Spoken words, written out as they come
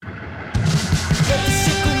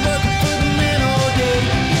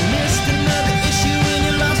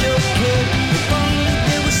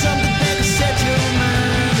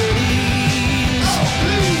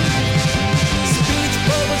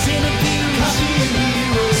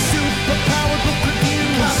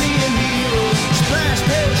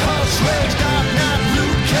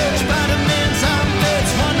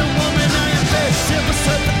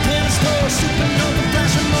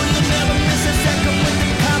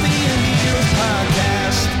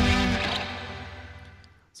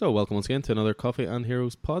So, welcome once again to another Coffee and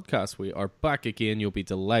Heroes podcast. We are back again. You'll be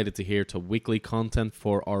delighted to hear to weekly content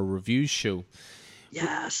for our review show.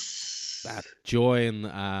 Yes. That joy in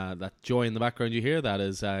the background you hear, that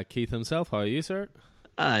is Keith himself. How are you, sir?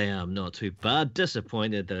 I am not too bad.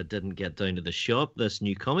 Disappointed that I didn't get down to the shop this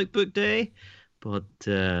new comic book day, but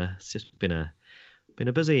it's just been a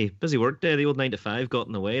busy work day. The old 9 to 5 got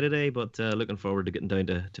in the way today, but looking forward to getting down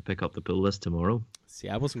to pick up the pull list tomorrow. See,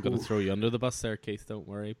 I wasn't going to throw you under the bus there, Keith. Don't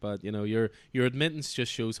worry. But you know, your admittance just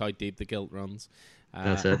shows how deep the guilt runs.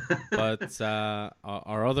 That's it. But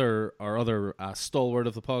our other stalwart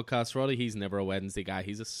of the podcast, Roddy, he's never a Wednesday guy.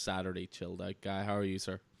 He's a Saturday chilled out guy. How are you,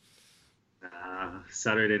 sir?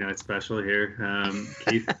 Saturday night special here,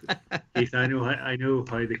 Keith. Keith, I know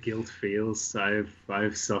how the guilt feels.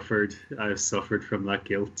 I've suffered from that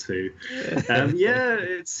guilt too. Yeah,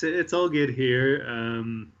 it's all good here.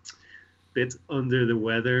 Bit under the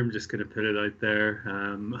weather. I'm just gonna put it out there.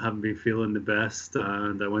 Haven't been feeling the best,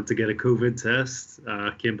 and I went to get a COVID test.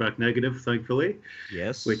 Came back negative, thankfully.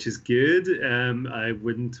 Yes, which is good. I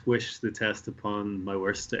wouldn't wish the test upon my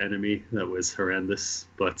worst enemy. That was horrendous,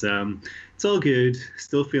 but it's all good.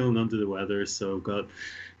 Still feeling under the weather, so got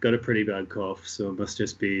a pretty bad cough. So it must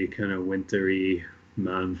just be kind of wintry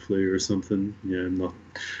man flu or something. Yeah, I'm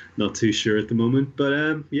not too sure at the moment,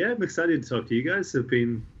 but yeah, I'm excited to talk to you guys. I've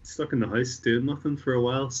been stuck in the house doing nothing for a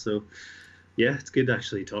while, so yeah, it's good to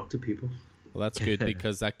actually talk to people. Well, that's good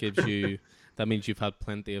because that means you've had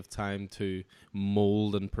plenty of time to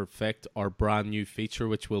mold and perfect our brand new feature,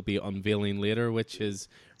 which we'll be unveiling later, which is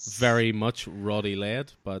very much Roddy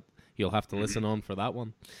led, but you'll have to listen on for that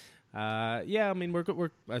one. Yeah, I mean, we're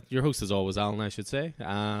your host is always Alan, I should say.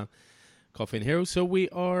 Coffee and Heroes. So we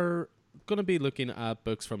are going to be looking at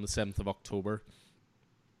books from the 7th of October.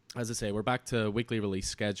 As I say, we're back to weekly release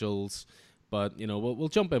schedules, but you know we'll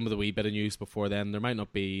jump in with a wee bit of news before then. There might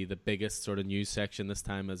not be the biggest sort of news section this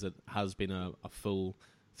time, as it has been a full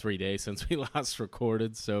 3 days since we last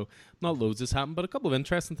recorded, so not loads has happened, but a couple of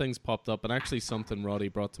interesting things popped up, and actually something Roddy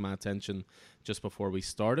brought to my attention just before we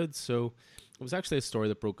started. So it was actually a story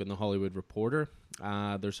that broke in the Hollywood Reporter.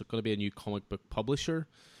 There's going to be a new comic book publisher,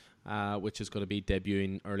 which is going to be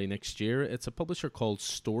debuting early next year. It's a publisher called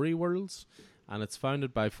Storyworlds, and it's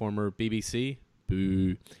founded by former BBC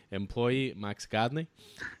employee Max Gadney.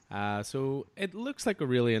 So it looks like a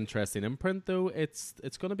really interesting imprint, though.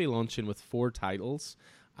 It's going to be launching with 4 titles,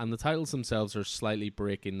 and the titles themselves are slightly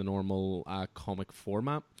breaking the normal comic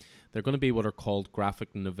format. They're going to be what are called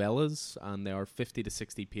graphic novellas, and they are 50 to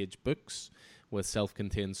 60 page books with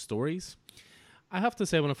self-contained stories. I have to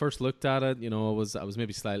say, when I first looked at it, you know, I was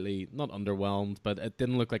maybe slightly, not underwhelmed, but it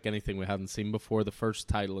didn't look like anything we hadn't seen before. The first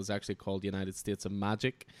title is actually called United States of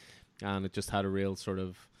Magic, and it just had a real sort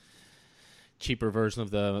of cheaper version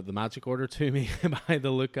of the Magic Order to me by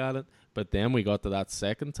the look at it. But then we got to that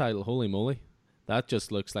second title. Holy moly. That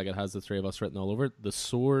just looks like it has the 3 of us written all over it. The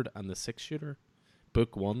Sword and the Six Shooter.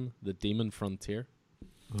 Book 1, The Demon Frontier.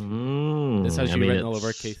 This has you written all over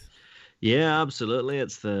it, Keith. Yeah, absolutely.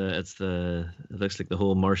 It looks like the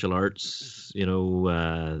whole martial arts, you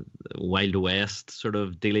know, Wild West sort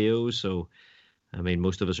of dealio. So, I mean,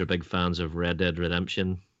 most of us are big fans of Red Dead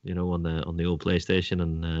Redemption, you know, on the old PlayStation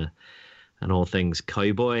and all things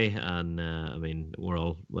cowboy. And I mean, we're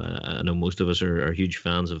all I know most of us are huge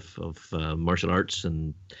fans of martial arts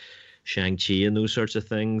and Shang-Chi and those sorts of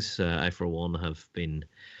things. I, for one, have been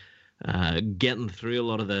getting through a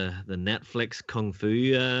lot of the Netflix kung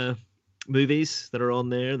fu movies that are on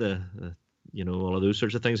there, the you know, all of those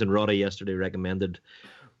sorts of things. And Roddy yesterday recommended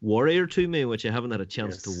Warrior to me, which I haven't had a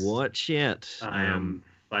chance to watch yet. I am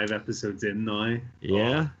 5 episodes in now.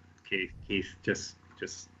 Yeah. Keith, just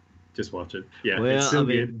watch it. Yeah, well, it's so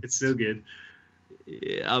good. It's so good.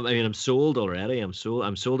 I mean, I'm sold already. I'm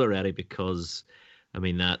sold already because, I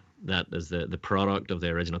mean, that is the product of the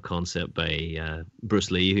original concept by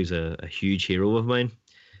Bruce Lee, who's a huge hero of mine.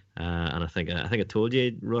 And I think I told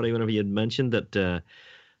you, Roddy, whenever you had mentioned that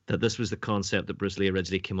this was the concept that Bruce Lee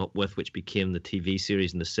originally came up with, which became the TV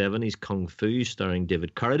series in the 70s, Kung Fu, starring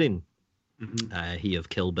David Carradine. He of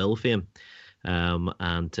Kill Bill fame.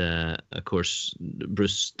 And of course,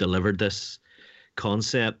 Bruce delivered this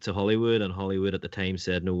concept to Hollywood, and Hollywood at the time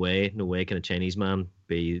said, no way can a Chinese man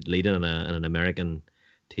be leading in an American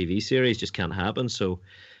TV series. Just can't happen. So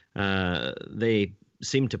they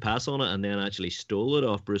seemed to pass on it, and then actually stole it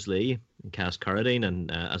off Bruce Lee and cast Carradine, and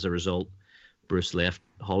as a result, Bruce left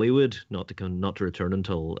Hollywood, not to return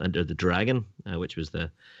until Enter the Dragon, which was the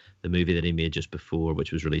movie that he made just before,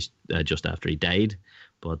 which was released just after he died.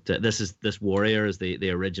 But this Warrior is the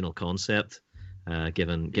original concept,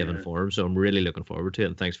 given form. So I'm really looking forward to it.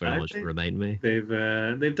 And thanks very much for reminding me.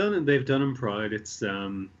 They've done him proud. It's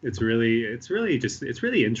really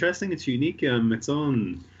interesting. It's unique. It's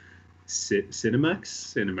on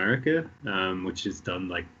Cinemax in America, which has done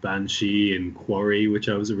like Banshee and Quarry, which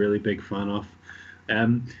I was a really big fan of.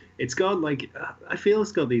 It's got I feel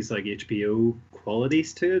it's got these like HBO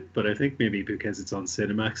qualities to it, but I think maybe because it's on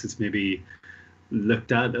Cinemax, it's maybe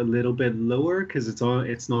looked at a little bit lower because it's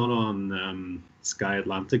not on Sky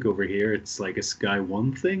Atlantic over here. It's like a Sky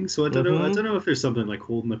One thing, so I don't know if there's something like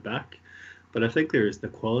holding it back, but I think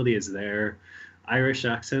the quality is there. Irish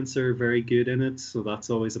accents are very good in it, so that's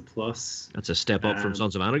always a plus. That's a step up from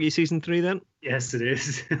Sons of Anarchy season 3 then. Yes, it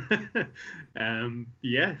is.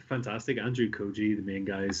 Yeah, fantastic. Andrew Koji, the main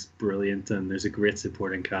guy, is brilliant, and there's a great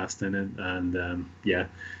supporting cast in it, and yeah,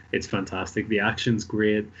 it's fantastic. The action's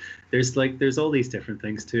great. There's all these different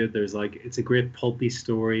things to it. It's a great pulpy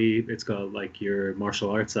story. It's got like your martial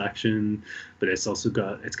arts action, but it's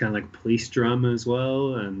kind of like police drama as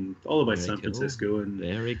well, and all about San Francisco. And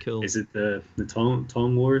very cool. Is it the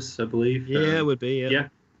Tong Wars, I believe? Yeah, it would be.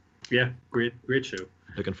 Yeah. Great show.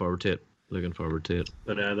 Looking forward to it.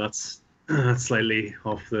 But that's slightly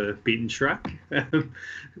off the beaten track.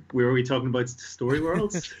 Were we talking about story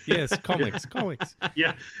worlds? Yes, comics.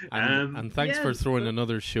 Yeah. And thanks for throwing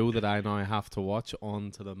another show that I now have to watch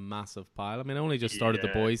onto the massive pile. I mean, I only just started The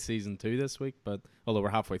Boys season 2 this week, but although we're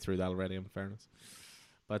halfway through that already, in fairness.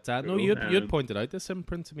 But no, you had pointed out this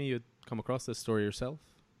imprint to me. You'd come across this story yourself.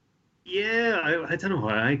 Yeah, I don't know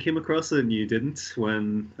why I came across it and you didn't.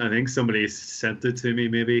 When I think somebody sent it to me,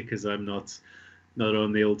 maybe because I'm not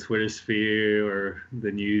on the old Twitter sphere or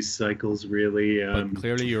the news cycles really. But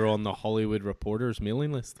clearly you're on the Hollywood Reporter's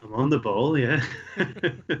mailing list. I'm on the ball, yeah.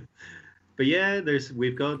 But yeah, there's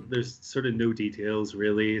sort of no details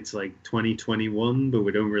really. It's like 2021, but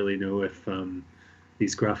we don't really know if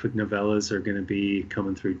these graphic novellas are going to be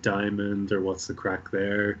coming through Diamond or what's the crack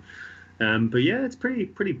there. But yeah, it's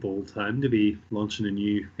pretty bold time to be launching a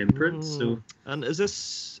new imprint. So, and is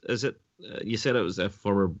it? You said it was a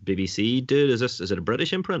former BBC dude. Is it a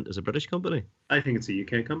British imprint? Is it a British company? I think it's a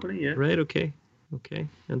UK company. Yeah. Right. Okay.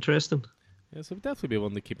 Interesting. Yeah, so it'd definitely be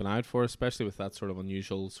one to keep an eye out for, especially with that sort of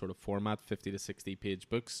unusual sort of format, 50 to 60 page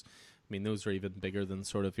books. I mean, those are even bigger than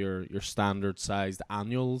sort of your standard sized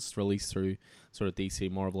annuals released through sort of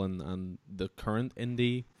DC, Marvel, and the current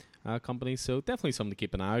indie companies. So definitely something to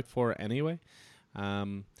keep an eye out for anyway. I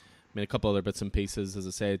mean, a couple other bits and pieces, as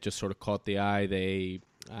I said, just sort of caught the eye. They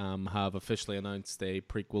have officially announced a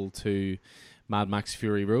prequel to Mad Max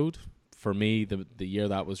Fury Road. For me, the year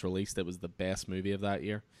that was released, it was the best movie of that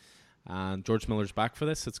year. And George Miller's back for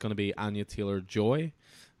this. It's going to be Anya Taylor-Joy.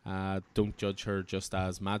 Don't judge her just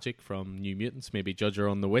as Magic from New Mutants. Maybe judge her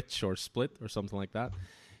on The Witch or Split or something like that.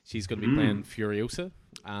 She's going to be playing Furiosa.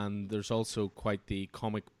 And there's also quite the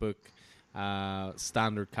comic book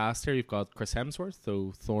standard cast here. You've got Chris Hemsworth,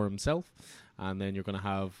 so Thor himself. And then you're going to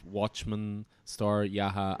have Watchmen star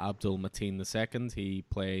Yahya Abdul-Mateen II. He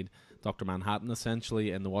played Dr. Manhattan, essentially,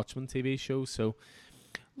 in the Watchmen TV show. So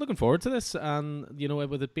looking forward to this. And, you know,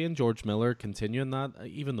 with it being George Miller continuing that,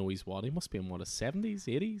 even though he must be in, his 70s,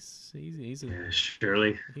 80s? Yeah,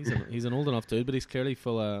 surely. He's an old enough dude, but he's clearly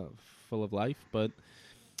full of life. But,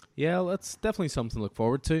 yeah, that's definitely something to look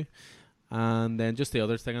forward to. And then just the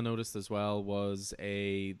other thing I noticed as well was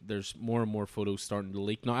there's more and more photos starting to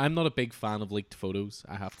leak. Now, I'm not a big fan of leaked photos,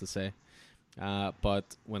 I have to say.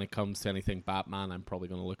 But when it comes to anything Batman, I'm probably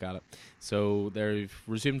going to look at it. So they've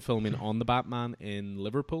resumed filming on the Batman in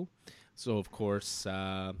Liverpool. So, of course,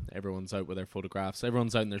 everyone's out with their photographs.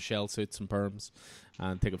 Everyone's out in their shell suits and perms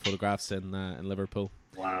and taking photographs in Liverpool.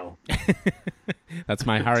 Wow. That's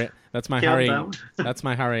my Harry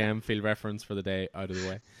Enfield reference for the day out of the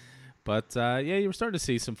way. But, yeah, you were starting to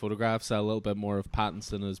see some photographs, a little bit more of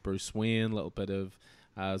Pattinson as Bruce Wayne, a little bit of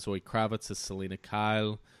Zoe Kravitz as Selena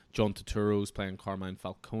Kyle, John Turturro's playing Carmine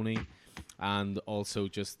Falcone, and also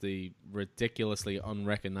just the ridiculously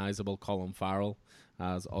unrecognizable Colin Farrell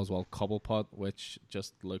as Oswald Cobblepot, which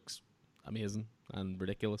just looks amazing and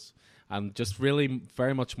ridiculous. And just really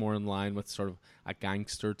very much more in line with sort of a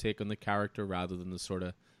gangster take on the character rather than the sort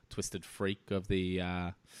of twisted freak of the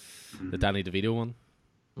Danny DeVito one.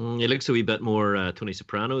 He looks a wee bit more Tony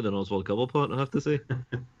Soprano than Oswald Cobblepot, I have to say.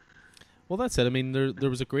 Well, that's it. I mean, there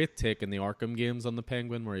was a great take in the Arkham games on the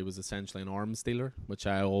Penguin where he was essentially an arms dealer, which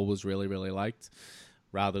I always really, really liked,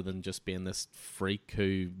 rather than just being this freak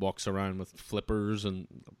who walks around with flippers. And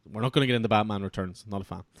we're not going to get into Batman Returns. Not a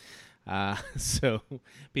fan. But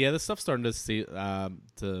yeah, the stuff's starting to seep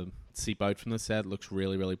out from the set. It looks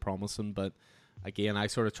really, really promising. But again, I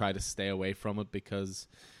sort of try to stay away from it because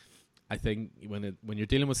I think when you're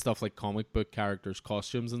dealing with stuff like comic book characters,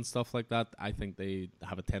 costumes and stuff like that, I think they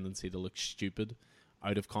have a tendency to look stupid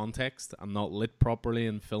out of context and not lit properly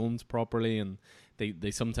and filmed properly, and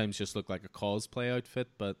they sometimes just look like a cosplay outfit.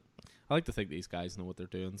 But I like to think these guys know what they're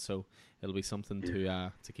doing, so it'll be something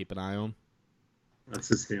to keep an eye on. That's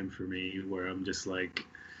the same for me, where I'm just like,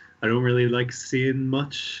 I don't really like seeing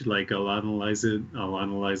much. Like, I'll analyze it, I'll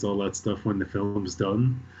analyze all that stuff when the film's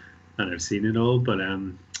done and I've seen it all. But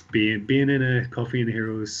being in a Coffee and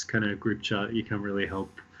Heroes kind of group chat, you can't really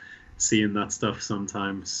help seeing that stuff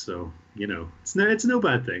sometimes. So, you know, it's no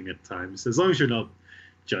bad thing at times, as long as you're not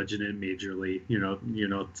judging it majorly. You're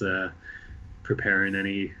not preparing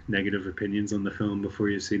any negative opinions on the film before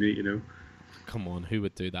you've seen it. You know. Come on, who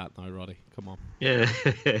would do that now, Roddy? Come on. Yeah.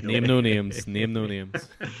 Name no names. Name no names.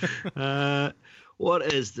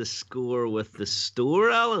 What is the score with the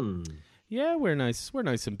store, Alan? Yeah, we're nice. We're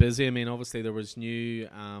nice and busy. I mean, obviously there was new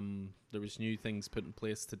things put in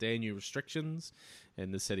place today, new restrictions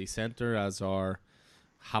in the city centre, as our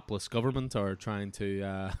hapless government are trying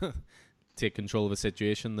to take control of a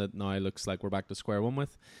situation that now looks like we're back to square one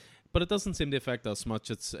with. But it doesn't seem to affect us much.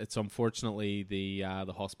 It's unfortunately the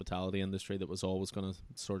hospitality industry that was always going to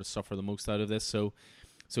sort of suffer the most out of this. So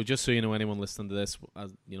just so you know, anyone listening to this,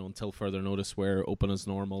 until further notice, we're open as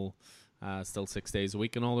normal, still 6 days a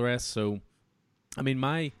week and all the rest. So, I mean,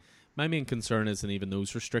 my main concern isn't even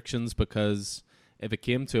those restrictions, because if it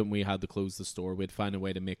came to it and we had to close the store, we'd find a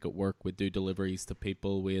way to make it work. We'd do deliveries to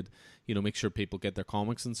people. We'd, make sure people get their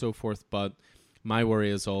comics and so forth. But my worry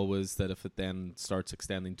is always that if it then starts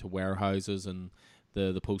extending to warehouses and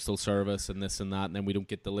the postal service and this and that, and then we don't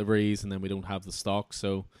get deliveries and then we don't have the stock.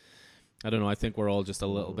 So I don't know. I think we're all just a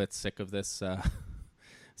little bit sick of this,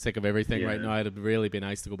 sick of everything right now. It'd really be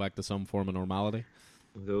nice to go back to some form of normality.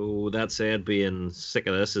 Though that said, being sick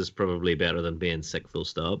of this is probably better than being sick full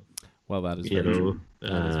stop. Well, that is very true.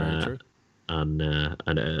 That is very true. And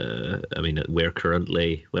I mean, we're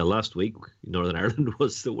currently, last week Northern Ireland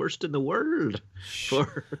was the worst in the world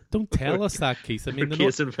for. Don't tell us that, Keith. I mean, the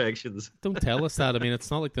case infections. Don't tell us that. I mean,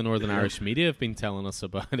 it's not like the Northern Irish media have been telling us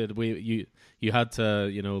about it. You had to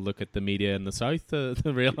look at the media in the south to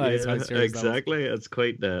realize how serious exactly. It's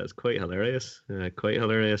quite hilarious. Quite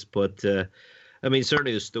hilarious, but. I mean,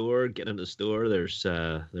 certainly the store, getting into the store, there's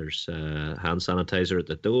hand sanitizer at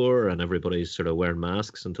the door, and everybody's sort of wearing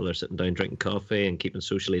masks until they're sitting down drinking coffee and keeping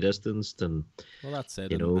socially distanced. And well, that's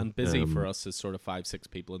it. And busy for us is sort of 5-6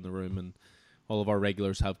 people in the room, and all of our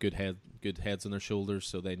regulars have good heads on their shoulders,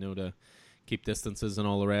 so they know to keep distances and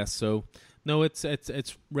all the rest. So no,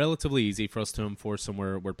 it's relatively easy for us to enforce, and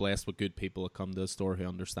we're blessed with good people that come to the store who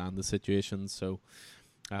understand the situation. So.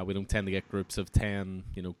 We don't tend to get groups of 10,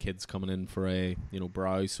 kids coming in for a,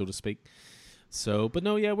 browse, so to speak. So, but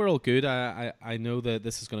no, yeah, we're all good. I know that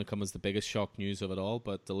this is going to come as the biggest shock news of it all,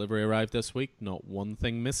 but delivery arrived this week. Not one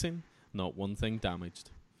thing missing, not one thing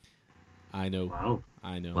damaged. I know. Wow.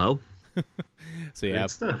 I know. Wow. So yeah.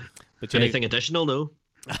 But anything additional? No.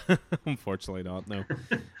 Unfortunately not. No.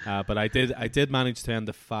 But I did manage to end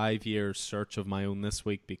a 5-year search of my own this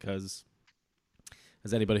week, because.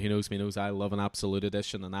 As anybody who knows me knows, I love an Absolute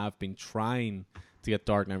Edition, and I've been trying to get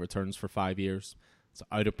Dark Knight Returns for 5 years. It's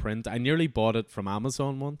out of print. I nearly bought it from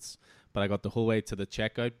Amazon once, but I got the whole way to the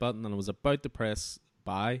checkout button, and I was about to press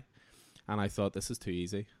buy, and I thought, this is too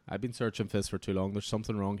easy. I've been searching for this for too long. There's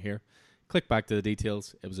something wrong here. Click back to the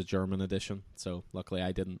details. It was a German edition, so luckily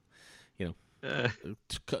I didn't,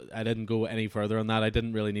 I didn't go any further on that. I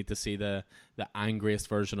didn't really need to see the angriest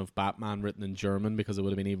version of Batman written in German, because it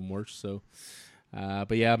would have been even worse, so...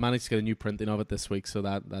 but yeah, I managed to get a new printing of it this week, so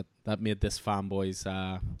that made this fanboy's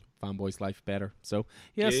life better. So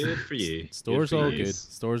yes, good for you. Store's all good.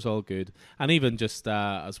 Store's all good, and even just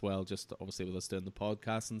as well, just obviously with us doing the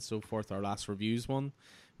podcast and so forth. Our last reviews one,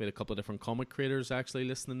 we had a couple of different comic creators actually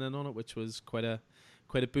listening in on it, which was quite a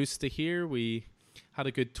boost to hear. We had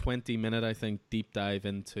a good 20-minute, I think, deep dive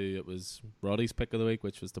into it was Roddy's pick of the week,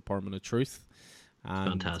 which was Department of Truth.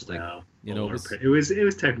 And, fantastic. Wow. It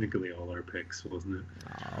was technically all our picks, wasn't it?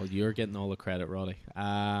 Oh, you're getting all the credit, Roddy.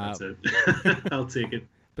 That's it. I'll take it.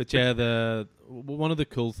 But yeah, one of the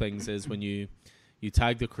cool things is when you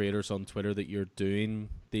tag the creators on Twitter that you're doing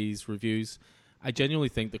these reviews. I genuinely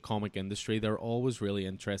think the comic industry, they're always really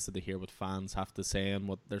interested to hear what fans have to say and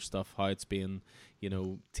what their stuff, how it's being,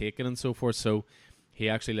 taken and so forth. So he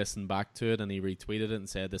actually listened back to it and he retweeted it and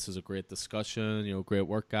said, this is a great discussion, great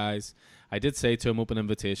work, guys. I did say to him, open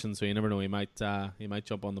invitation, so you never know, he might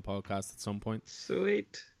jump on the podcast at some point.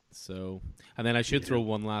 Sweet. So, and then I should throw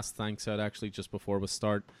one last thanks out actually just before we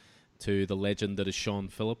start to the legend that is Sean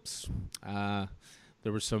Phillips.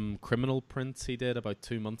 There were some criminal prints he did about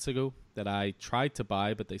 2 months ago that I tried to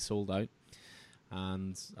buy, but they sold out.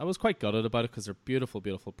 And I was quite gutted about it because they're beautiful,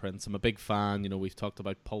 beautiful prints. I'm a big fan. We've talked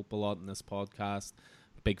about pulp a lot in this podcast.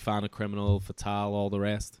 Big fan of Criminal, Fatale, all the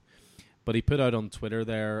rest. But he put out on Twitter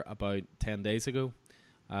there about 10 days ago,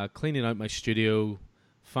 cleaning out my studio,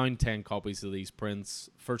 found 10 copies of these prints.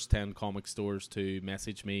 First 10 comic stores to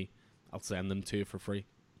message me, I'll send them to you for free.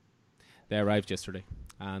 They arrived yesterday.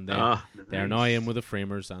 And they're now in with the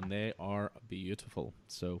framers, and they are beautiful.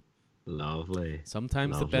 So lovely.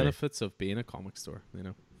 Sometimes lovely. The benefits of being a comic store,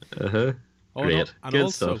 Uh-huh. Oh, great. And Good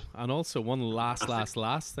also, stuff. And also, one last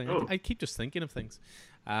thing. Oh. I keep just thinking of things.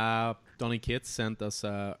 Donny Cates sent us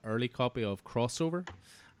an early copy of Crossover.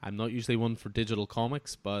 I'm not usually one for digital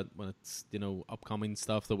comics, but when it's upcoming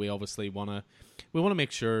stuff that we obviously want to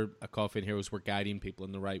make sure at Coffee and Heroes we're guiding people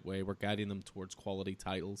in the right way. We're guiding them towards quality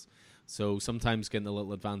titles. So sometimes getting a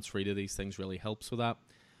little advance read of these things really helps with that.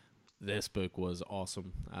 This book was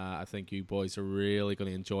awesome. I think you boys are really going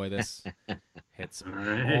to enjoy this. Hits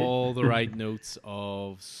all the right notes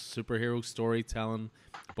of superhero storytelling,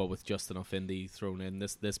 but with just enough indie thrown in.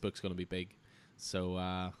 This book's going to be big. So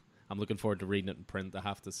I'm looking forward to reading it in print, I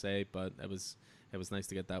have to say, but it was nice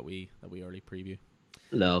to get that wee early preview.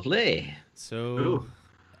 Lovely. So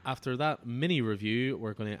after that mini review,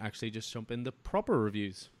 we're going to actually just jump into proper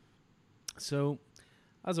reviews. So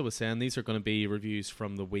as I was saying, these are going to be reviews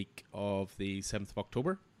from the week of the 7th of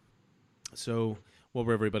October. So what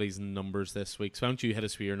were everybody's numbers this week? So why don't you hit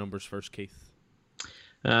us with your numbers first, Keith?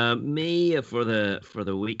 Me, for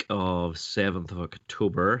the week of 7th of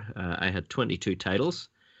October, I had 22 titles.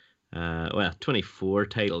 24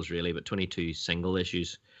 titles really, but 22 single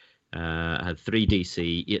issues. I had 3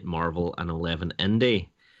 DC, 8 Marvel, and 11 indie.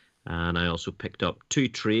 And I also picked up 2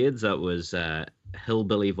 trades. That was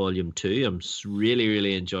Hillbilly Volume 2. I'm really,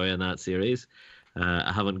 really enjoying that series.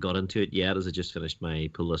 I haven't got into it yet as I just finished my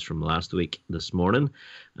pull list from last week this morning.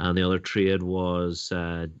 And the other trade was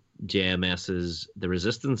JMS's The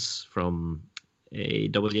Resistance from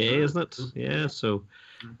AWA, isn't it? Yeah, so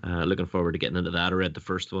looking forward to getting into that. I read the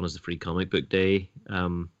first one as the Free Comic Book Day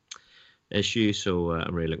issue, so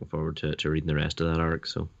I'm really looking forward to reading the rest of that arc.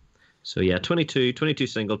 So yeah, 22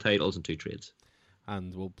 single titles and 2 trades.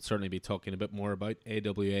 And we'll certainly be talking a bit more about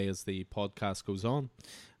AWA as the podcast goes on.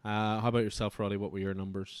 How about yourself, Roddy? What were your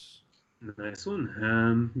numbers? Nice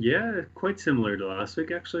one. Yeah, quite similar to last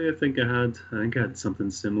week. Actually, I think I had something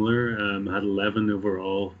similar. I had 11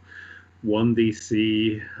 overall, 1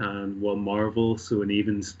 DC and 1 Marvel, so an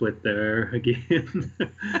even split there again.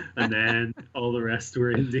 And then all the rest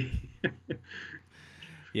were indie.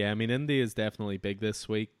 Yeah, I mean, indie is definitely big this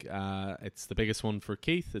week. It's the biggest one for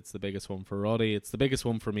Keith. It's the biggest one for Roddy. It's the biggest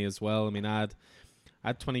one for me as well. I mean, I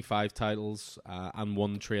had 25 titles and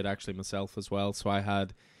 1 trade actually myself as well. So I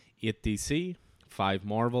had 8 DC, 5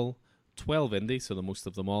 Marvel, 12 indie, so the most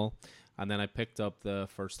of them all. And then I picked up the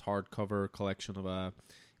first hardcover collection of a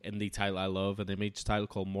indie title I love, an Image title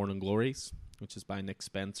called Morning Glories, which is by Nick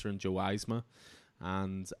Spencer and Joe Eisma.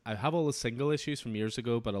 And I have all the single issues from years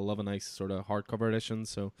ago, but I love a nice sort of hardcover edition,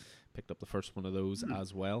 so picked up the first one of those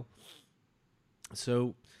as well.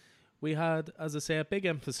 So we had, as I say, a big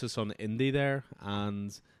emphasis on indie there,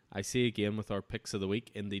 and I see again with our picks of the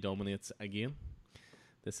week, indie dominates again.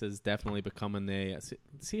 This is definitely becoming a...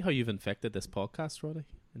 See how you've infected this podcast, Roddy?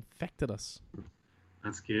 Infected us.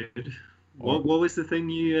 That's good. What was the thing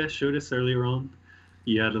you showed us earlier on?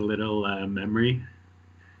 You had a little memory,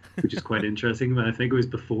 which is quite interesting, but I think it was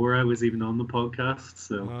before I was even on the podcast.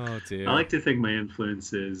 So I like to think my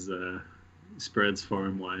influence spreads far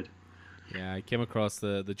and wide. Yeah, I came across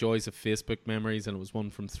the joys of Facebook memories, and it was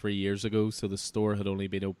one from 3 years ago, so the store had only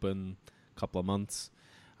been open a couple of months.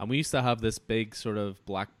 And we used to have this big sort of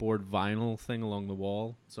blackboard vinyl thing along the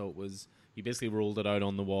wall. So it was, you basically rolled it out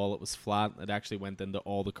on the wall. It was flat. It actually went into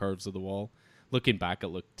all the curves of the wall. Looking back, it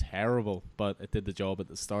looked terrible, but it did the job at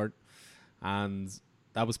the start. And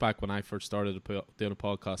that was back when I first started doing a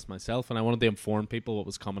podcast myself, and I wanted to inform people what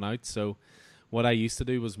was coming out. So what I used to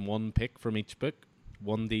do was 1 pick from each book,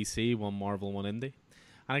 1 DC, 1 Marvel, 1 indie.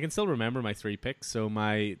 And I can still remember my 3 picks. So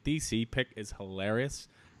my DC pick is hilarious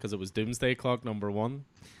because it was Doomsday Clock #1.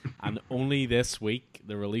 And only this week,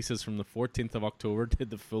 the releases from the 14th of October, did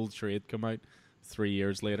the full trade come out 3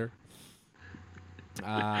 years later.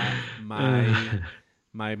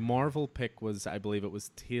 My Marvel pick was, I believe it was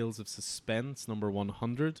Tales of Suspense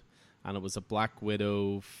 #100, and it was a Black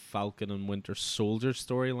Widow, Falcon and Winter Soldier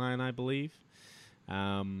storyline, I believe,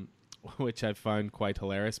 which I found quite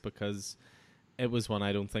hilarious because it was one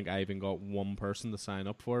I don't think I even got one person to sign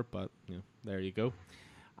up for, but there you go.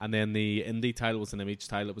 And then the indie title was an Image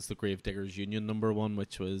title. It was the Gravediggers Union #1,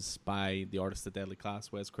 which was by the artist of Deadly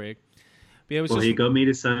Class, Wes Craig. But yeah, it was he got me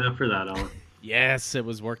to sign up for that, Alan. Yes, it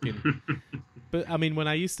was working. But I mean, when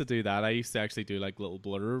I used to do that, I used to actually do like little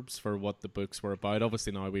blurbs for what the books were about.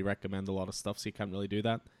 Obviously now we recommend a lot of stuff, so you can't really do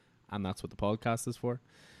that, and that's what the podcast is for.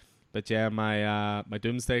 But yeah, my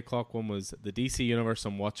Doomsday Clock one was the DC Universe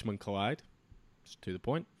and Watchmen Collide. Just to the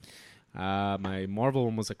point. My Marvel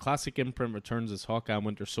one was a classic imprint returns as Hawkeye and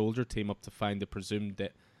Winter Soldier team up to find the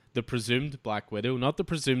presumed Black Widow, not the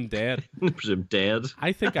presumed dead. Presumed dead.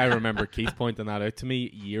 I think I remember Keith pointing that out to me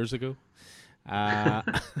years ago. And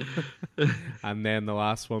then the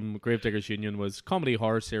last one, Gravediggers Union, was comedy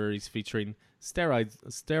horror series featuring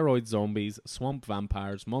steroid zombies, swamp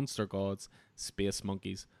vampires, monster gods, space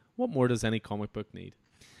monkeys. What more does any comic book need?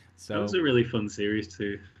 So that was a really fun series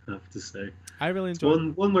too, I have to say. I really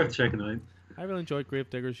enjoyed one worth checking out. I really enjoyed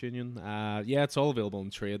Gravediggers Union. Yeah, it's all available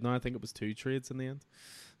in trade now. I think it was 2 trades in the end.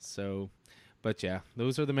 So, but yeah,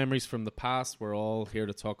 those are the memories from the past. We're all here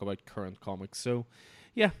to talk about current comics. So,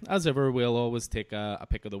 yeah, as ever, we'll always take a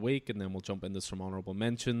pick of the week, and then we'll jump into some honorable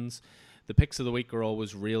mentions. The picks of the week are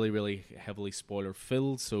always really, really heavily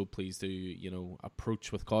spoiler-filled, so please do,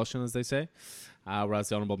 approach with caution, as they say. Whereas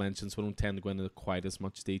the honorable mentions, we don't tend to go into quite as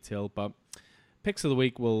much detail. But picks of the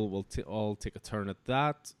week, we'll all take a turn at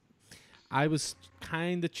that. I was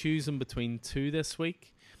kind of choosing between 2 this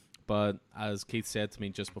week, but as Keith said to me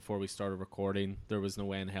just before we started recording, there was no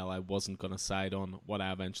way in hell I wasn't going to side on what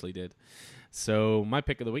I eventually did. So my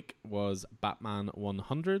pick of the week was Batman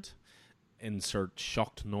 100. Insert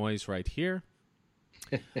shocked noise right here.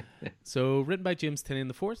 So written by James Tynion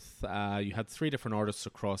IV. You had 3 different artists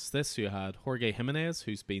across this. So you had Jorge Jimenez,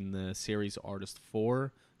 who's been the series artist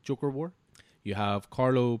for Joker War. You have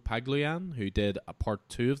Carlo Paglian, who did a part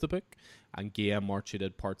 2 of the book, and Guillaume March, who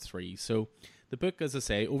did part 3. So the book, as I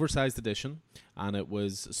say, oversized edition, and it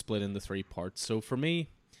was split into 3 parts. So for me,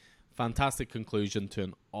 fantastic conclusion to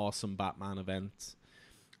an awesome Batman event.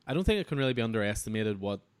 I don't think it can really be underestimated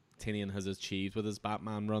what Tynion has achieved with his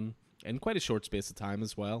Batman run in quite a short space of time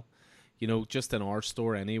as well. Just in our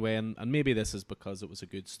store anyway, and maybe this is because it was a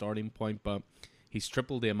good starting point, but he's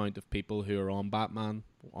tripled the amount of people who are on Batman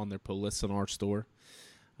on their pull lists in our store.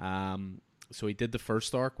 So he did the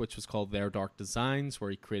first arc, which was called Their Dark Designs,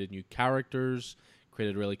 where he created new characters,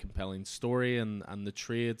 created a really compelling story, and the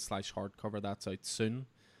trade/hardcover that's out soon.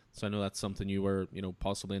 So I know that's something you were,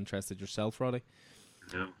 possibly interested yourself, Roddy.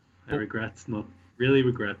 No, I regret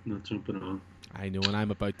not jumping on. I know, and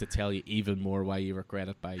I'm about to tell you even more why you regret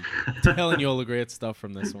it by telling you all the great stuff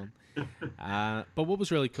from this one. But what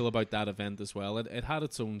was really cool about that event as well, it had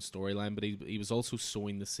its own storyline, but he was also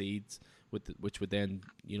sowing the seeds, which would then,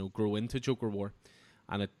 grow into Joker War.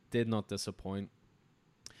 And it did not disappoint.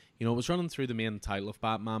 It was running through the main title of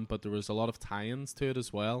Batman, but there was a lot of tie-ins to it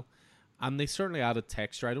as well. And they certainly added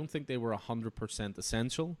texture. I don't think they were 100%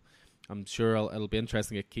 essential. I'm sure it'll be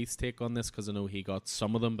interesting to get Keith's take on this, because I know he got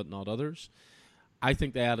some of them, but not others. I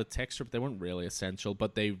think they added texture, but they weren't really essential,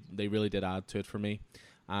 but they really did add to it for me.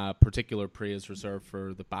 Particular praise reserved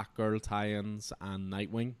for the Batgirl tie-ins and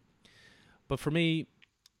Nightwing. But for me,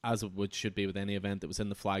 as it should be with any event, it was in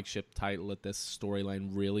the flagship title that this storyline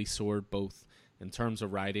really soared, both in terms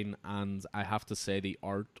of writing, and I have to say the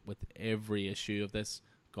art with every issue of this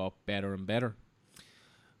got better and better.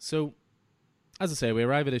 So, as I say, we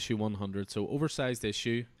arrive at issue 100, so oversized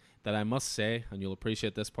issue that I must say, and you'll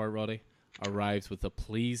appreciate this part, Roddy, arrives with a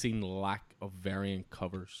pleasing lack of variant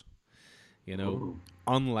covers.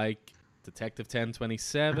 Unlike Detective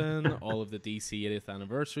 1027, all of the DC 80th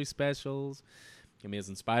anniversary specials,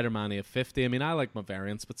 Amazing Spider-Man A50. I mean, I like my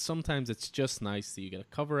variants, but sometimes it's just nice that you get a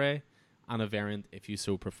cover A and a variant if you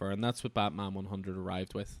so prefer, and that's what Batman 100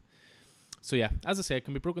 arrived with. So yeah, as I say, it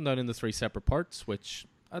can be broken down into 3 separate parts, which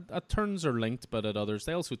at turns are linked, but at others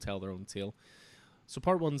they also tell their own tale. So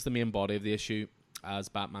part 1's the main body of the issue, as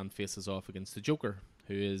Batman faces off against the Joker,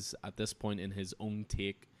 who is at this point in his own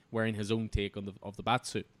take, wearing his own take of the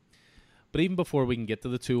Batsuit. But even before we can get to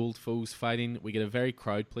the 2 old foes fighting, we get a very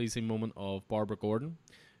crowd-pleasing moment of Barbara Gordon,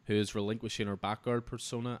 who is relinquishing her Batgirl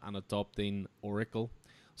persona and adopting Oracle.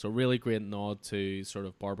 So a really great nod to sort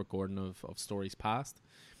of Barbara Gordon of stories past.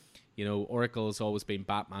 Oracle has always been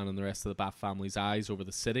Batman and the rest of the Bat family's eyes over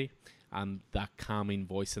the city, and that calming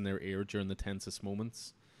voice in their ear during the tensest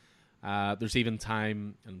moments. There's even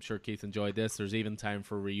time, and I'm sure Keith enjoyed this, there's even time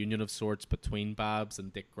for a reunion of sorts between Babs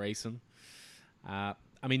and Dick Grayson.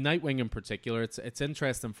 Nightwing in particular, it's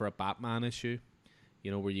interesting for a Batman issue,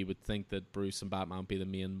 where you would think that Bruce and Batman would be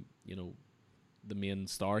the main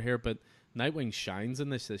star here, but Nightwing shines in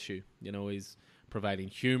this issue. He's providing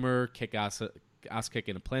humor, kick-ass ass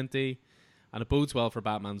kicking aplenty. And it bodes well for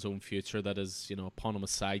Batman's own future that his,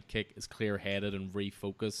 eponymous sidekick is clear-headed and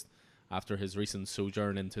refocused after his recent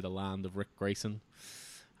sojourn into the land of Rick Grayson.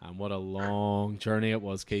 And what a long journey it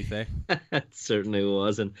was, Keith, eh? It certainly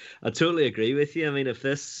was, and I totally agree with you. I mean, if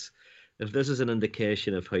this is an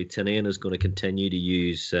indication of how Tynion is going to continue to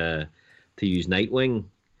use Nightwing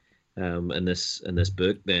in this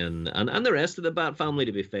book, then and the rest of the Bat family,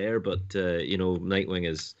 to be fair, but Nightwing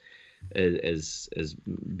is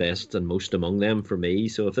best and most among them for me.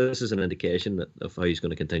 So if this is an indication of how he's going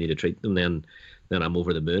to continue to treat them, then I'm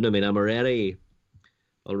over the moon. I mean, I'm already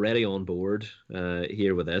on board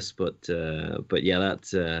here with this, but yeah,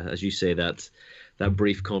 that as you say, that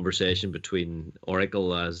brief conversation between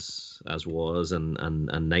Oracle as was and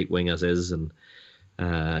Nightwing as is, and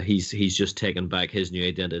he's just taken back his new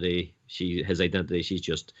identity. His identity. She's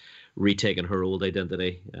just retaken her old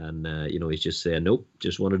identity, and he's just saying, nope.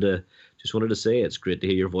 Just wanted to say it's great to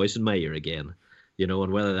hear your voice in my ear again.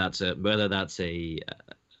 And whether that's a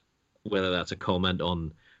comment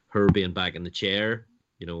on her being back in the chair,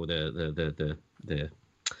 the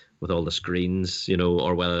with all the screens,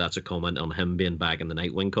 or whether that's a comment on him being back in the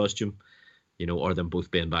Nightwing costume, or them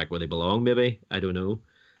both being back where they belong. Maybe, I don't know.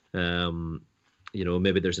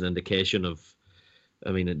 Maybe there's an indication of. I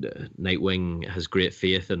mean, Nightwing has great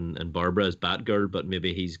faith in Barbara as Batgirl, but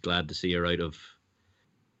maybe he's glad to see her out of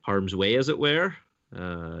harm's way, as it were.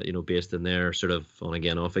 Based in their sort of on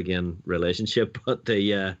again, off again relationship. But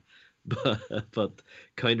but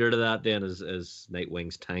counter to that then is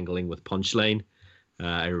Nightwing's tangling with Punchline.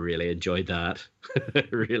 I really enjoyed that.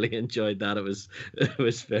 Really enjoyed that. It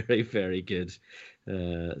was very, very good.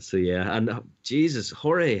 So yeah, and Jesus,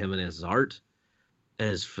 Jorge Jimenez's art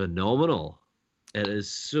is phenomenal. It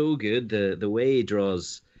is so good. The way he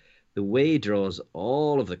draws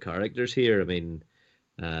all of the characters here. I mean,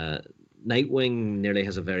 Nightwing nearly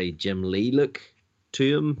has a very Jim Lee look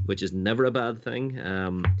to him, which is never a bad thing.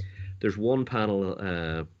 There's one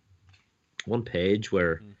panel, one page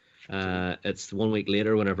where it's 1 week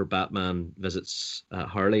later whenever Batman visits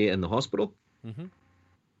Harley in the hospital. Mm-hmm.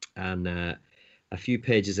 And a few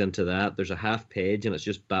pages into that, there's a half page and it's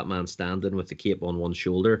just Batman standing with the cape on one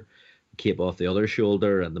shoulder, cape off the other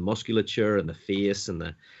shoulder, and the musculature and the face and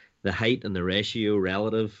the height and the ratio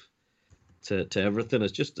relative to everything.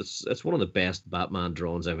 It's one of the best Batman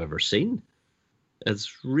drawings I've ever seen.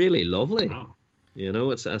 It's really lovely. Wow.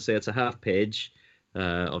 It's a half page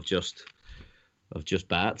of just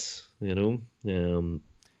bats. Yeah,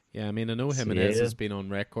 I mean, I know Jimenez Yeah. has been on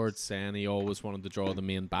record saying he always wanted to draw the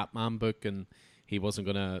main Batman book, and he wasn't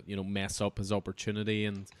gonna, mess up his opportunity.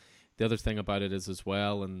 And the other thing about it is as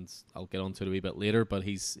well, and I'll get onto it a wee bit later, but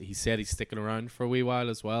he said he's sticking around for a wee while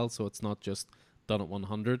as well, so it's not just done at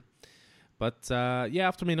 100. But yeah,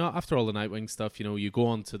 after all the Nightwing stuff, you go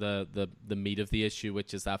on to the meat of the issue,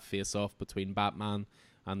 which is that face-off between Batman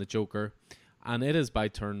and the Joker. And it is by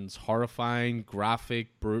turns horrifying,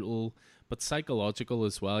 graphic, brutal, but psychological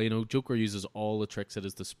as well. Joker uses all the tricks at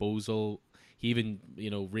his disposal. He even,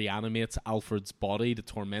 reanimates Alfred's body to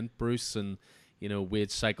torment Bruce and, wage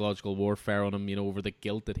psychological warfare on him, over the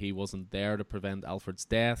guilt that he wasn't there to prevent Alfred's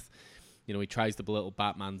death. He tries to belittle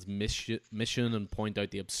Batman's mission and point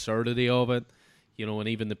out the absurdity of it, and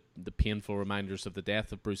even the painful reminders of the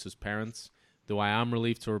death of Bruce's parents. Though I am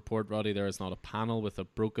relieved to report, Roddy, there is not a panel with a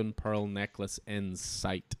broken pearl necklace in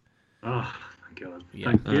sight. Oh my God! Yeah.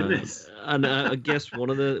 Thank goodness. And I guess one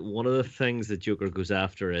of the things that Joker goes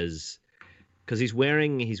after is because he's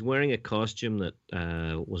wearing a costume that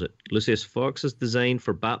was it Lucius Fox's design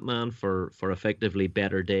for Batman for effectively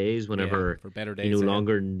better days. Whenever for better days, he no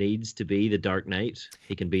longer needs to be the Dark Knight,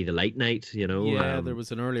 he can be the Light Knight. Yeah, there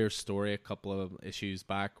was an earlier story a couple of issues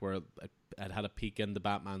back where it had a peek into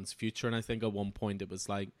Batman's future, and I think at one point it was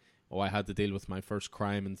like, I had to deal with my first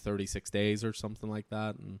crime in 36 days or something like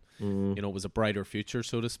that, and it was a brighter future,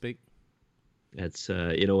 so to speak. It's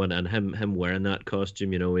and him wearing that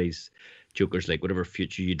costume, Joker's like, whatever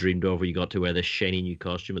future you dreamed of, where you got to wear this shiny new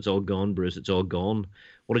costume, it's all gone, Bruce. It's all gone.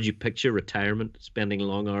 What did you picture? Retirement, spending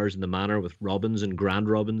long hours in the manor with robins and grand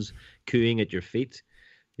robins cooing at your feet,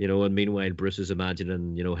 and meanwhile Bruce is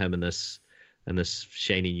imagining, him in this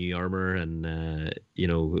shiny new armor and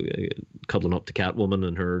cuddling up to Catwoman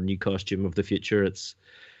in her new costume of the future. It's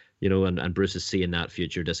and Bruce is seeing that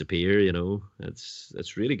future disappear.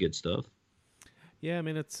 It's really good stuff. Yeah, I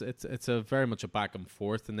mean, it's a very much a back and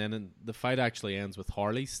forth, and then the fight actually ends with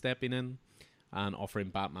Harley stepping in and offering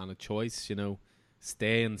Batman a choice,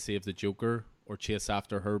 stay and save the Joker or chase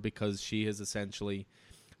after her, because she has essentially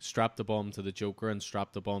strapped a bomb to the Joker and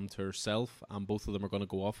strapped a bomb to herself, and both of them are going to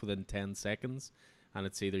go off within 10 seconds. and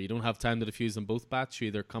it's either you don't have time to defuse them both bats, you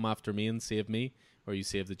either come after me and save me, or you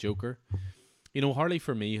save the Joker. You know, Harley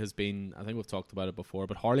for me has been, I think we've talked about it before,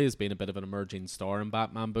 but Harley has been a bit of an emerging star in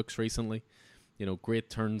Batman books recently. You know, great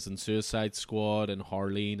turns in Suicide Squad and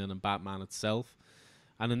Harleen and in Batman itself.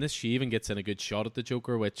 And in this, she even gets in a good shot at the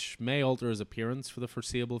Joker, which may alter his appearance for the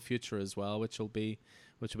foreseeable future as well, which will be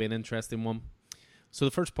an interesting one. So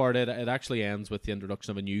the first part, it actually ends with the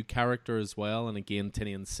introduction of a new character as well, and again,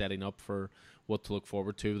 Tynion's setting up for what to look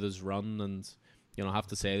forward to with his run, and, you know, I have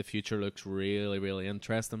to say the future looks really, really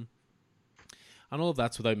interesting. And all of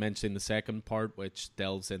that's without mentioning the second part, which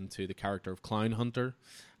delves into the character of Clown Hunter,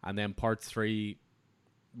 and then part 3,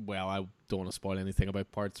 well, I don't want to spoil anything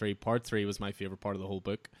about part 3. Part 3 was my favourite part of the whole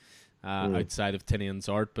book, outside of Tynion's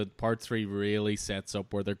art, but part 3 really sets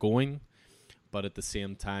up where they're going, but at the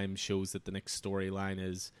same time shows that the next storyline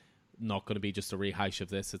is not going to be just a rehash of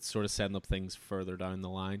this. It's sort of setting up things further down the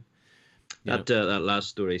line. That last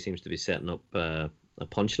story seems to be setting up a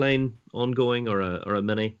punchline ongoing or a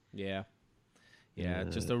mini. Yeah. Yeah,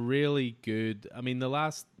 just a really good. I mean, the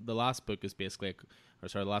last book is basically,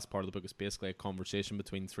 the last part of the book is basically a conversation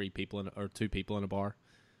between two people in a bar.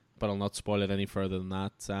 But I'll not spoil it any further than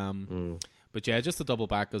that. But yeah, just to double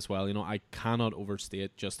back as well, you know, I cannot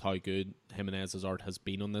overstate just how good Jimenez's art has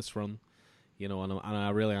been on this run. You know, and I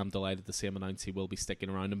really am delighted to see him announce he will be sticking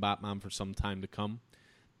around in Batman for some time to come.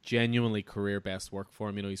 Genuinely career best work for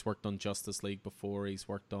him. You know, he's worked on Justice League before. He's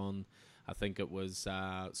worked on, I think it was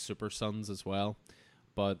Super Sons as well.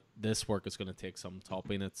 But this work is going to take some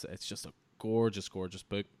topping. It's just a gorgeous, gorgeous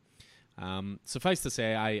book. Suffice to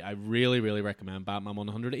say, I really, really recommend Batman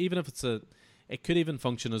 100. Even if it could even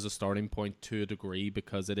function as a starting point to a degree,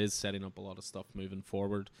 because it is setting up a lot of stuff moving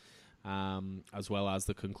forward, as well as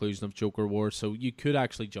the conclusion of Joker War. So you could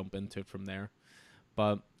actually jump into it from there.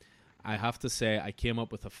 But I have to say, I came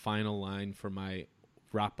up with a final line for my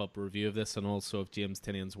wrap-up review of this and also of James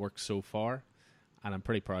Tynion's work so far, and I'm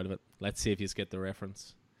pretty proud of it. Let's see if you get the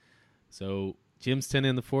reference. So, James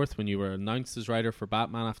Tynion IV, when you were announced as writer for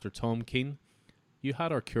Batman after Tom King, you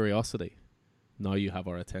had our curiosity. Now you have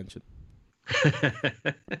our attention.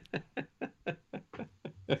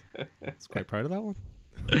 It's quite proud of that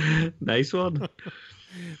one. Nice one.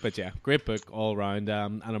 But yeah, great book all round,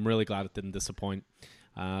 and I'm really glad it didn't disappoint.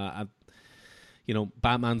 You know,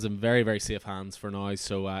 Batman's in very, very safe hands for now,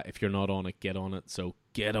 so if you're not on it, get on it. So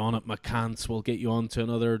get on it, McCants. We'll get you on to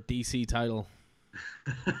another DC title.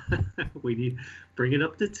 We need bring it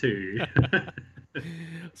up to 2.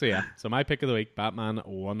 So yeah, so my pick of the week, Batman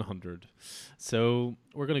 100. So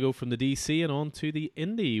we're going to go from the DC and on to the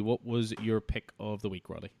indie. What was your pick of the week,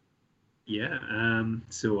 Roddy? Yeah,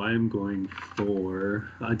 so I'm going for,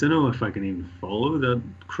 I don't know if I can even follow that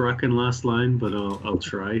cracking last line, but I'll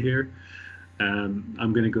try here. I'm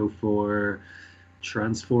going to go for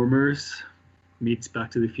Transformers meets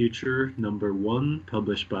Back to the Future #1,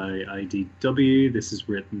 published by IDW. This is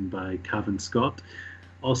written by Cavan Scott,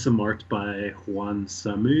 also marked by Juan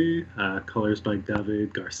Samu, colors by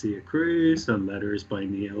David Garcia Cruz, and letters by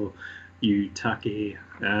Neil Utake.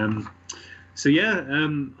 So yeah,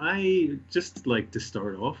 I just like to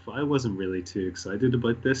start off. I wasn't really too excited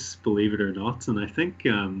about this, believe it or not, and I think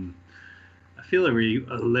I feel a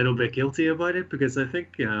little bit guilty about it, because I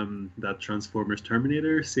think that Transformers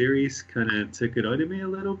Terminator series kind of took it out of me a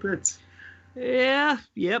little bit. Yeah,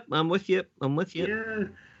 yep, I'm with you. Yeah,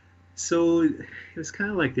 so it was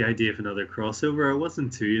kind of like the idea of another crossover. I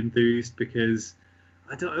wasn't too enthused because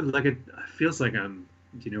I don't like it. It feels like I'm,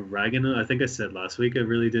 ragging it. I think I said last week I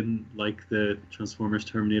really didn't like the Transformers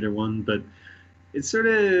Terminator one, but it sort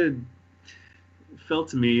of felt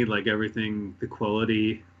to me like everything, the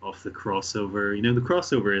quality of the crossover, the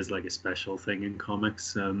crossover is like a special thing in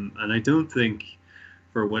comics, and I don't think,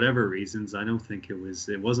 for whatever reasons, I don't think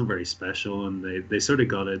it wasn't very special, and they sort of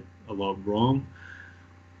got it a lot wrong.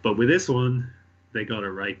 But with this one, they got it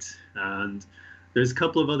right, and there's a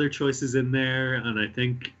couple of other choices in there, and I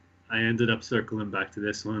think I ended up circling back to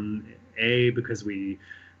this one, because we've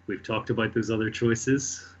talked about those other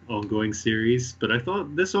choices, ongoing series, but I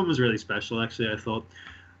thought this one was really special, actually, I thought.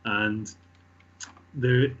 And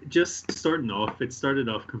they're just starting off, it started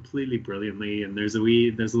off completely brilliantly, and there's a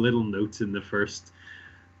little note in the first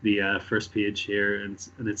page here, and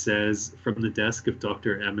it says, from the desk of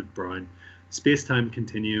Dr. Emmett Brown, space-time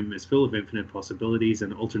continuum is full of infinite possibilities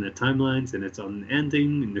and alternate timelines in its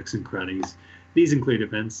unending nooks and crannies. These include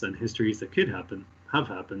events and histories that could happen, have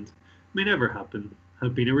happened, may never happen,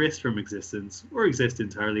 have been erased from existence, or exist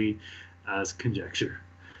entirely as conjecture.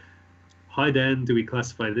 How then do we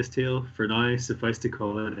classify this tale? For now, suffice to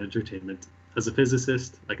call it entertainment. As a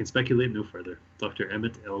physicist, I can speculate no further. Dr.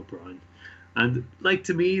 Emmett L. Brown. And like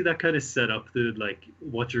to me, that kind of set up the like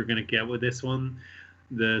what you're gonna get with this one.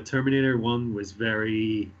 The Terminator one was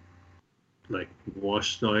very like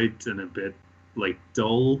washed out and a bit like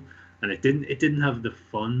dull, and it didn't have the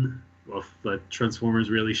fun of that Transformers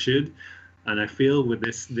really should. And I feel with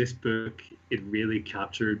this book, it really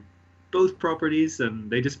captured both properties, and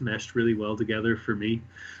they just meshed really well together for me.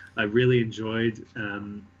 I really enjoyed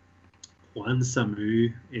Juan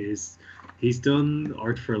Samu is he's done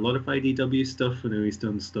art for a lot of IDW stuff. I know he's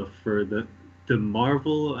done stuff for the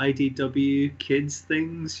Marvel IDW kids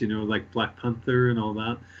things, like Black Panther and all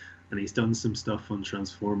that. And he's done some stuff on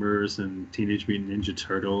Transformers and Teenage Mutant Ninja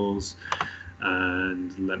Turtles,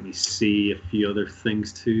 and let me see a few other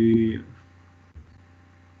things too.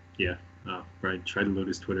 Yeah, right. Try to load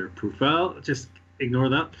his Twitter profile. Just ignore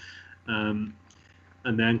that. And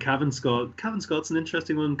then Cavan Scott. Cavan Scott's an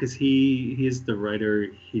interesting one because he is the writer.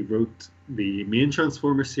 He wrote the main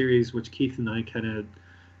Transformer series, which Keith and I kind of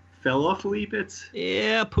fell off a wee bit.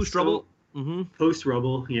 Yeah, post Rubble. Post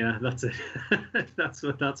Rubble, yeah, that's it.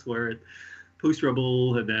 that's where it post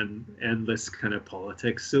Rubble, and then endless kind of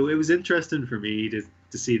politics. So it was interesting for me to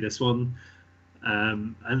see this one.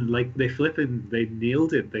 And like they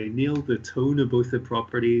nailed it. They nailed the tone of both the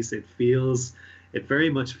properties. It very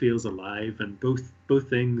much feels alive, and both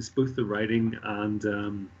things, both the writing and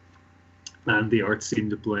the art seem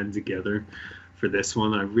to blend together for this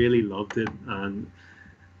one. I really loved it, and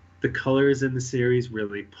the colors in the series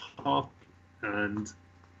really pop, and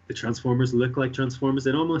the Transformers look like Transformers.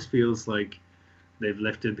 It almost feels like they've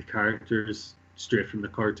lifted the characters straight from the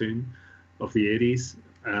cartoon of the 80s.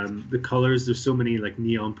 The colors, there's so many like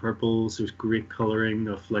neon purples. There's great coloring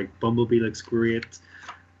of like Bumblebee looks great,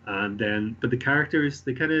 and then but the characters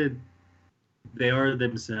they are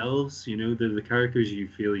themselves. They're the characters you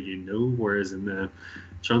feel Whereas in the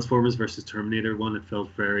Transformers versus Terminator one, it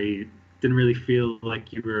didn't really feel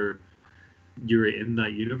like you were in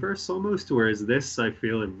that universe almost. Whereas this, I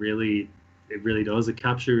feel it really does. It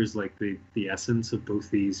captures like the essence of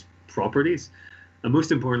both these properties, and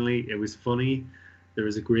most importantly, it was funny. There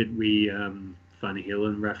was a great wee Van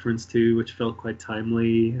Halen reference too, which felt quite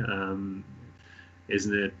timely.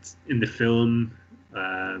 Isn't it? In the film,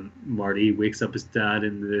 Marty wakes up his dad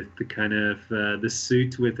in the kind of the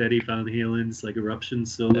suit with Eddie Van Halen's like Eruption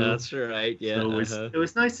solo. That's right. Yeah. So it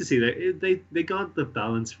was nice to see that they got the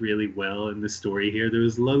balance really well in the story here. There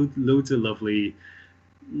was loads of lovely,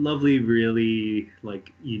 really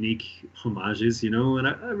like unique homages, and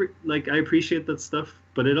I appreciate that stuff.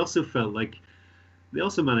 But it also felt like they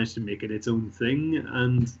also managed to make it its own thing,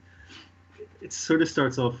 and it sort of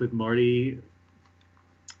starts off with Marty.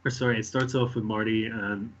 It starts off with Marty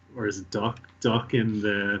or is it Doc in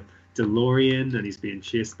the DeLorean, and he's being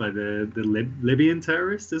chased by the Libyan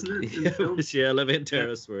terrorists, isn't it? Yeah, Libyan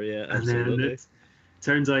terrorists were, yeah, absolutely. And then it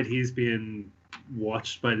turns out he's being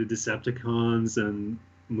watched by the Decepticons, and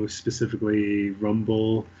most specifically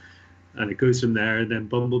Rumble, and it goes from there. And then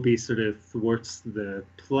Bumblebee sort of thwarts the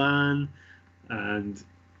plan, and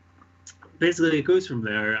basically it goes from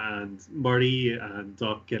there, and Marty and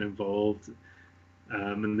Doc get involved.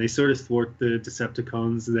 And they sort of thwart the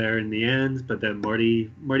Decepticons there in the end, but then Marty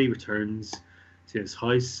returns to his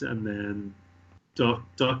house, and then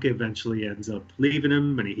Doc eventually ends up leaving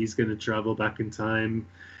him, and he's going to travel back in time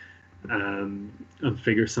and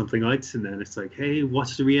figure something out. And then it's like, hey,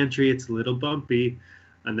 watch the re-entry, it's a little bumpy.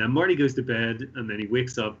 And then Marty goes to bed, and then he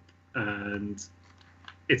wakes up, and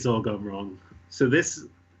it's all gone wrong. So this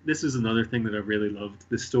is another thing that I really loved.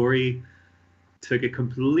 The story took a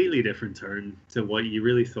completely different turn to what you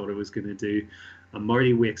really thought it was going to do. And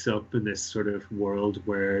Marty wakes up in this sort of world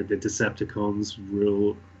where the Decepticons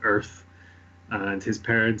rule Earth, and his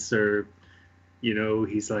parents are,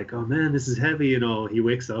 he's like, oh man, this is heavy and all. He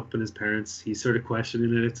wakes up, and he's sort of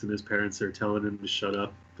questioning it, and his parents are telling him to shut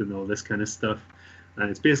up and all this kind of stuff. And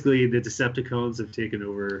it's basically the Decepticons have taken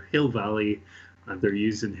over Hill Valley, and they're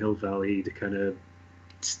using Hill Valley to kind of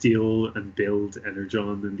steal and build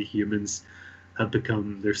Energon, and the humans have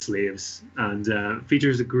become their slaves. And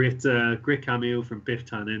features a great cameo from Biff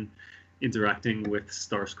Tannen interacting with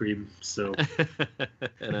Starscream. So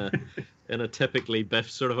in a typically Biff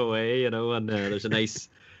sort of a way, and there's a nice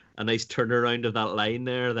turnaround of that line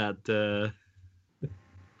there that the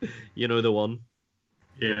one.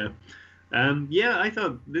 Yeah. I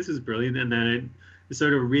thought this was brilliant, and then it's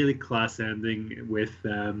sort of really class ending with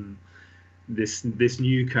this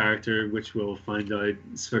new character, which we'll find out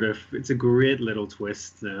it's a great little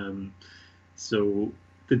twist. So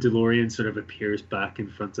the DeLorean sort of appears back in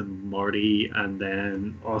front of Marty, and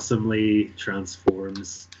then awesomely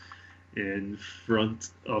transforms in front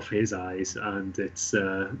of his eyes, and it's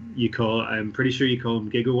I'm pretty sure you call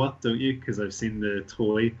him Gigawatt, don't you? Because I've seen the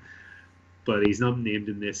toy, but he's not named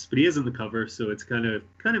in this, but he is on the cover, so it's kind of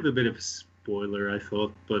a bit of a spoiler, I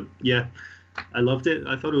thought. But yeah, I loved it.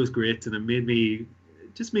 I thought it was great, and it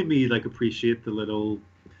just made me like appreciate the little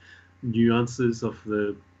nuances of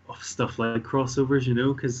stuff like crossovers,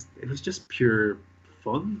 because it was just pure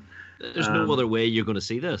fun. There's no other way you're going to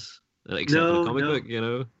see this except in a comic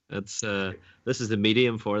book. It's this is the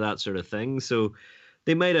medium for that sort of thing. So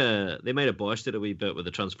they might have botched it a wee bit with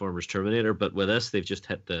the Transformers Terminator, but with this they've just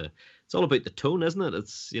hit it's all about the tone, isn't it?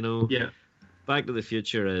 It's yeah. Back to the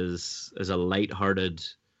Future is a light-hearted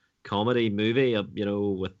comedy movie,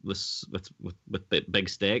 with big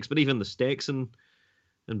stakes, but even the stakes in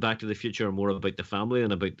Back to the Future are more about the family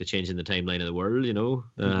and about the change in the timeline of the world,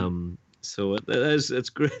 Mm-hmm. So it's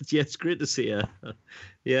great. Yeah, it's great to see.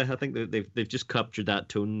 I think they've just captured that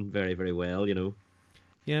tone very, very well.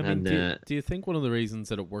 Yeah, I mean, do you think one of the reasons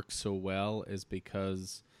that it works so well is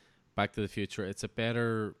because Back to the Future, it's a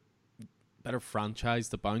better franchise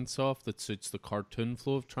to bounce off that suits the cartoon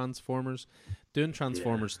flow of Transformers? Doing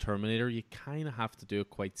Transformers Terminator, you kind of have to do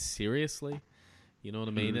it quite seriously. You know what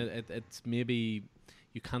I mean? Mm-hmm. It's maybe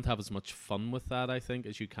you can't have as much fun with that, I think,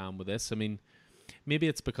 as you can with this. I mean, maybe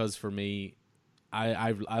it's because for me,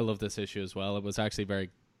 I love this issue as well. It was actually very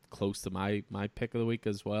close to my pick of the week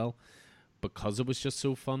as well, because it was just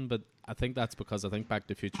so fun. But I think that's because I think Back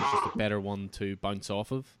to the Future is just a better one to bounce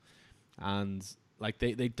off of. And like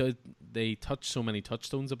they touch so many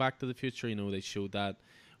touchstones of Back to the Future. They showed that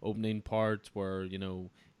opening part where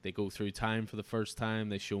they go through time for the first time.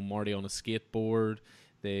 They show Marty on a skateboard.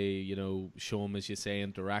 They show him, as you say,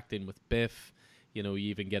 interacting with Biff. You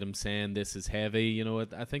even get him saying this is heavy.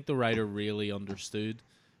 I think the writer really understood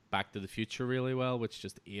Back to the Future really well, which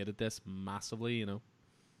just aided this massively.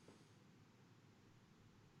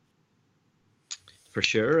 For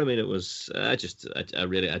sure. I mean, it was. I just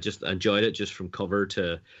enjoyed it just from cover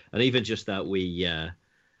to, and even just that wee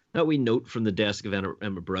note from the desk of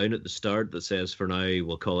Emma Brown at the start that says, "For now,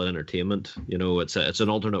 we'll call it entertainment." It's an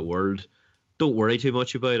alternate world. Don't worry too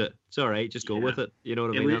much about it. It's all right. Just go with it. You know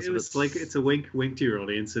what I mean? It's a wink to your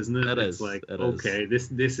audience, isn't it? It's like, okay,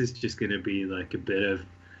 this is just going to be like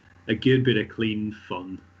a good bit of clean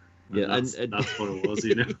fun. And that's what it was,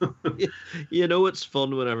 It's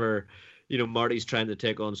fun whenever Marty's trying to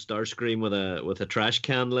take on Starscream with a trash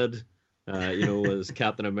can lid. As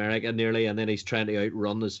Captain America nearly, and then he's trying to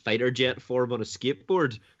outrun his fighter jet form on a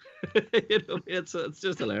skateboard. It's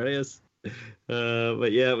just hilarious.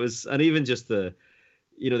 But yeah, it was, and even just they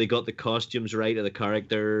got the costumes right of the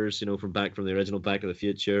characters, from the original Back to the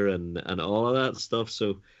Future and all of that stuff.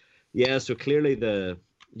 So yeah, so clearly the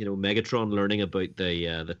Megatron learning about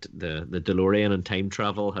the DeLorean and time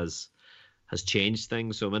travel has changed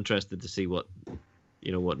things. So I'm interested to see what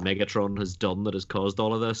Megatron has done that has caused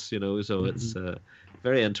all of this. So mm-hmm. It's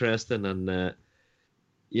very interesting. And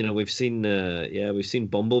we've seen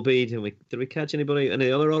Bumblebee. Did we catch any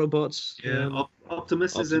other Autobots? Yeah,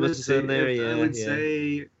 Optimus is in there. Yeah, I would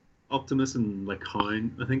say Optimus and like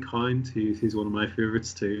Hound. I think Hound, who's one of my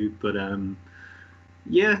favorites too. But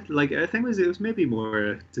yeah, like I think it was maybe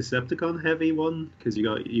more a Decepticon heavy one, because you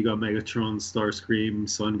got Megatron, Starscream,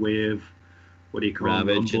 Soundwave. What do you call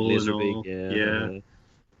Ravage Rumble and Laserbeak? Yeah.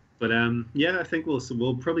 But I think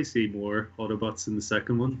we'll probably see more Autobots in the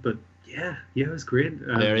second one. But yeah, it was great.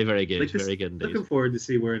 Very, very good. Very good indeed. Looking forward to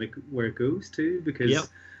see where it goes to, because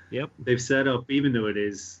yep. They've set up, even though it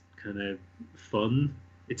is kind of fun,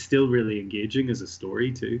 it's still really engaging as a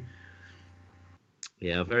story too.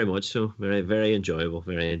 Yeah, very much so. Very, very enjoyable.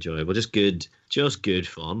 Very enjoyable. Just good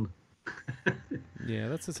fun. Yeah,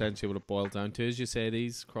 that's essentially what it boiled down to. As you say,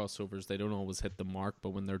 these crossovers, they don't always hit the mark, but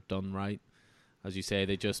when they're done right, as you say,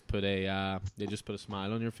 they just put a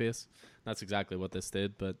smile on your face. That's exactly what this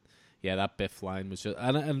did. But yeah, that Biff line was just,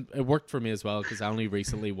 and it worked for me as well, because I only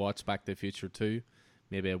recently watched Back to the Future 2,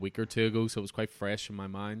 maybe a week or two ago, so it was quite fresh in my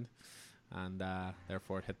mind, and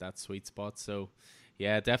therefore it hit that sweet spot. So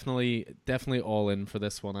yeah, definitely all in for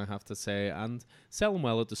this one, I have to say, and selling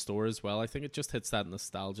well at the store as well. I think it just hits that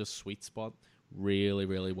nostalgia sweet spot really,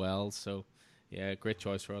 really well. So yeah, great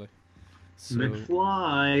choice, Roddy. So,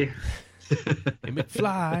 McFly. Hey,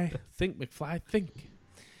 McFly, think.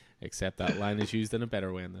 Except that line is used in a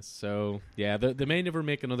better way in this. So yeah, they may never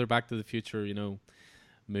make another Back to the Future,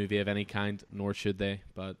 movie of any kind, nor should they.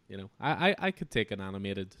 But I could take an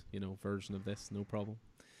animated, version of this, no problem.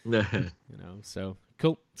 So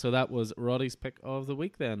cool. So that was Roddy's pick of the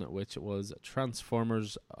week then, which was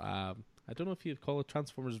Transformers. I don't know if you'd call it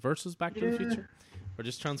Transformers versus Back to the Future, or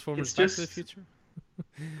just Transformers Back to the Future.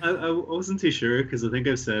 I wasn't too sure because I think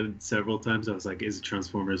I've said several times, I was like, is it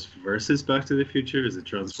Transformers versus Back to the Future? Is it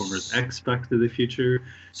Transformers X Back to the Future?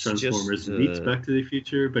 It's Transformers just meets Back to the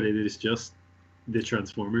Future? But it is just the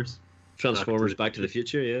Transformers. Transformers Back to the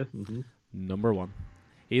Future, yeah. Number one. Or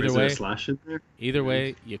Either is there a way, slash in there?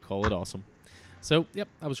 you call it awesome. So, yep,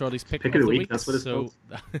 that was Roddy's pick Pick of of the the week. week, that's what it's so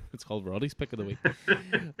called. it's called Roddy's pick of the week.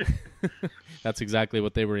 That's exactly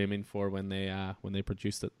what they were aiming for when they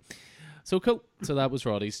produced it. So cool. So that was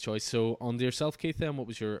Roddy's choice. So on to yourself, Keith. Then, what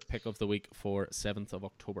was your pick of the week for 7th of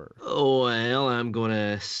October? Oh, well, I'm going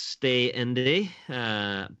to stay indie,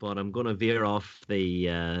 but I'm going to veer off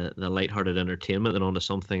the lighthearted entertainment and onto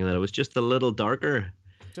something that was just a little darker.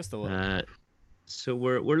 Just a little. So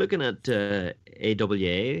we're looking at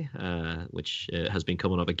AWA, which has been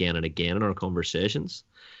coming up again and again in our conversations.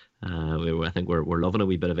 I think we're loving a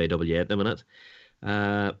wee bit of AWA at the minute.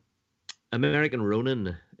 American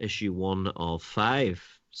Ronin issue 1 of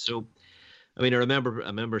 5. So, I mean, I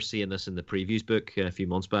remember seeing this in the previews book a few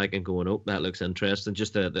months back and going, "Oh, that looks interesting."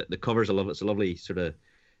 Just the cover's a lovely, it's a lovely sort of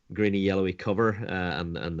greeny yellowy cover,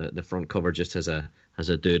 and the front cover just has a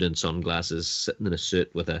dude in sunglasses sitting in a suit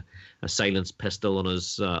with a silenced pistol on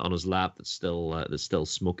his lap that's still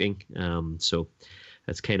smoking. So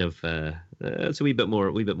it's kind of it's a wee bit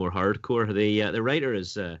more hardcore. The writer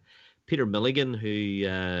is Peter Milligan, who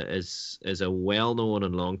is a well-known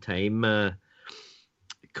and long-time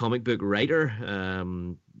comic book writer.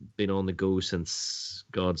 Been on the go since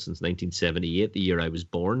 1978, the year I was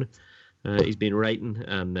born. He's been writing,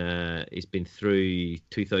 and he's been through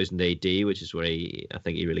 2000 AD, which is where I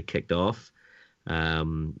think he really kicked off.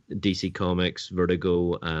 DC Comics,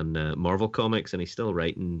 Vertigo, and Marvel Comics, and he's still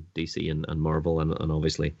writing DC and Marvel, and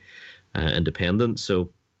obviously independent. So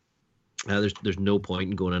there's no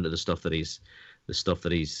point in going into the stuff that he's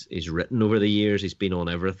written over the years. He's been on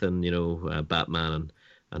everything, Batman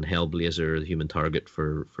and Hellblazer, the Human Target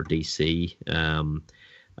for DC,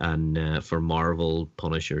 and for Marvel,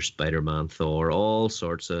 Punisher, Spider-Man, Thor, all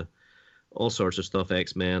sorts of stuff.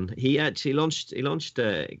 X-Men. He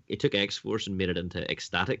took X-Force and made it into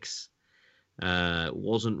Ecstatics.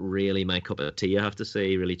 Wasn't really my cup of tea, I have to say.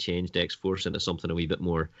 He really changed X-Force into something a wee bit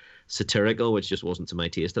more satirical, which just wasn't to my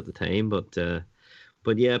taste at the time. But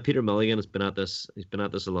yeah, Peter Milligan has been at this. He's been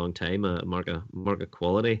at this a long time. Mark of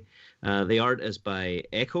quality. The art is by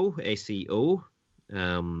Echo, ACO,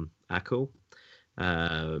 Echo.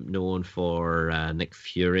 Known for Nick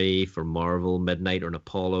Fury, for Marvel, Midnight or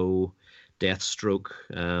Apollo, Deathstroke,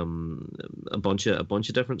 a bunch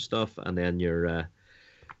of different stuff, and then your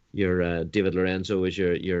David Lorenzo is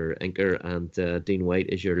your inker, and Dean White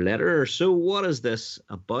is your letterer. So what is this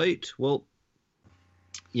about? Well,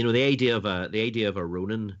 the idea of a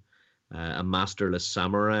Ronin, a masterless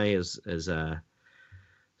samurai, is a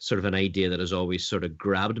sort of an idea that has always sort of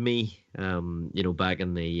grabbed me. Back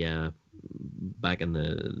in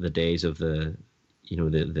the days of the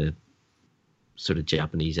sort of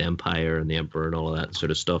Japanese Empire and the Emperor and all of that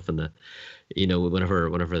sort of stuff, and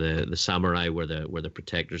whenever the samurai were the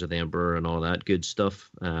protectors of the Emperor and all that good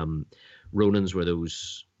stuff. Ronins were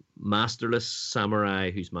those masterless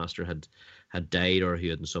samurai whose master had died, or who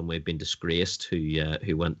had in some way been disgraced,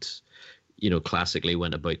 who went, classically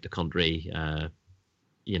went about the country,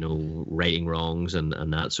 righting wrongs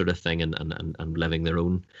and that sort of thing, and living their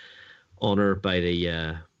own honor by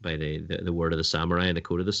the word of the samurai and the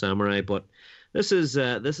code of the samurai. But this is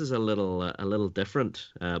a little different.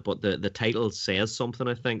 But the title says something,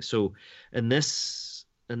 I think. So in this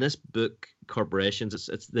book, corporations,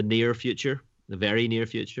 it's the near future, the very near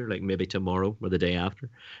future, like maybe tomorrow or the day after.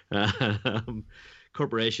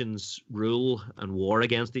 Corporations rule and war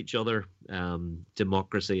against each other.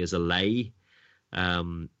 Democracy is a lie.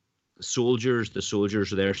 The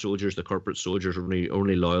corporate soldiers are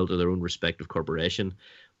only loyal to their own respective corporation.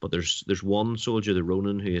 But there's one soldier, the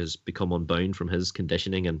Ronin, who has become unbound from his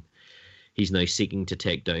conditioning, and he's now seeking to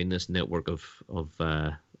take down this network of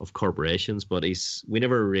corporations. But we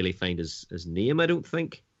never really find his name, I don't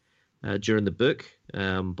think, during the book.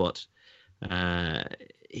 But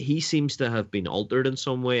he seems to have been altered in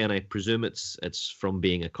some way, and I presume it's from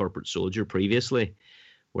being a corporate soldier previously,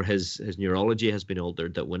 where his neurology has been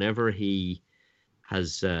altered, that whenever he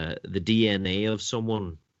has the DNA of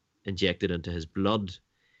someone injected into his blood,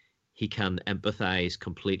 he can empathize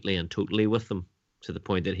completely and totally with them, to the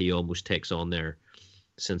point that he almost takes on their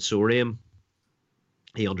sensorium.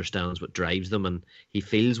 He understands what drives them, and he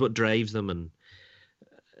feels what drives them, and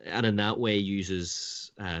in that way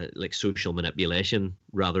uses like social manipulation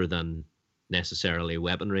rather than necessarily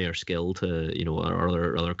weaponry or skill to, or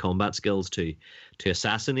other combat skills to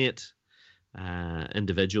assassinate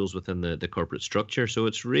individuals within the corporate structure. So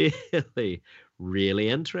it's really, really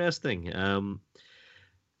interesting.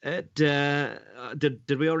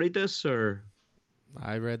 Did we all read this, or?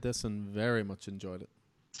 I read this and very much enjoyed it.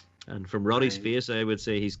 And from Roddy's face, I would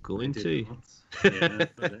say he's going to. Yeah,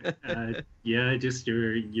 but, just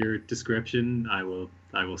your description. I will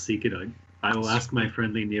seek it out. I will ask my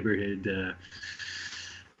friendly neighborhood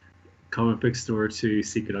comic book store to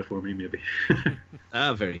seek it out for me, maybe.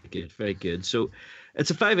 Very good, very good. So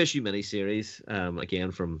it's a 5-issue miniseries,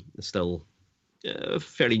 again from still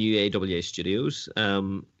fairly new AWA Studios.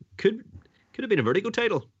 Could have been a Vertigo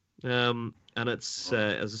title. And it's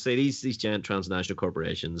as I say, these giant transnational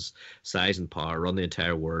corporations, size and power, run the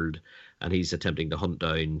entire world, and he's attempting to hunt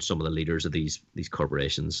down some of the leaders of these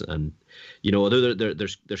corporations. And although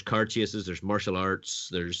there's car chases, there's martial arts,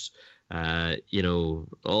 there's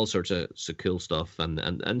all sorts of cool stuff,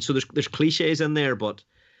 and so there's cliches in there, but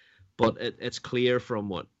it's clear from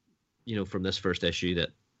what from this first issue that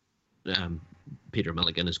Peter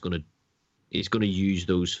Milligan is going to use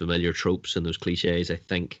those familiar tropes and those cliches, I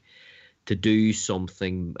think, to do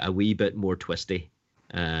something a wee bit more twisty,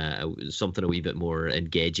 something a wee bit more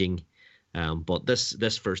engaging. But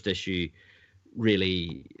this first issue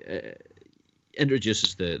really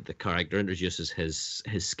introduces the character, introduces his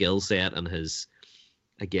skill set and his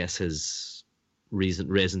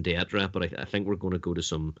raison d'etre. But I think we're going to go to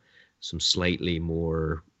some slightly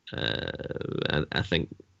more I think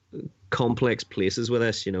complex places with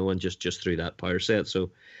this, and just through that power set.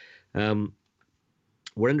 So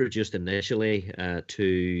we're introduced initially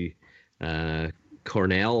to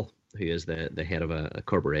Cornell, who is the head of a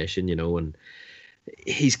corporation, and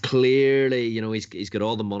he's clearly, he's got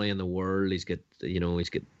all the money in the world. He's got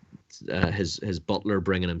his butler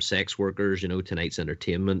bringing him sex workers, tonight's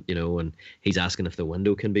entertainment, and he's asking if the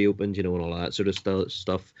window can be opened, and all that sort of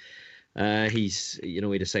stuff. He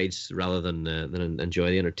decides rather than enjoy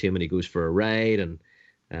the entertainment, he goes for a ride, and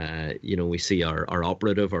we see our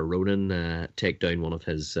operative, our Ronin, take down one of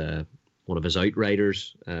his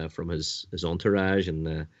outriders from his entourage,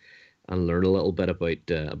 and learn a little bit about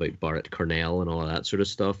Barrett Cornell and all of that sort of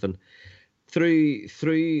stuff. And through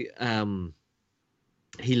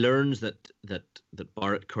he learns that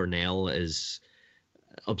Barrett Cornell is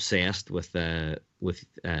obsessed with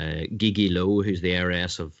Gigi Lowe, who's the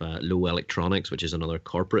heiress of Lowe Electronics, which is another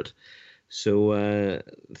corporate. So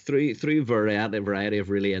through variety of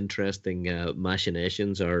really interesting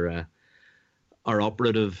machinations, our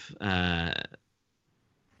operative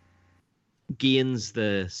gains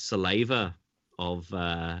the saliva of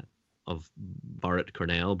Barrett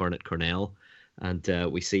Cornell, and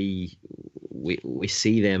we see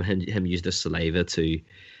him use the saliva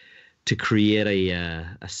to create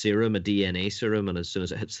a serum, a DNA serum, and as soon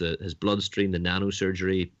as it hits his bloodstream, the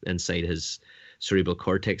nanosurgery inside his cerebral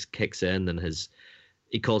cortex kicks in, and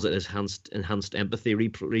he calls it his enhanced empathy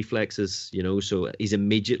reflexes. So he's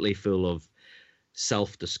immediately full of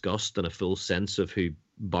self-disgust and a full sense of who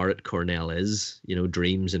Barrett Cornell is.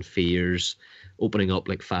 Dreams and fears opening up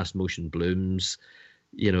like fast motion blooms.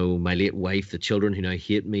 My late wife, the children who now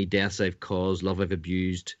hate me, deaths I've caused, love I've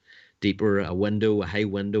abused. Deeper, a high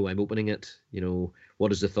window, I'm opening it.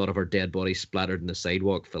 What is the thought of our dead body splattered in the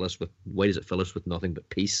sidewalk? Why does it fill us with nothing but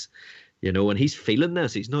peace? And he's feeling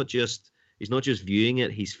this. He's not just viewing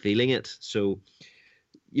it, he's feeling it. So,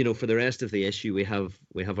 for the rest of the issue, we have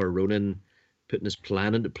our Ronin putting his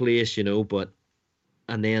plan into place,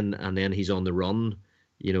 and then he's on the run,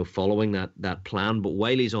 following that plan. But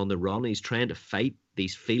while he's on the run, he's trying to fight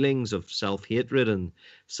these feelings of self-hatred and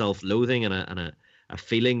self-loathing and a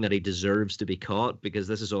feeling that he deserves to be caught, because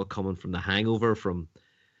this is all coming from the hangover from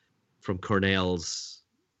Cornell's,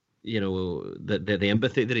 the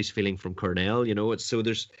empathy that he's feeling from Cornell. It's so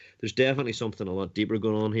there's definitely something a lot deeper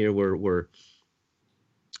going on here. We're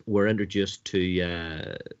introduced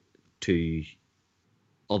to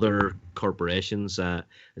other corporations.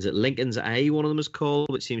 Is it Lincoln's Eye? One of them is called,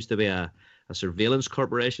 which seems to be a surveillance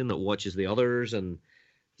corporation that watches the others and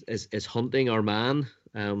is hunting our man.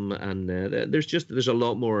 There's a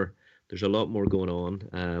lot more going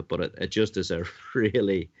on. But it just is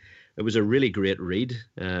it was a really great read,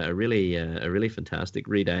 a really fantastic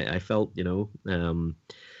read. I felt, although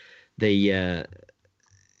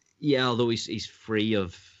he's free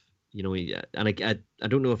of, and I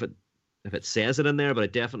don't know if it says it in there, but I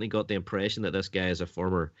definitely got the impression that this guy is a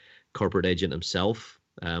former corporate agent himself.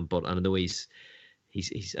 But I know he's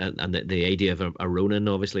and the idea of a Ronin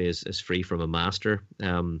obviously is free from a master.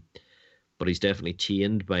 But he's definitely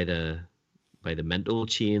chained by the mental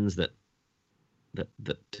chains that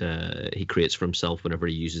he creates for himself whenever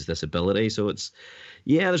he uses this ability. So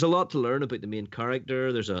there's a lot to learn about the main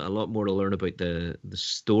character. There's a lot more to learn about the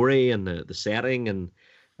story and the setting and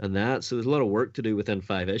that. So there's a lot of work to do within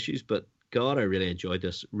 5 issues. But God, I really enjoyed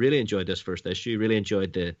this. Really enjoyed this first issue. Really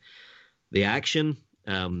enjoyed the action.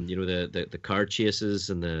 The car chases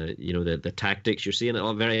and the tactics. You're seeing it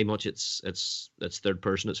all very much. It's third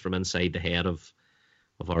person. It's from inside the head of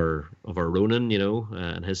our Ronin,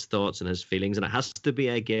 and his thoughts and his feelings. And it has to be,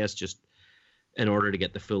 I guess, just in order to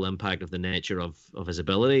get the full impact of the nature of his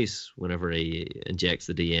abilities whenever he injects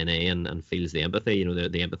the DNA and feels the empathy,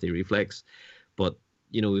 the empathy reflex. But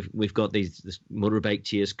we've got this motorbike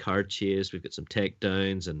chase, car chase. We've got some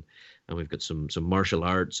takedowns, and we've got some martial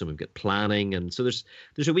arts, and we've got planning, and so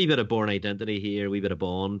there's a wee bit of Bourne Identity here, a wee bit of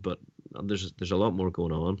Bond, but there's a lot more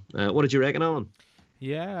going on. What did you reckon, Alan?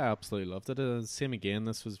 Yeah, I absolutely loved it. Same again.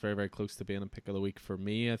 This was very, very close to being a pick of the week for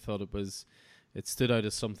me. I thought it stood out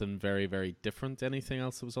as something very, very different to anything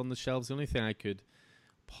else that was on the shelves. The only thing I could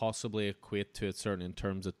possibly equate to it, certainly in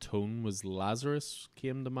terms of tone, was Lazarus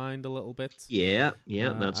came to mind a little bit. Yeah,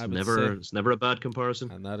 it's never a bad comparison,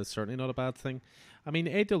 and that is certainly not a bad thing. I mean,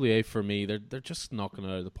 AWA for me, they're just knocking it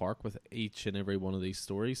out of the park with each and every one of these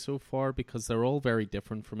stories so far, because they're all very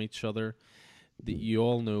different from each other. You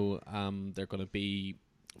all know they're going to be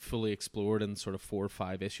fully explored in sort of 4 or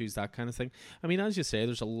 5 issues, that kind of thing. I mean, as you say,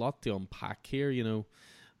 there's a lot to unpack here,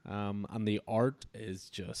 and the art is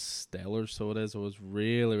just stellar. So it is. I was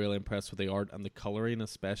really, really impressed with the art and the coloring,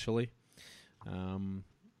 especially.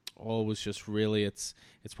 Always just really, it's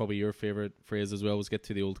probably your favorite phrase as well, was get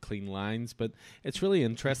to the old clean lines. But it's really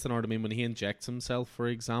interesting art. I mean, when he injects himself, for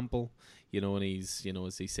example, and he's,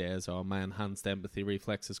 as he says, "Oh, my enhanced empathy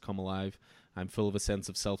reflexes come alive. I'm full of a sense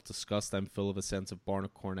of self-disgust. I'm full of a sense of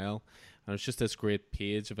Barnett Cornell." And it's just this great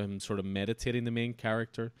page of him sort of meditating the main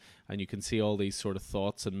character. And you can see all these sort of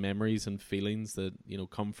thoughts and memories and feelings that,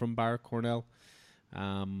 come from Barnett Cornell.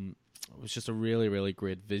 It was just a really, really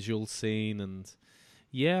great visual scene. And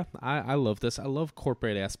yeah, I love this. I love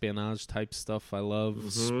corporate espionage type stuff. I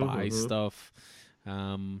love spy stuff.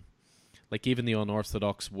 Like even the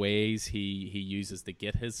unorthodox ways he uses to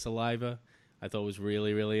get his saliva, I thought was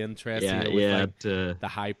really, really interesting. With the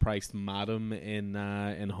high-priced madam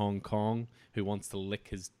in Hong Kong who wants to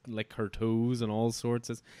lick her toes and all sorts.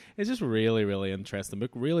 It's just really, really interesting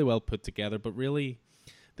book. Really well put together, but really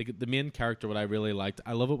the main character, what I really liked,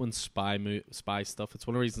 I love it when spy stuff. It's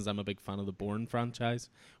one of the reasons I'm a big fan of the Bourne franchise,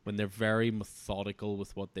 when they're very methodical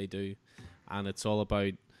with what they do, and it's all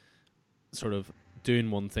about sort of doing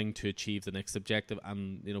one thing to achieve the next objective,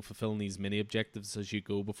 and fulfilling these mini objectives as you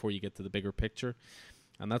go before you get to the bigger picture.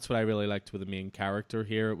 And that's what I really liked with the main character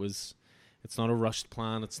here. It's not a rushed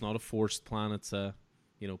plan, it's not a forced plan, it's a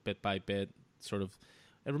bit by bit sort of.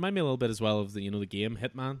 It reminded me a little bit as well of the the game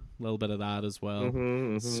Hitman, a little bit of that as well.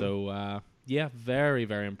 So very,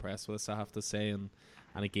 very impressed with this, I have to say. And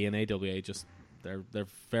again, AWA just they're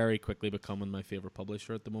very quickly becoming my favorite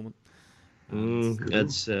publisher at the moment.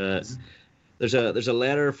 There's a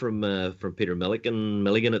letter from Peter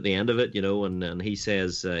Milligan at the end of it, and he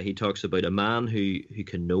says, he talks about a man who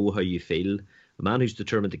can know how you feel, a man who's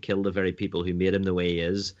determined to kill the very people who made him the way he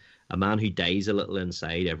is, a man who dies a little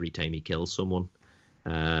inside every time he kills someone.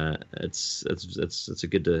 It's a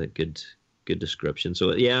good description.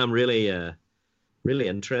 So yeah, I'm really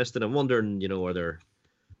interested. I'm wondering, are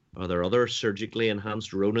there other surgically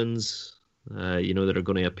enhanced Ronins that are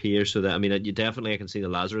going to appear? So that, I mean, I can see the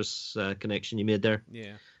Lazarus connection you made there.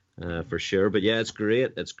 Yeah, for sure. But yeah, it's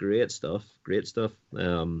great. It's great stuff. Great stuff.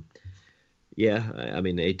 Yeah, I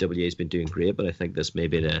mean, AWA has been doing great, but I think this may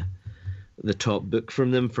be the top book from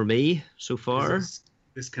them for me so far.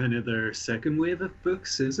 Is kind of their second wave of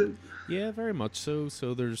books, is it? Yeah, very much so.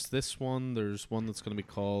 So there's this one. There's one that's going to be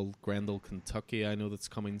called Grendel, Kentucky. I know that's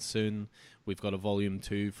coming soon. We've got a volume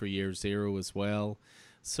 2 for Year Zero as well.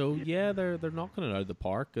 So yeah, they're knocking it out of the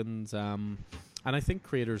park, and I think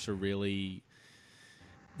creators are really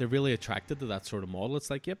attracted to that sort of model. It's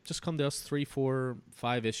like, yep, just come to us, 3, 4,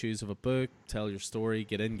 5 issues of a book, tell your story,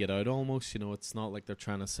 get in, get out almost. It's not like they're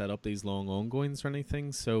trying to set up these long ongoings or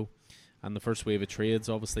anything. So, and the first wave of trades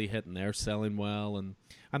obviously hit, and they're selling well, and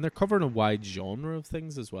they're covering a wide genre of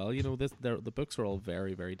things as well. The books are all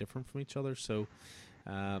very, very different from each other. So,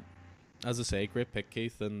 as I say, great pick,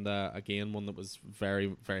 Keith, and again, one that was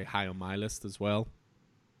very, very high on my list as well.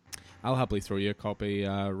 I'll happily throw you a copy,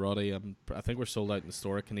 Roddy. I think we're sold out in the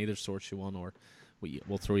store. I can either source you one, or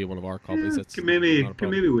we'll throw you one of our copies. Yeah, can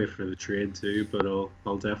maybe wait for the trade too, but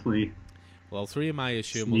I'll definitely. Well, I'll throw you my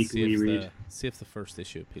issue, and we'll see if the first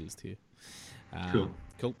issue appeals to you.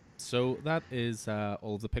 Cool. So that is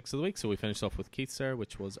all of the picks of the week. So we finished off with Keith's there,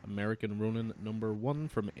 which was American Ronin #1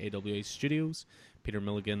 from AWA Studios, Peter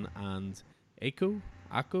Milligan and ACO,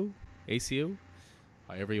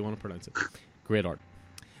 however you want to pronounce it. Great art.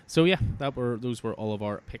 So yeah, those were all of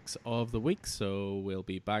our picks of the week. So we'll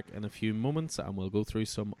be back in a few moments and we'll go through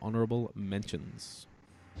some honourable mentions.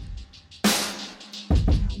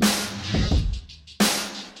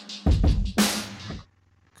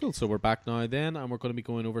 Cool, so we're back now then, and we're going to be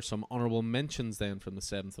going over some honourable mentions then from the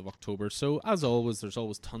 7th of October. So as always, there's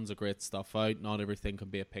always tons of great stuff out. Not everything can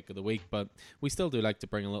be a pick of the week, but we still do like to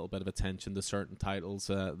bring a little bit of attention to certain titles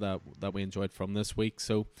that we enjoyed from this week.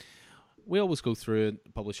 So we always go through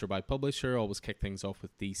it publisher by publisher, always kick things off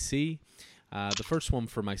with DC. The first one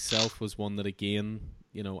for myself was one that, again,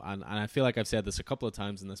 you know, and I feel like I've said this a couple of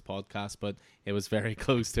times in this podcast, but it was very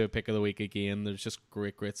close to a pick of the week again. There's just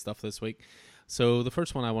great stuff this week. So the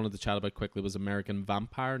first one I wanted to chat about quickly was American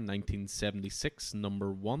Vampire 1976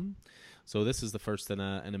 #1. So this is the first in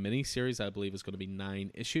a mini series. I believe is going to be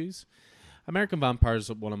 9 issues. American Vampire is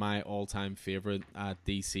one of my all-time favorite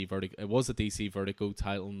DC Vertigo. It was a DC Vertigo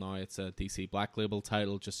title. Now it's a DC Black Label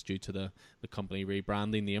title, just due to the company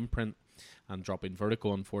rebranding the imprint and dropping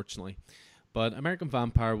Vertigo, unfortunately. But American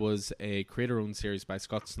Vampire was a creator-owned series by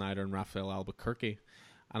Scott Snyder and Rafael Albuquerque.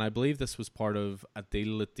 And I believe this was part of a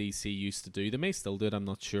deal that DC used to do. They may still do it, I'm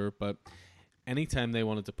not sure. But anytime they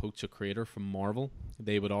wanted to poach a creator from Marvel,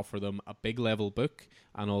 they would offer them a big level book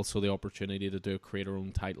and also the opportunity to do a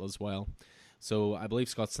creator-owned title as well. So I believe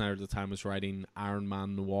Scott Snyder at the time was writing Iron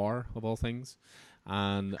Man Noir, of all things.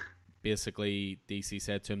 And basically DC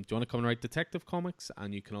said to him, do you want to come and write Detective Comics?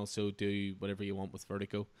 And you can also do whatever you want with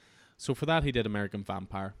Vertigo. So for that, he did American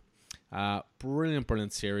Vampire.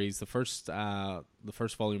 Brilliant series. The first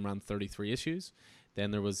volume ran 33 issues. Then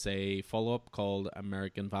there was a follow-up called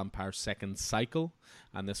American Vampire Second Cycle,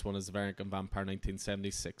 and this one is American Vampire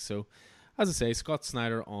 1976. So, as I say, Scott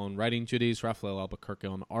Snyder on writing duties, Rafael Albuquerque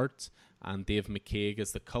on art, and Dave McCaig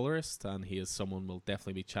is the colorist, and he is someone we'll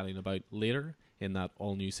definitely be chatting about later in that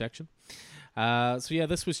all-new section. So yeah,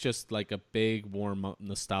 this was just like a big, warm,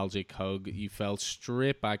 nostalgic hug. You fell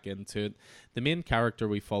straight back into it. The main character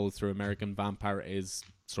we follow through American Vampire is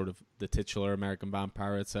sort of the titular American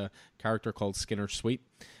Vampire. It's a character called Skinner Sweet.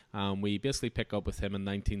 We basically pick up with him in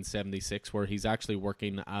 1976, where he's actually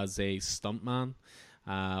working as a stuntman,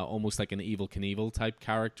 almost like an Evel Knievel type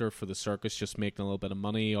character for the circus, just making a little bit of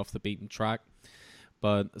money off the beaten track.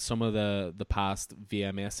 But some of the past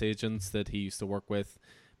VMS agents that he used to work with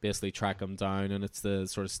basically track him down, and it's the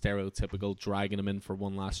sort of stereotypical dragging him in for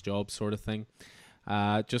one last job sort of thing.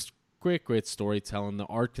 Just great storytelling. The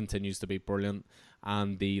art continues to be brilliant,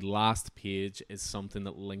 and the last page is something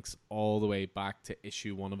that links all the way back to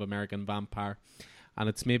issue 1 of American Vampire, and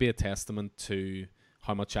it's maybe a testament to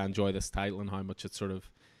how much I enjoy this title and how much it's sort of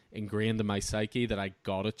ingrained in my psyche that I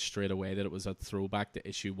got it straight away, that it was a throwback to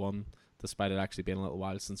issue 1, despite it actually being a little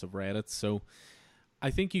while since I've read it. So I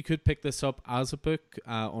think you could pick this up as a book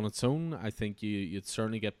on its own. I think you'd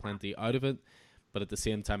certainly get plenty out of it, but at the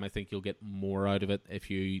same time, I think you'll get more out of it if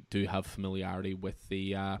you do have familiarity with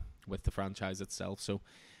the franchise itself. So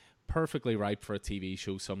perfectly ripe for a TV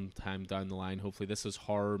show sometime down the line. Hopefully this is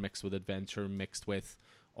horror mixed with adventure, mixed with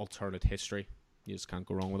alternate history. You just can't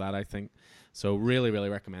go wrong with that, I think. So really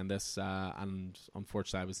recommend this. And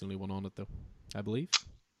unfortunately, I was the only one on it, though, I believe.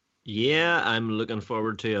 Yeah, I'm looking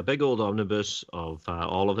forward to a big old omnibus of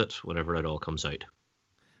all of it whenever it all comes out.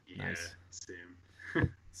 Yeah, nice.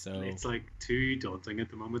 Same. So it's like too daunting at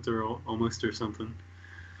the moment, or almost, or something.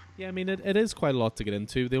 Yeah, I mean, it is quite a lot to get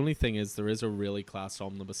into. The only thing is there is a really class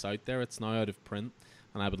omnibus out there. It's now out of print,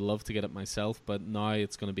 and I would love to get it myself, but now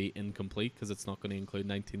it's going to be incomplete because it's not going to include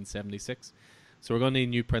 1976. So we're going to need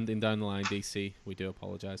new printing down the line, DC. We do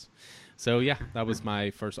apologize. So yeah, that was my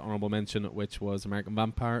first honorable mention, which was American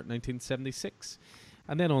Vampire 1976.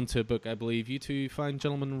 And then on to a book I believe you two fine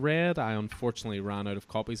gentlemen read. I unfortunately ran out of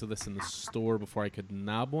copies of this in the store before I could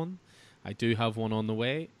nab one. I do have one on the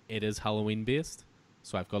way. It is Halloween based,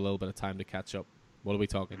 so I've got a little bit of time to catch up. What are we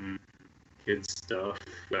talking? Good stuff.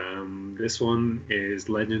 This one is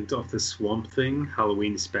Legend of the Swamp Thing,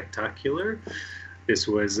 Halloween Spectacular. This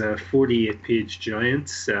was a 48-page giant,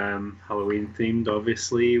 Halloween themed,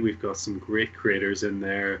 obviously. We've got some great creators in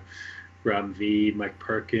there. Ram V, Mike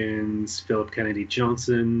Perkins, Philip Kennedy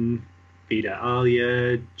Johnson, Vita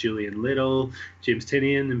Alia, Julian Little, James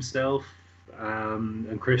Tinian himself,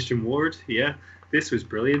 and Christian Ward. Yeah, this was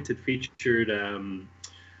brilliant. It featured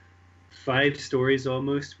 5 stories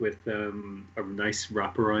almost, with a nice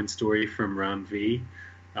wraparound story from Ram V.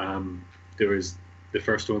 There was The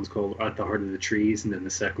first one's called At the Heart of the Trees, and then the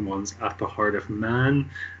second one's At the Heart of Man.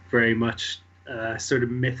 Very much sort of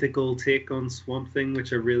mythical take on Swamp Thing,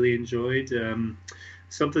 which I really enjoyed. But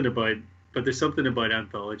there's something about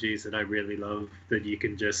anthologies that I really love, that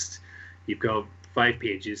you've got 5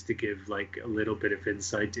 pages to give like a little bit of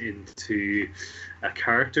insight into a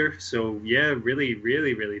character. So yeah, really,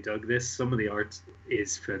 really, really dug this. Some of the art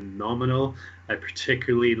is phenomenal. I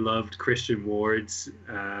particularly loved Christian Ward's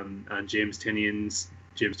and James Tinian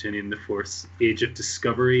the Fourth Age of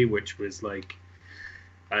Discovery, which was like,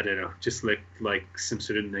 I don't know, just looked like some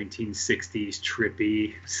sort of 1960s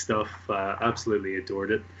trippy stuff. Absolutely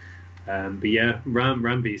adored it. But yeah,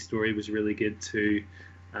 Ram V's story was really good too.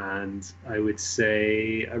 And I would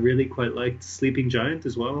say I really quite liked Sleeping Giant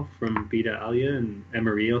as well from Beta Alia, and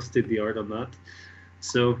Emma Rios did the art on that.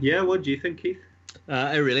 So yeah, what do you think, Keith?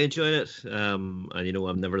 I really enjoyed it. And you know,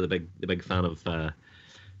 I'm never the big fan of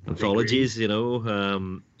anthologies, you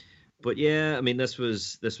know. But yeah, I mean, this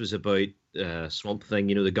was about Swamp Thing,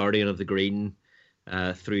 you know, the Guardian of the Green,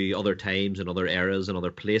 through other times and other eras and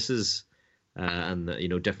other places, and you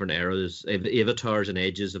know, different eras, avatars and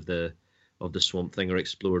edges of the Swamp Thing are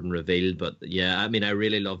explored and revealed. But yeah, I mean, I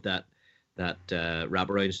really loved that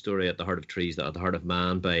wraparound story At the Heart of Trees, At the Heart of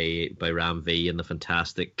Man by Ram V and the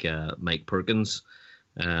fantastic Mike Perkins,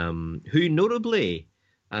 who notably,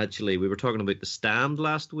 actually, we were talking about The Stand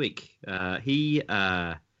last week. He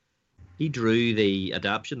drew the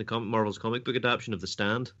adaptation, Marvel's comic book adaptation of The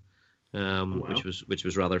Stand, wow. which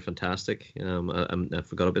was rather fantastic. I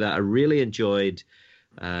forgot about that. I really enjoyed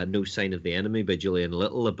No Sign of the Enemy by Julian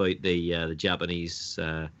Little, about the Japanese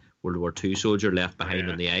World War II soldier left behind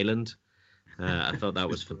on the island. I thought that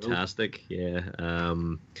was fantastic. Yeah.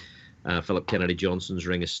 Philip Kennedy Johnson's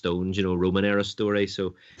Ring of Stones, you know, Roman era story.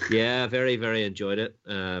 So yeah, very, very enjoyed it.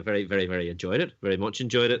 Very, very, very enjoyed it. Very much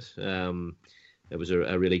enjoyed it. It was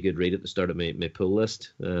a really good read at the start of my pull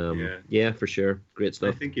list. Yeah, for sure. Great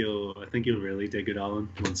stuff. I think you'll really dig it, Alan,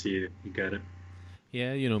 once you get it.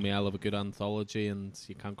 Yeah, you know me, I love a good anthology, and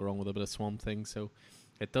you can't go wrong with a bit of Swamp Thing. So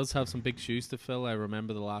it does have some big shoes to fill. I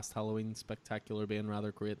remember the last Halloween Spectacular being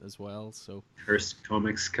rather great as well. So Hearst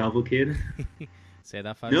Comics Cavalcade. Say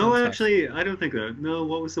that 5 No, times actually, I don't think that. No,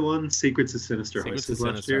 what was the one? Secrets of Sinister House was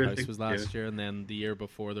last year. Was last year, and then the year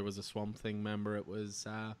before there was a Swamp Thing member. It was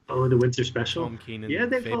the Winter Special. Tom Keenan. Yeah,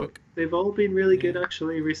 they've all been really good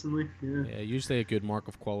actually recently. Yeah, usually a good mark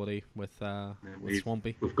of quality with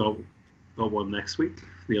Swampy. We've got one next week.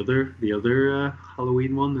 The other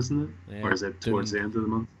Halloween one, isn't it? Yeah, or is it towards the end of the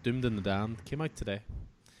month? Doomed and the Damned came out today.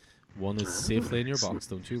 One is safely in your box.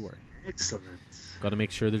 Don't you worry. Excellent. Got to make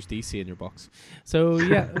sure there's DC in your box. So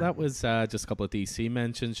yeah, that was just a couple of DC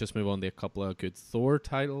mentions. Just move on to a couple of good Thor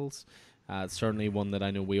titles. Certainly one that I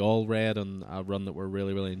know we all read and a run that we're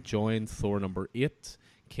really, really enjoying. Thor number 8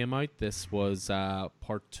 came out. This was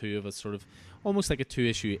part 2 of a sort of almost like a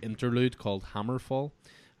 2-issue interlude called Hammerfall.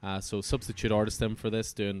 So substitute artist in for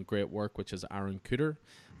this, doing great work, which is Aaron Cooter.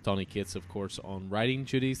 Donny Cates, of course, on writing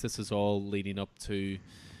duties. This is all leading up to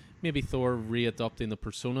maybe Thor readopting the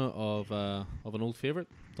persona of an old favorite,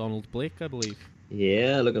 Donald Blake, I believe.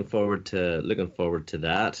 Yeah, looking forward to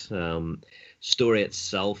that. Story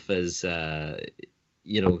itself is,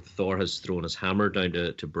 Thor has thrown his hammer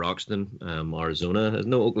down to Broxton, Arizona,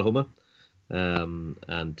 no, Oklahoma,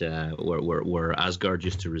 and where Asgard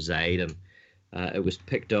used to reside, and it was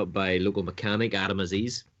picked up by local mechanic Adam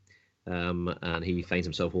Aziz. And he finds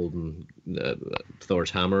himself holding Thor's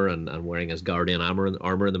hammer and wearing his Guardian armor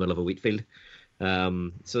in the middle of a wheat field.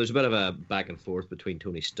 So there's a bit of a back and forth between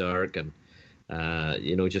Tony Stark and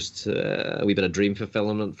just a wee bit of dream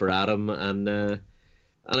fulfillment for Adam, and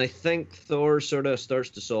I think Thor sort of starts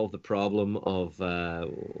to solve the problem of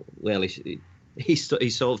he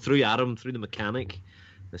solved through Adam, through the mechanic,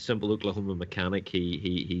 the simple Oklahoma mechanic.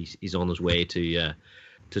 He's on his way to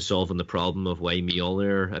solving the problem of why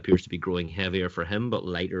Mjolnir appears to be growing heavier for him but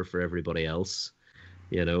lighter for everybody else,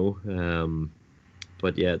 but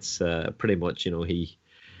yeah, it's pretty much, he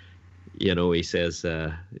says,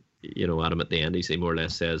 Adam at the end, he more or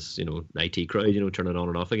less says, IT crowd, turn it on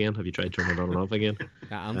and off again. Have you tried turning it on and off again?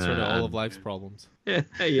 Answer to all of life's problems. Yeah,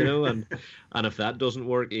 and if that doesn't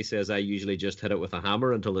work, he says, I usually just hit it with a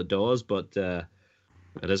hammer until it does, but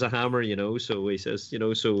it is a hammer, so he says,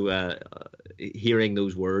 hearing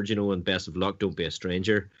those words, and best of luck, don't be a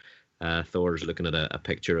stranger. Thor's looking at a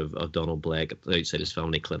picture of Donald Blake outside his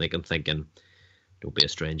family clinic and thinking, don't be a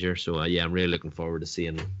stranger. So I'm really looking forward to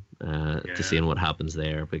seeing what happens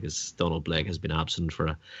there, because Donald Blake has been absent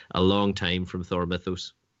for a long time from Thor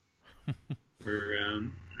mythos.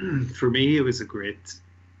 For me, it was a great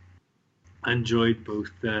I enjoyed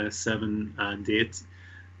both 7 and 8,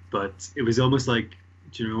 but it was almost like,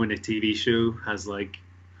 do you know when a TV show has like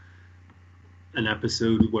an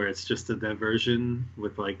episode where it's just a diversion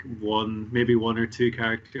with like maybe one or two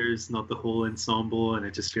characters, not the whole ensemble, and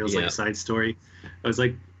it just feels like Yeah. a side story. I was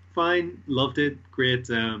like, fine, loved it, great,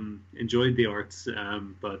 enjoyed the art,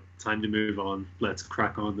 but time to move on. Let's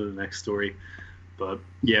crack on to the next story. But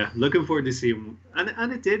yeah, looking forward to seeing,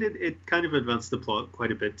 and it did it kind of advanced the plot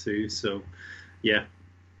quite a bit too. So yeah,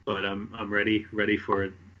 but I'm ready for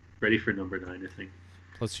it, ready for number 9, I think.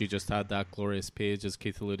 Plus, you just had that glorious page, as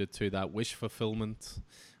Keith alluded to, that wish fulfillment,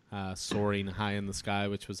 soaring high in the sky,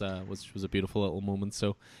 which was a beautiful little moment.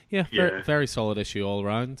 So yeah, Yeah. very solid issue all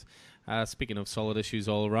around. Speaking of solid issues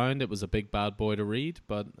all around, it was a big bad boy to read,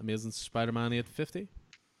 but Amazing Spider-Man 850.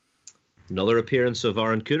 Another appearance of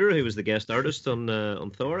Aaron Cooter, who was the guest artist on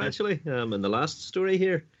Thor, actually, in the last story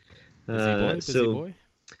here. Busy boy.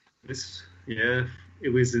 Yeah, it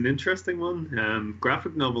was an interesting one.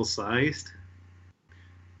 Graphic novel sized,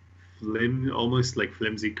 almost like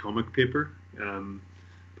flimsy comic paper.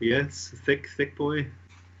 But yeah, it's a thick boy.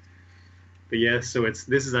 But yeah, so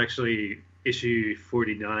this is actually issue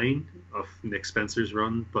 49 of Nick Spencer's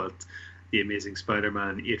run, but the Amazing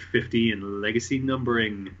Spider-Man 850 in legacy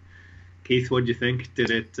numbering. Keith, what do you think?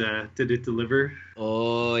 Did it deliver?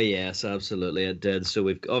 Oh yes, absolutely, it did. So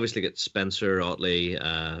we've obviously got Spencer, Otley,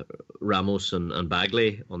 Ramos, and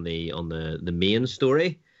Bagley on the main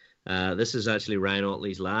story. This is actually Ryan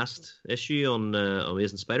Otley's last issue on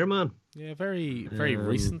Amazing Spider-Man. Yeah, very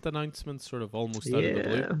recent announcement, sort of almost out of the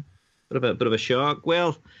blue. Bit of a shock.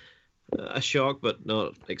 Well, a shock, but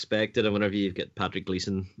not expected. And whenever you've got Patrick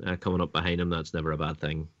Gleason coming up behind him, that's never a bad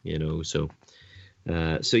thing, you know. So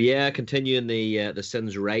yeah, continuing the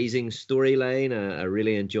Sins Rising storyline, I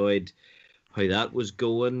really enjoyed how that was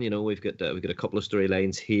going. You know, we've got a couple of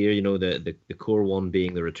storylines here. You know, the core one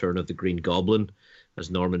being the return of the Green Goblin,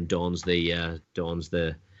 as Norman dons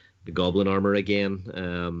the Goblin armor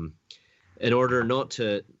again. In order not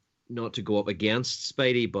to go up against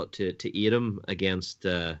Spidey, but to aid him against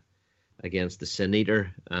the Sin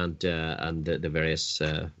Eater and the various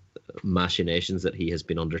machinations that he has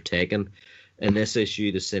been undertaking. In this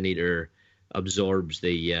issue, the Sin Eater absorbs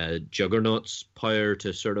the Juggernaut's power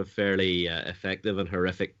to sort of fairly effective and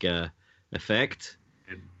horrific effect.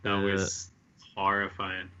 And that was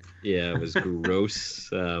horrifying. Yeah, it was gross.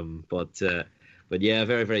 But yeah,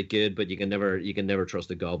 very very good. But you can never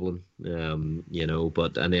trust a goblin. You know.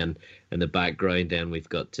 But and then in the background, then we've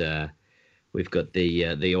got the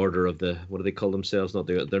order of the, what do they call themselves?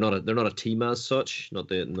 They're not a team as such.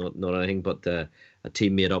 Not anything, but a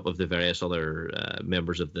team made up of the various other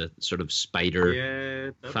members of the sort of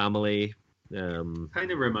Spider family.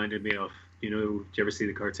 Kind of reminded me of, you know, do you ever see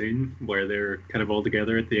the cartoon where they're kind of all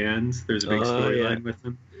together at the end? There's a big storyline with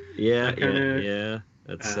them. Yeah.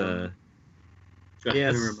 That's It's that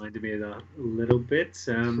kind of reminded me of that a little bit.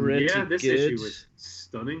 Yeah, this good. issue was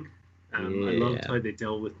stunning. I loved how they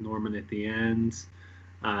dealt with Norman at the end,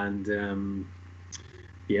 and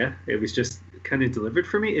yeah, it was just kind of delivered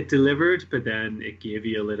for me. It delivered, but then it gave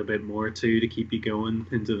you a little bit more too to keep you going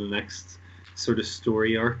into the next sort of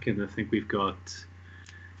story arc. And I think we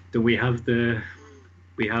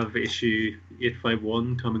have issue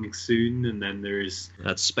 851 coming soon, and then there's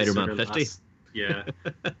that's Spider-Man 50. Yeah.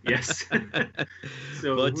 Yes.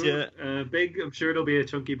 So, but big. I'm sure it'll be a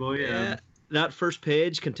chunky boy. Yeah. That first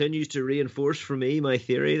page continues to reinforce for me my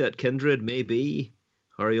theory that Kindred may be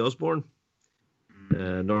Harry Osborn.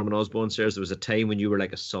 Norman Osborn says there was a time when you were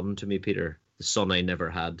like a son to me, Peter. The son I never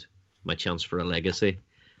had. My chance for a legacy.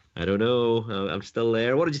 I don't know. I'm still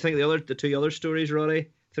there. What did you think of the 2 other stories, Roddy?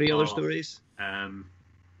 3 other stories?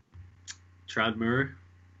 Tradmore.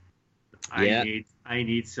 Yeah. I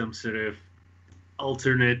need some sort of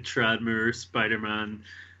alternate Tradmore Spider-Man.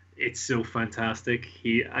 It's so fantastic.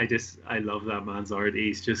 I love that man's art.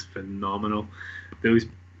 He's just phenomenal. The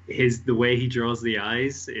way he draws the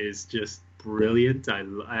eyes is just brilliant. I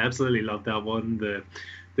absolutely love that one.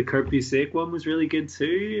 The Kurt Busiek one was really good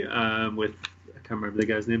too. With, I can't remember the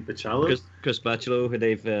guy's name, Bachalo. Chris Bachalo, who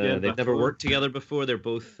they've Bachalo. never worked together before. They're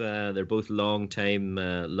both long time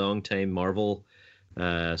Marvel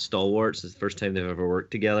stalwarts. It's the first time they've ever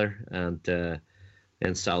worked together,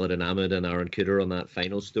 and Saladin Ahmed and Aaron Cooter on that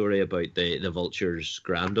final story about the Vulture's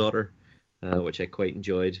granddaughter, which I quite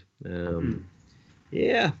enjoyed.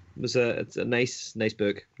 Yeah, it's a nice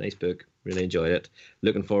book. Really enjoyed it.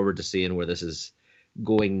 Looking forward to seeing where this is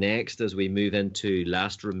going next as we move into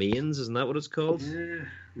Last Remains. Isn't that what it's called? Yeah,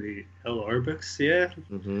 the LR books. Yeah.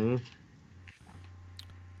 Mm-hmm.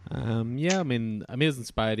 Yeah, I mean, Amazing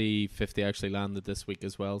Spidey 50 actually landed this week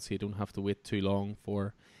as well, so you don't have to wait too long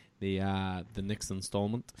for the next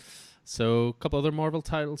installment. So, a couple other Marvel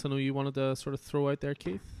titles I know you wanted to sort of throw out there,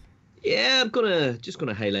 Keith. Yeah, I'm just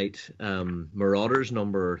gonna highlight Marauders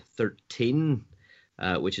number 13,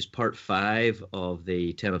 which is part 5 of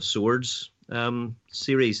the Ten of Swords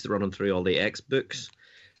series running through all the X books.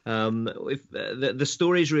 The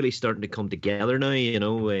story's really starting to come together now. You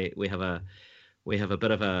know, we have a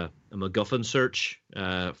bit of a MacGuffin search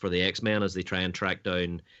for the X-Men as they try and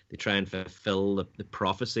fulfill the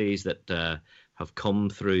prophecies that have come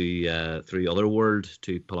through Otherworld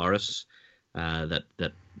to Polaris, that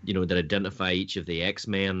identify each of the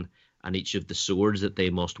X-Men and each of the swords that they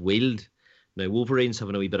must wield. Now, Wolverine's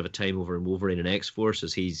having a wee bit of a time over in Wolverine and X-Force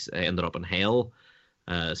as he's ended up in hell,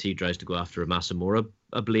 as he tries to go after a Masamura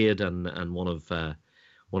blade, and one of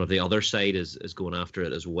the other side is going after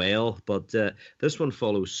it as well. But this one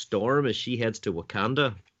follows Storm as she heads to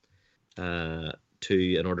Wakanda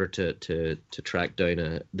in order to track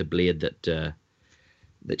down the blade that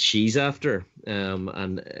she's after,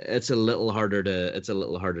 and it's a little harder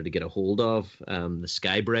to get a hold of. The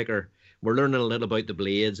Skybreaker. We're learning a little about the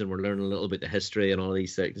blades, and we're learning a little about the history and all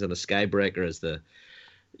these things. And the Skybreaker is the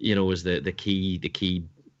key.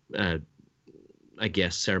 I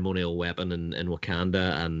guess ceremonial weapon in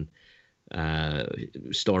Wakanda, and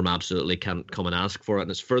Storm absolutely can't come and ask for it.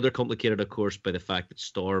 And it's further complicated, of course, by the fact that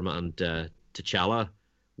Storm and T'Challa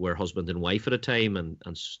were husband and wife at a time, and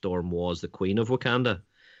Storm was the queen of Wakanda.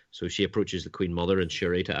 So she approaches the Queen Mother and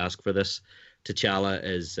Shuri to ask for this. T'Challa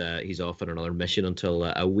he's off on another mission until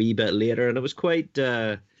a wee bit later, and it was quite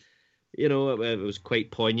it was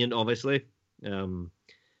quite poignant, obviously,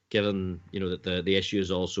 given that the issue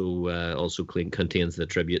is also contains the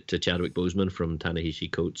tribute to Chadwick Boseman from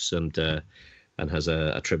Ta-Nehisi Coates, and has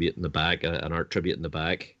a tribute in the back, an art tribute in the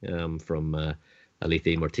back from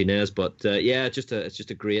Alethea Martinez. But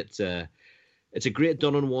it's a great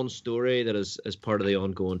done-in-one story that is part of the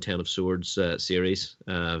ongoing Ten of Swords series.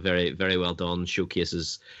 Very, very well done.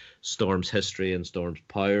 Showcases Storm's history and Storm's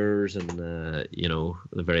powers, and her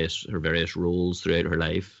various roles throughout her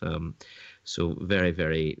life. So very,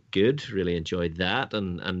 very good. Really enjoyed that,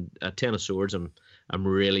 and Ten of Swords, I'm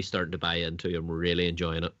really starting to buy into. I'm really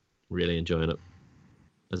enjoying it. Really enjoying it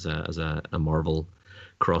as a Marvel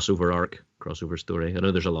crossover story. I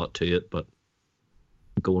know there's a lot to it, but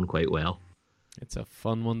going quite well. It's a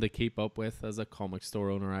fun one to keep up with as a comic store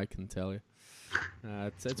owner, I can tell you.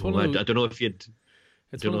 It's one. I don't know if you'd.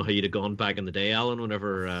 I don't know how you'd have gone back in the day, Alan.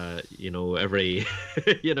 Whenever every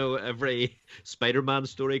every Spider-Man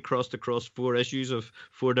story crossed across 4 issues of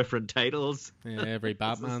 4 different titles. Yeah, every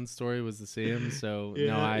Batman story was the same. So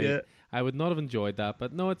I would not have enjoyed that.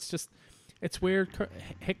 But no, it's weird.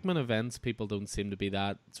 Hickman events people don't seem to be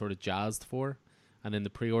that sort of jazzed for. And then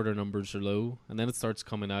the pre-order numbers are low, and then it starts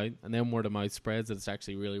coming out, and then word of mouth spreads that it's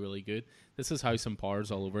actually really, really good. This is House and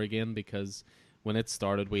Powers all over again, because when it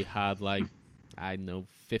started, we had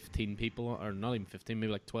 15 people, or not even 15,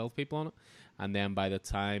 maybe 12 people on it, and then by the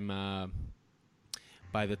time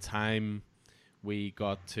we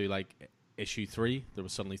got to issue 3, there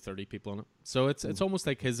was suddenly 30 people on it. So it's almost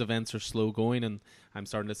like his events are slow going, and I'm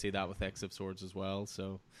starting to see that with X of Swords as well.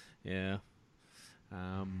 So yeah.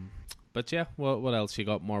 But yeah, what else you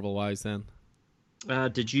got Marvel wise then?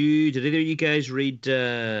 Did either of you guys read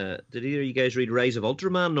Rise of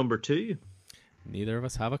Ultraman number 2? Neither of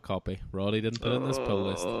us have a copy. Roddy didn't put it in this pull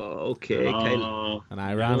list. Okay, Kyle. And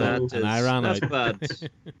I ran out. That's bad.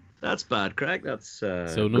 That's bad, Craig. That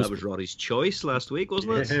was Roddy's choice last week,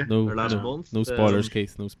 wasn't it? Last month. No spoilers,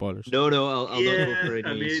 Keith. No spoilers. No. I'll not go for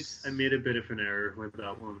any. I made a bit of an error with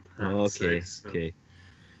that one. Okay.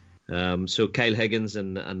 So Kyle Higgins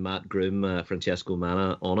and Matt Groom, Francesco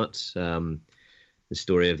Mana on it. The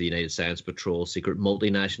story of the United Science Patrol, secret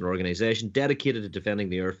multinational organization dedicated to defending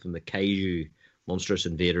the Earth from the kaiju, monstrous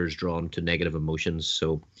invaders drawn to negative emotions.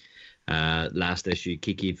 So last issue,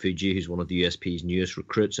 Kiki Fuji, who's one of the USP's newest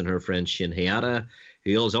recruits, and her friend Shin Hayata,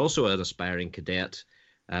 who is also an aspiring cadet,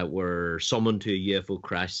 were summoned to a UFO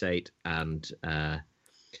crash site, and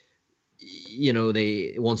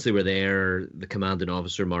once they were there, the commanding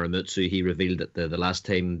officer Marimutsu, he revealed that the last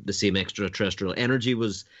time the same extraterrestrial energy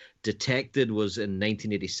was detected was in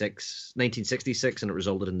 1966, and it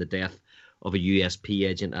resulted in the death of a USP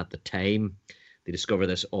agent at the time. They discover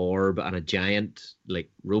this orb and a giant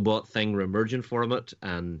robot thing emerging from it,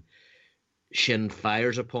 and Shin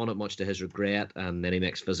fires upon it, much to his regret, and then he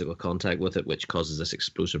makes physical contact with it, which causes this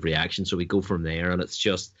explosive reaction. So we go from there, and it's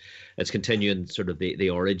continuing sort of the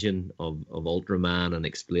origin of Ultraman, and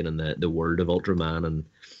explaining the world of Ultraman, and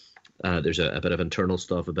There's a bit of internal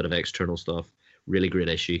stuff, a bit of external stuff. Really great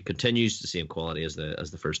issue. Continues the same quality as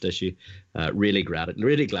the first issue. Really glad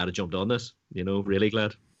I jumped on this. Really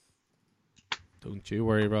glad. Don't you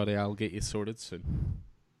worry, Roddy. I'll get you sorted soon.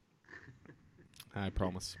 I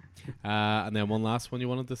promise. And then one last one you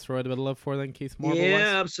wanted to throw out a bit of love for, then, Keith?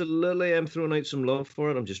 Yeah, absolutely. I'm throwing out some love for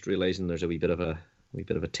it. I'm just realizing there's a wee bit of a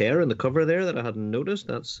tear in the cover there that I hadn't noticed.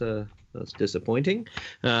 That's disappointing.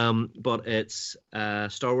 But it's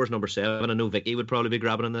Star Wars #7. I know Vicky would probably be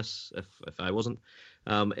grabbing on this if I wasn't.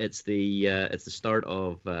 It's the start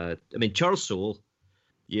of Charles Soule.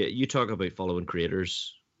 You talk about following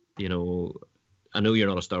creators. I know you're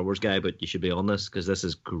not a Star Wars guy, but you should be on this because this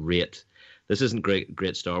is great. This isn't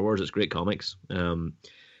great Star Wars. It's great comics.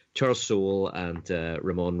 Charles Soule and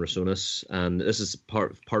Ramon Rosanas, and this is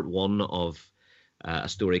part one of a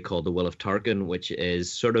story called The Will of Tarkin, which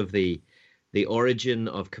is sort of the origin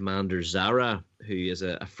of Commander Zara, who is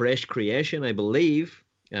a fresh creation, I believe,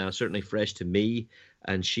 certainly fresh to me,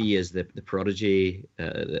 and she is the protege,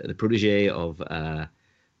 the protege of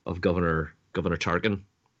Governor Tarkin.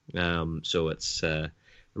 So it's a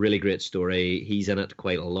really great story. He's in it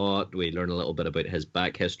quite a lot. We learn a little bit about his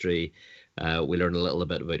back history. We learn a little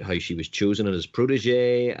bit about how she was chosen as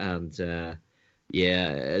protege, and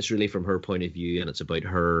it's really from her point of view, and it's about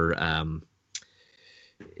her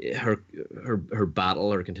her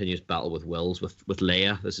battle, her continuous battle with Wills, with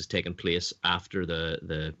Leia. This is taking place after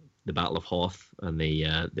the Battle of Hoth and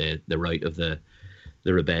the rout of the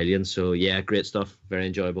rebellion. So yeah, great stuff. Very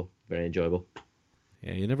enjoyable. Very enjoyable.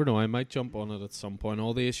 Yeah, you never know. I might jump on it at some point.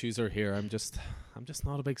 All the issues are here. I'm just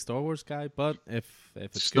not a big Star Wars guy. But if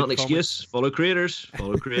it's not an excuse, follow creators.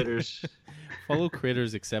 Follow creators. Follow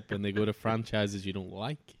creators, except when they go to franchises you don't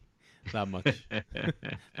like that much. I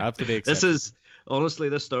have to be accepted. This is honestly,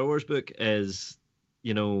 this Star Wars book is,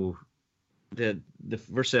 the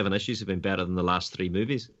first 7 issues have been better than the last 3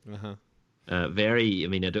 movies. Very. I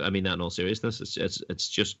mean that in all seriousness. It's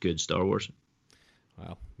just good Star Wars.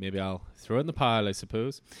 Well, maybe I'll throw it in the pile, I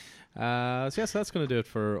suppose. So yes, that's going to do it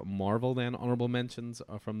for Marvel then. Honorable mentions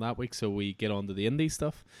from that week, so we get on to the indie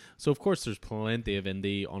stuff. So of course there's plenty of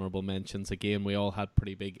indie honorable mentions. Again, we all had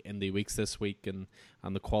pretty big indie weeks this week, and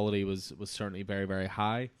the quality was certainly very, very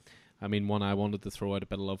high. I mean, one I wanted to throw out a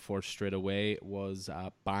bit of love for straight away was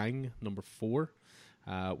Bang #4,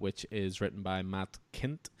 which is written by Matt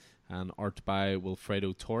Kindt and art by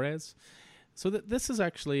Wilfredo Torres. So this is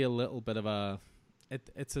actually a little bit of a...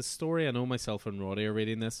 It's a story, I know myself and Roddy are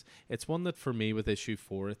reading this. It's one that for me with issue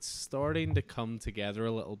 4, it's starting to come together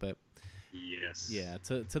a little bit. Yes. Yeah,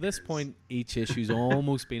 to this point, each issue's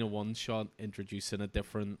almost been a one-shot introducing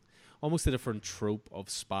almost a different trope of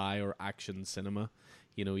spy or action cinema.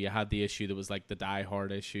 You had the issue that was like the Die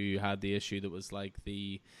Hard issue. You had the issue that was like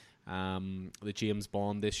the James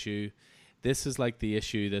Bond issue. This is like the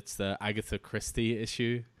issue that's the Agatha Christie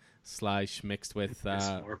issue. / mixed with Miss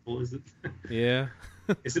Marple, is it? Yeah.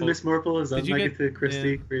 Is it Miss Marple? Is that Agatha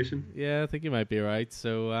Christie creation? Yeah, I think you might be right.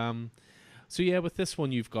 So yeah, with this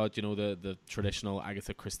one you've got, the traditional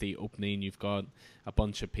Agatha Christie opening. You've got a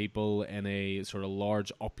bunch of people in a sort of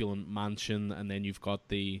large opulent mansion, and then you've got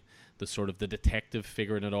the sort of the detective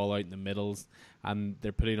figuring it all out in the middle, and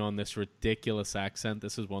they're putting on this ridiculous accent.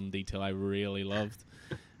 This is one detail I really loved.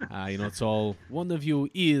 It's all, one of you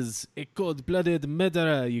is a cold-blooded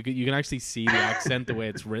murderer. You can actually see the accent the way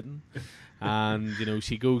it's written. And,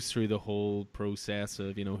 she goes through the whole process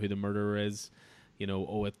of, who the murderer is.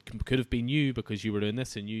 It could have been you because you were doing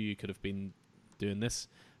this, and you could have been doing this.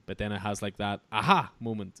 But then it has like that aha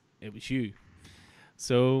moment. It was you.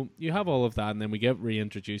 So you have all of that, and then we get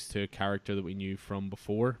reintroduced to a character that we knew from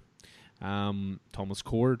before, Thomas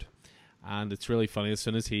Cord. And it's really funny. As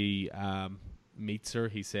soon as he meets her,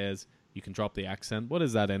 he says, "You can drop the accent." What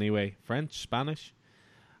is that anyway? French? Spanish?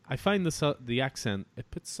 I find the accent, it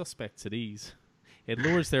puts suspects at ease. It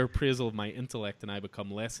lowers their appraisal of my intellect, and I become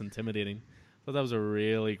less intimidating. So that was a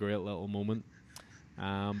really great little moment.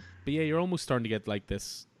 But yeah, you're almost starting to get like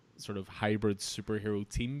this sort of hybrid superhero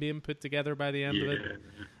team being put together by the end of it.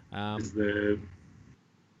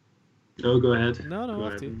 Go ahead.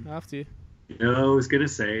 No, after you. No, I was gonna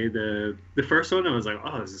say the first one I was like,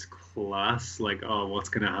 oh, this is class. Like, oh, what's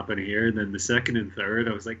gonna happen here? And then the second and third,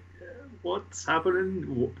 I was like, what's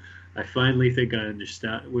happening? I finally think I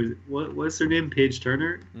understand. What's her name? Paige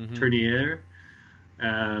Turner, Turnier.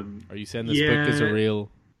 Are you saying this book is a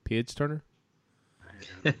real Paige Turner?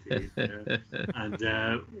 And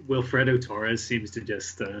Wilfredo Torres seems to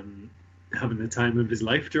just having the time of his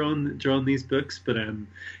life drawing these books. But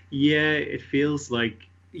it feels like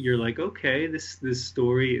you're like, okay, this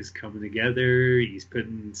story is coming together. He's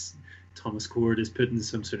putting Thomas Cord is putting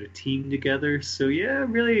some sort of team together. So yeah,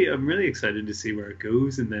 I'm really excited to see where it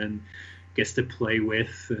goes, and then gets to play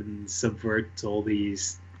with and subvert all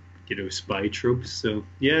these, spy tropes. So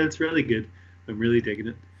yeah, it's really good. I'm really digging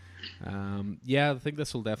it. Yeah, I think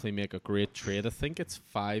this will definitely make a great trade. I think it's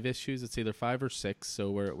 5 issues. It's either 5 or 6,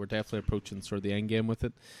 so we're definitely approaching sort of the end game with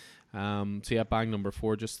it. So yeah, bang, number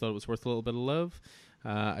 4. Just thought it was worth a little bit of love.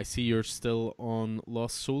 I see you're still on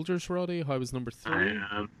Lost Soldiers, Roddy. How was number 3?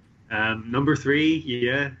 I am. Number 3,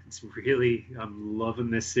 yeah, I'm loving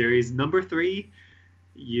this series. Number 3,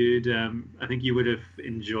 I think you would have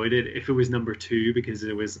enjoyed it if it was number 2, because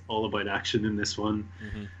it was all about action in this one.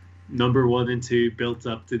 Mm-hmm. Number 1 and 2 built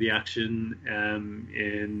up to the action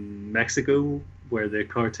in Mexico, where the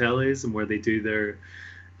cartel is and where they do their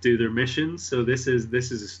missions. So this is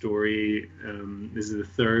a story. This is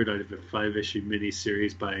the 3rd out of a 5-issue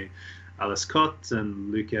miniseries by Alice Cott and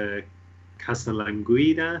Luca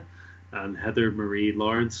Casalanguida and Heather Marie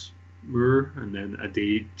Lawrence Moore, and then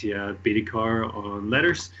Aditya Bidikar on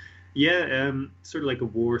letters. Yeah, sort of like a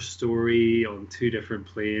war story on 2 different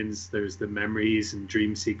planes. There's the memories and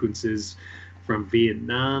dream sequences from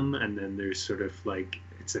Vietnam, and then there's sort of like,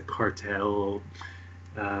 it's a cartel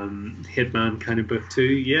hitman kind of book too.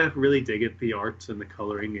 Yeah, really dig it. The art and the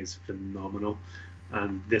coloring is phenomenal.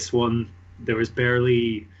 And this one, there was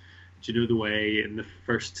barely, do you know the way in the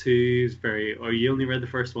first 2 is very, you only read the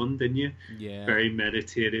first one, didn't you? Yeah. Very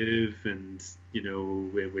meditative, and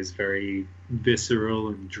it was very visceral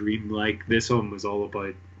and dreamlike. This one was all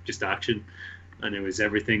about just action, and it was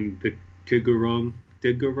everything that could go wrong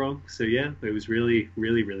did go wrong. So yeah, it was really,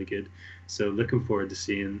 really, really good. So looking forward to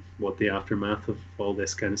seeing what the aftermath of all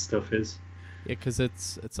this kind of stuff is. Yeah, because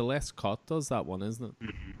it's a Les Cott does that one, isn't it?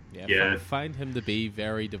 Mm-hmm. Yeah. I find him to be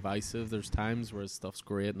very divisive. There's times where his stuff's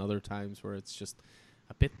great, and other times where it's just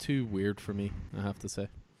a bit too weird for me, I have to say.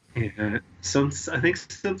 Yeah, I think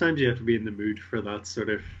sometimes you have to be in the mood for that sort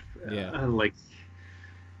of, like,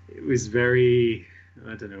 it was very,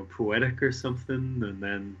 I don't know, poetic or something, and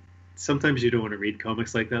then sometimes you don't want to read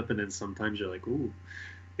comics like that, but then sometimes you're like, ooh,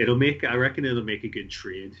 I reckon it'll make a good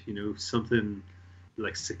trade, something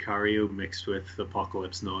like Sicario mixed with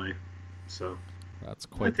Apocalypse Now. So I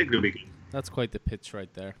think it'll be good. That's quite the pitch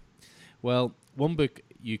right there. Well, one book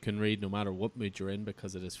you can read no matter what mood you're in,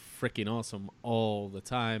 because it is freaking awesome all the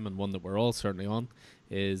time, and one that we're all certainly on,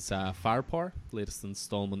 is Firepower, latest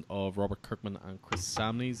installment of Robert Kirkman and Chris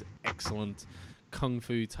Samnee's excellent kung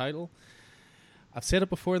fu title. I've said it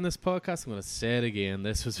before in this podcast, I'm going to say it again.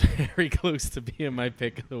 This was very close to being my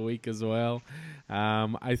pick of the week as well.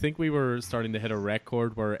 I think we were starting to hit a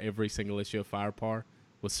record where every single issue of Firepower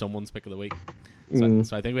was someone's pick of the week. So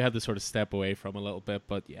I think we had to sort of step away from a little bit.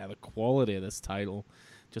 But yeah, the quality of this title,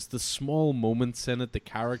 just the small moments in it, the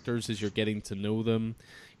characters as you're getting to know them,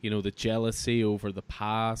 the jealousy over the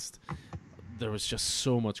past. There was just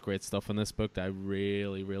so much great stuff in this book that I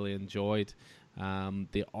really, really enjoyed.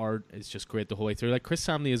 The art is just great the whole way through. Like, Chris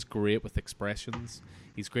Samnee is great with expressions.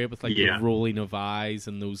 He's great with the rolling of eyes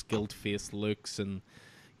and those guilt-faced looks, and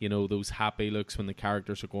those happy looks when the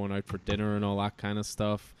characters are going out for dinner and all that kind of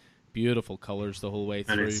stuff. Beautiful colors the whole way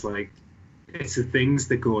through. And it's like, it's the things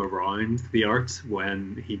that go around the art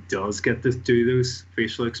when he does get to do those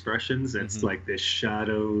facial expressions. It's like the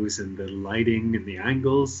shadows and the lighting and the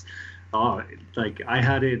angles. Oh, like, I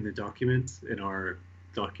had it in the document, in our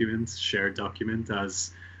documents, shared document,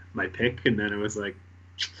 as my pick, and then it was like,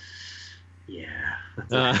 yeah.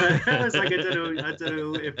 I was like, I don't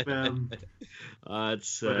know if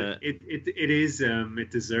it is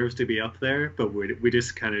it deserves to be up there, but we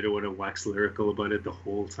just kind of don't want to wax lyrical about it the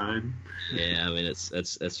whole time. Yeah, I mean,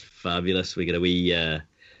 it's fabulous. We get a wee I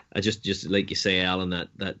just like you say, Alan,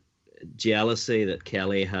 that jealousy that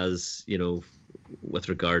Kelly has, with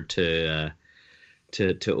regard to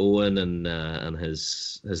Owen and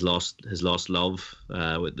his lost love.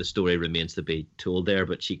 The story remains to be told there,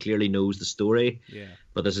 but she clearly knows the story. Yeah.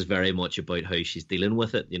 But this is very much about how she's dealing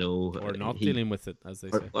with it, or not dealing with it, as they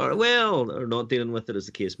say. Or not dealing with it, as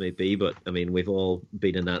the case may be. But I mean, we've all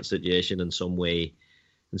been in that situation in some way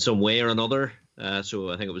or another.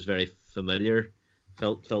 So I think it was very familiar.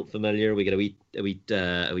 Felt familiar. We get a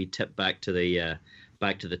wee tip back to the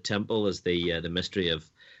temple as the mystery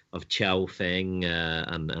of Chow Feng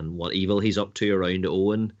and what evil he's up to around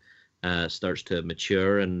Owen starts to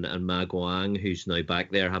mature, and Ma Guang, who's now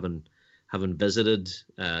back there having visited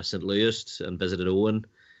St. Louis and visited Owen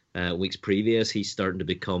weeks previous, he's starting to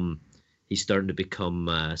become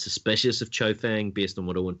suspicious of Chow Feng based on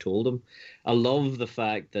what Owen told him. I love the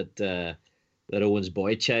fact that that Owen's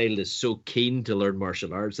boy child is so keen to learn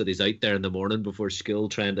martial arts that he's out there in the morning before school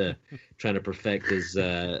trying to perfect his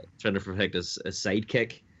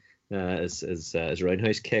sidekick, his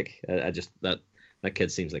roundhouse kick. I just that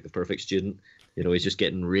kid seems like the perfect student. He's just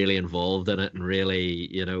getting really involved in it and really,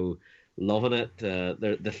 loving it.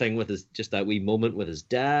 The thing with just that wee moment with his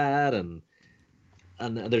dad, and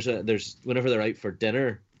there's whenever they're out for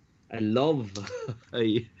dinner, I love how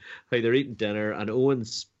they're eating dinner and Owen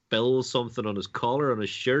spills something on his collar on his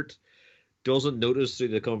shirt, doesn't notice through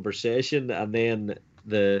the conversation, and then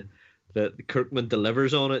the Kirkman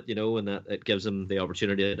delivers on it, and that it gives him the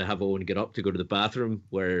opportunity to have Owen get up to go to the bathroom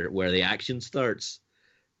where the action starts.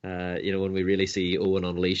 When we really see Owen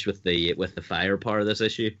unleashed with the firepower of this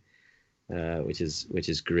issue, which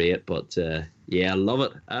is great. But I love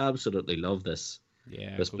it. Absolutely love this.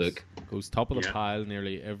 Yeah, this book goes top of the pile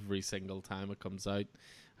nearly every single time it comes out,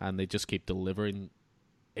 and they just keep delivering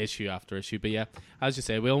issue after issue. But yeah, as you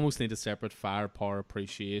say, we almost need a separate firepower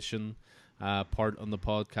appreciation part on the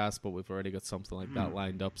podcast, but we've already got something like that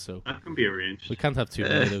lined up, so that can be arranged. We can't have too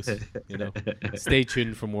many of those. Stay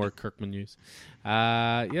tuned for more Kirkman news.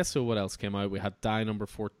 So what else came out? We had Die number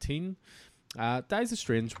 14. Die's a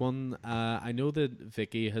strange one. I know that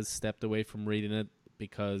Vicky has stepped away from reading it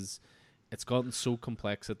because it's gotten so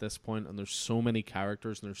complex at this point, and there's so many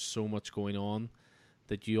characters and there's so much going on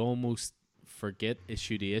that you almost forget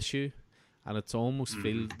issue to issue, and it's almost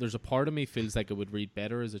there's a part of me feels like it would read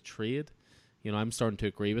better as a trade. I'm starting to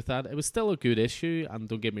agree with that. It was still a good issue, and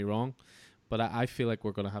don't get me wrong, but I feel like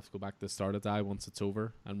we're going to have to go back to the start of Die once it's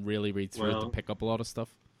over and really read through it to pick up a lot of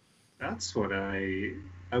stuff. That's what I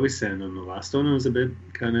was saying on the last one. I was a bit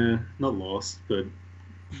kind of not lost, but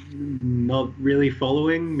not really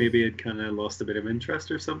following. Maybe it kind of lost a bit of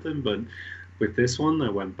interest or something. But with this one, I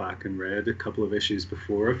went back and read a couple of issues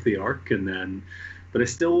before of the arc, but I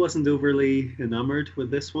still wasn't overly enamored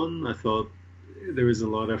with this one. I thought there was a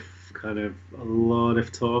lot of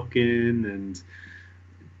talking and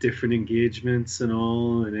different engagements and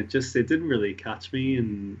all, and it didn't really catch me.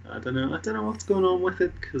 And I don't know what's going on with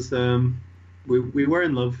it, because we were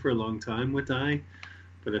in love for a long time with Die,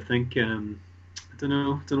 but I think I don't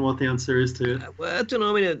know what the answer is to it. Well, I don't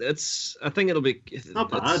know. I mean, I think it'll be not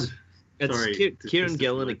bad. Sorry, Kieran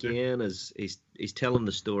Gillen again is he's telling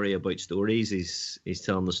the story about stories. He's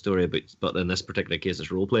telling the story about, but in this particular case, it's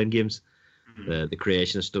role playing games. The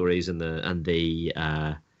creation of stories and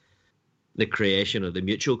the creation of the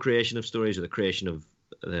mutual creation of stories, or the creation of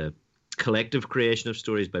the collective creation of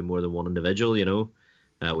stories by more than one individual,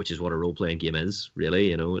 which is what a role playing game is,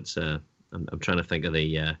 really. It's I'm trying to think of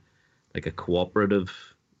the like a cooperative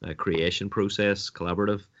creation process,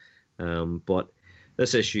 collaborative. But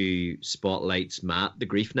this issue spotlights Matt, the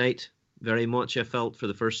Grief Knight, very much. I felt for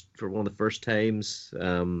one of the first times.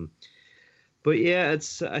 But yeah,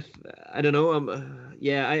 it's I don't know.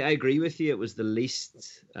 I agree with you. It was the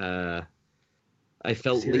least. I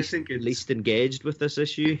felt least engaged with this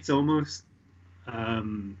issue. It's almost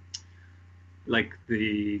like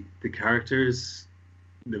the characters,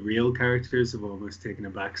 the real characters, have almost taken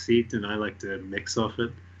a back seat, and I like the mix of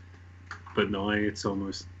it. But now it's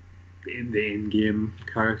almost the in-game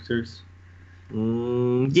characters.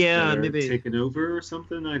 Maybe taken over or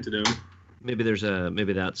something. I don't know. Maybe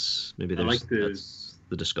that's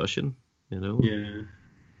the discussion, Yeah.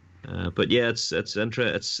 But yeah, it's I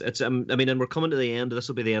mean, and we're coming to the end. This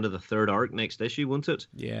will be the end of the third arc next issue, won't it?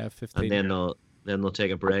 Yeah, 15. And then they'll take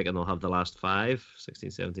a break and they'll have the last 5, 16,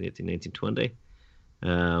 17, 18, 19, 20.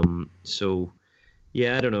 So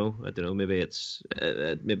yeah, I don't know. Maybe it's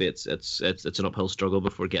an uphill struggle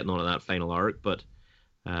before getting on to that final arc, but.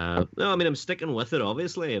 No, I mean, I'm sticking with it.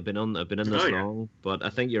 Obviously, I've been in this long, but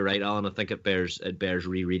I think you're right, Alan. I think it bears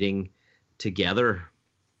rereading together.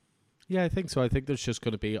 Yeah, I think so. I think there's just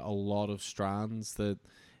going to be a lot of strands that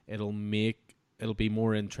it'll be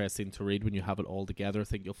more interesting to read when you have it all together. I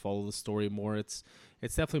think you'll follow the story more. It's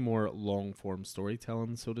definitely more long form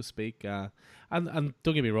storytelling, so to speak. And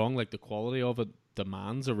don't get me wrong, like the quality of it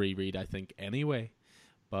demands a reread, I think, anyway.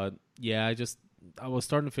 But yeah, I was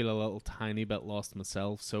starting to feel a little tiny bit lost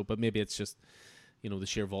myself. So, but maybe it's just, the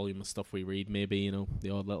sheer volume of stuff we read. Maybe, the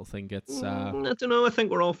odd little thing gets. I don't know. I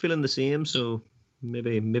think we're all feeling the same. So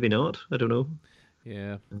maybe not. I don't know.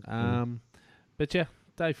 Yeah. But yeah,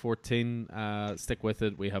 Die 14. Stick with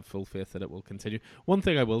it. We have full faith that it will continue. One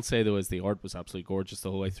thing I will say though is the art was absolutely gorgeous the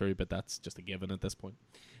whole way through. But that's just a given at this point,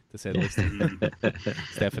 to say the least.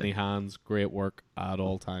 Stephanie Hans, great work at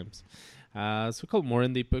all times. So a couple more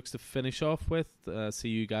indie books to finish off with. See,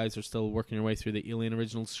 you guys are still working your way through the Alien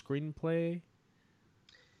original screenplay.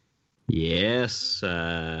 Yes,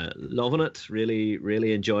 loving it. Really,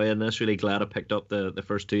 really enjoying this. Really glad I picked up the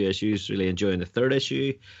first two issues. Really enjoying the third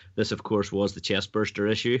issue. This, of course, was the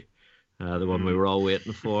Chestburster issue, the one we were all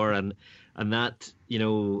waiting for, and that, you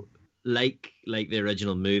know, like the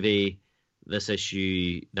original movie, this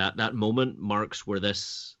issue, that moment marks where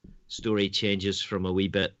this story changes from a wee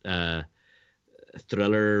bit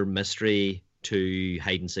thriller mystery to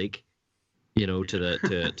hide and seek. You know, to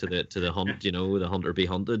the hunt. You know, the hunter be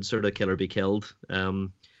hunted, sort of killer be killed,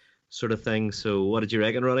 sort of thing. So, what did you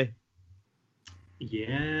reckon, Roddy?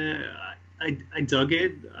 Yeah, I dug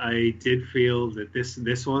it. I did feel that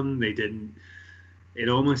this one they didn't. It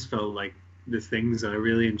almost felt like the things I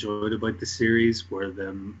really enjoyed about the series were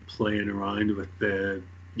them playing around with the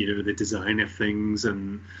design of things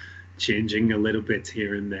and changing a little bit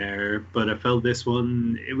here and there. But I felt this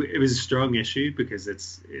one it was a strong issue because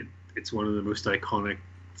it's one of the most iconic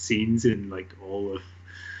scenes in like all of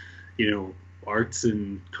arts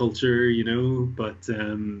and culture, but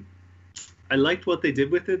I liked what they did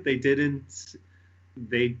with it. They didn't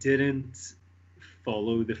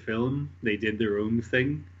follow the film. They did their own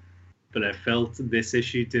thing, but I felt this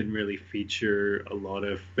issue didn't really feature a lot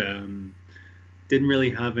of didn't really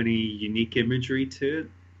have any unique imagery to it,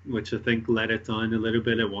 which I think let it down a little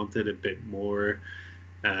bit. I wanted a bit more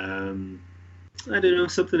I don't know,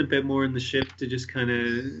 something a bit more in the ship to just kind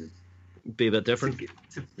of be a bit different.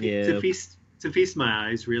 To feast my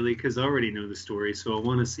eyes, really, because I already know the story, so I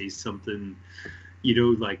want to see something,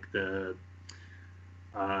 like the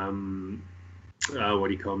what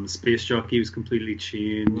do you call him? The space jockey was completely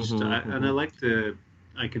changed, and I like the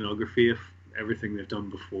iconography of everything they've done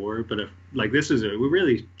before. But this was a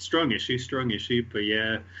really strong issue. But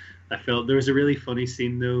yeah, I felt there was a really funny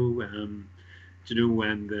scene though. Do you know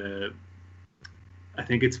when I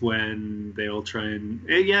think it's when they all try and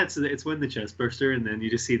it's when the chest burster, and then you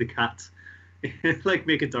just see the cat like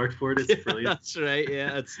make a dart for it. It's brilliant. That's right.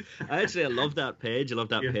 Yeah, I love that page. I love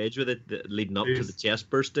that page with it leading up to the chest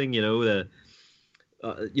bursting. The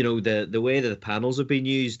way that the panels have been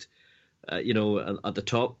used. At the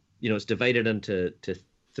top, it's divided into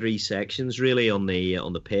three sections really on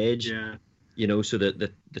the page. Yeah. So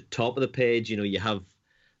the top of the page, you have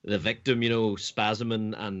the victim,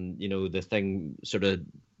 spasming and, the thing sort of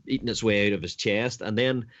eating its way out of his chest. And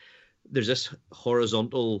then there's this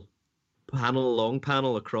horizontal long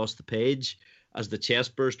panel across the page as the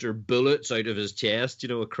chest burster bullets out of his chest,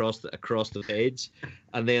 across the page.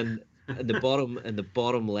 And then in the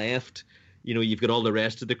bottom left, you've got all the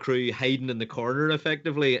rest of the crew hiding in the corner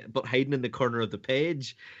effectively, but hiding in the corner of the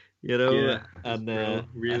page. Yeah, and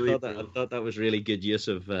really, I thought that was really good use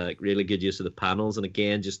of the panels, and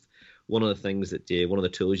again, just one of the things that one of the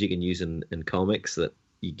tools you can use in comics that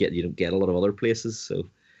you don't get a lot of other places. So,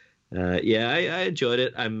 I enjoyed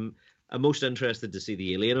it. I'm most interested to see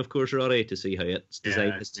the alien, of course, Roddy, to see how its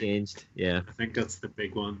design has changed. Yeah, I think that's the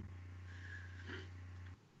big one.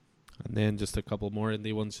 And then just a couple more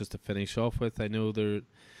indie ones just to finish off with. I know there.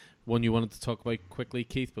 One you wanted to talk about quickly,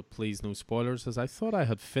 Keith, but please no spoilers, as I thought I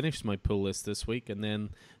had finished my pull list this week, and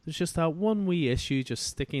then there's just that one wee issue just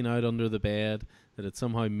sticking out under the bed that had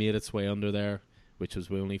somehow made its way under there, which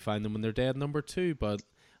was we only find them when they're dead, number 2, but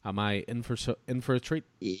am I in for a treat?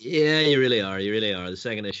 Yeah, you really are. The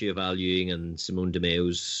second issue of Al Ewing and Simone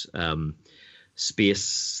DeMeo's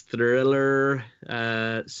space thriller.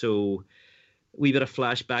 So wee bit of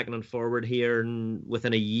flashbacking and forward here, and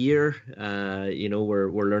within a year,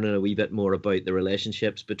 we're learning a wee bit more about the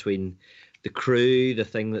relationships between the crew, the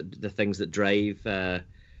things that drive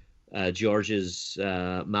George's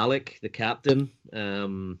Malik, the captain,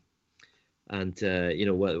 and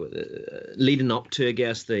leading up to, I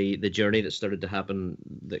guess, the journey that started to happen,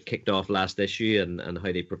 that kicked off last issue, and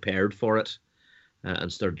how they prepared for it, and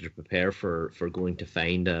started to prepare for going to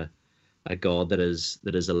find a god that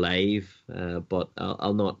is alive, but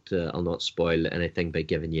I'll not spoil anything by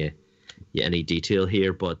giving you any detail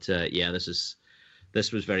here. But this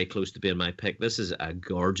was very close to being my pick. This is a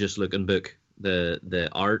gorgeous looking book. The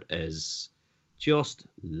art is just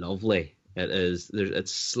lovely. It is.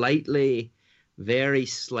 It's very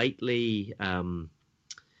slightly,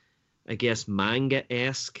 I guess,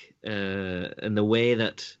 manga-esque in the way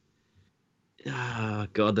that. Ah,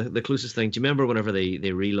 God, the closest thing. Do you remember whenever they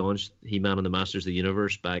relaunched He-Man and the Masters of the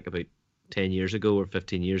Universe back about 10 years ago or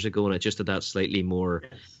 15 years ago, and it just had that slightly more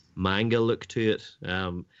manga look to it?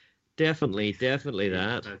 Definitely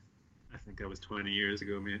that. I think that was 20 years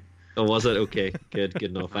ago, mate. Oh, was it? Okay, good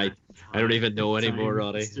enough. I don't even know anymore,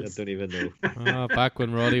 Roddy. I don't even know. Back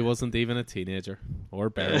when Roddy wasn't even a teenager,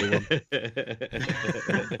 or barely one.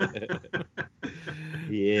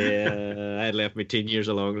 Yeah, I had left my teen years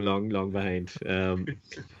long behind.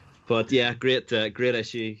 But yeah, great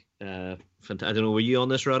issue. I don't know, were you on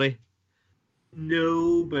this, Roddy?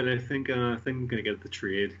 No, but I think I'm gonna get the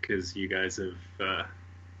trade because you guys have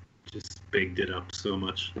just bigged it up so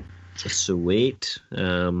much. Sweet.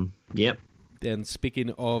 Yep. Then,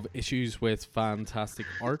 speaking of issues with fantastic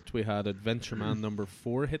art, we had Adventure Man number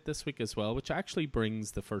 4 hit this week as well, which actually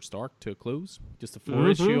brings the first arc to a close. Just a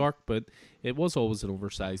 4-issue arc, but it was always an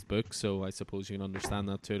oversized book, so I suppose you can understand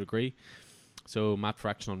that to a degree. So Matt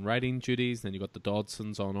Fraction on writing duties, then you got the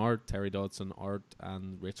Dodsons on art, Terry Dodson art,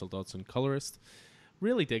 and Rachel Dodson colorist.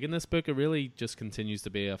 Really digging this book. It really just continues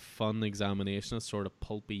to be a fun examination of sort of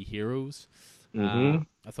pulpy heroes. I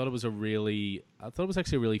thought it was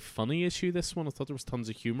actually a really funny issue, this one. I thought there was tons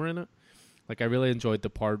of humor in it. Like, I really enjoyed the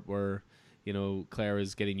part where, you know, Claire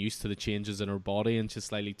is getting used to the changes in her body, and she's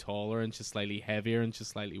slightly taller, and she's slightly heavier, and she's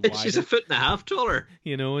slightly wider. She's a 1.5 feet taller.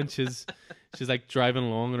 You know, and she's like driving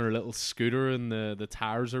along on her little scooter, and the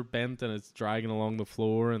tires are bent, and it's dragging along the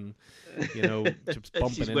floor, and, you know, she's bumping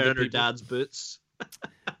she's into wearing people. her dad's boots.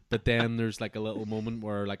 But then there's like a little moment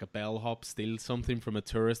where like a bellhop steals something from a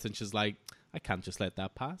tourist, and she's like, I can't just let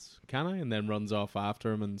that pass, can I? And then runs off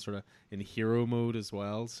after him, and sort of in hero mode as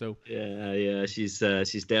well. So yeah, she's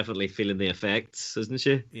definitely feeling the effects, isn't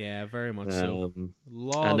she? Yeah, very much so. A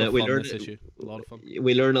lot of fun this issue. A lot of fun.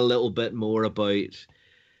 We learn a little bit more about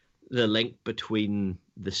the link between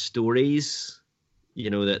the stories, you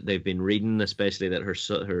know, that they've been reading, especially that her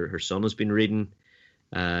son has been reading.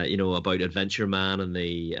 You know, about Adventure Man and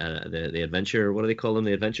the adventure. What do they call them?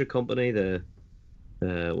 The Adventure Company.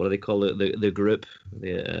 What do they call it? The group?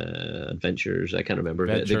 The Adventures. I can't remember.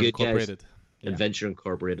 Adventure the good Incorporated. guys. Yeah. Adventure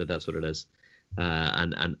Incorporated. That's what it is.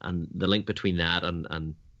 And the link between that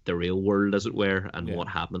and the real world, as it were, and what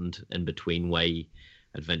happened in between, why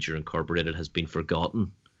Adventure Incorporated has been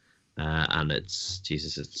forgotten. And it's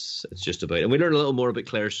just about. And we learn a little more about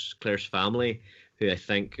Claire's family, who I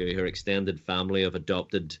think her extended family of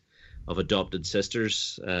adopted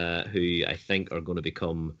sisters, who I think are going to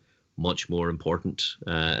become much more important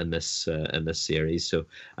in this series. So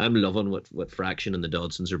I'm loving what Fraction and the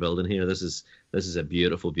Dodsons are building here. This is a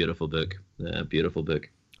beautiful book. Beautiful book.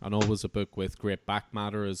 And always a book with great back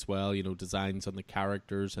matter as well, you know, designs on the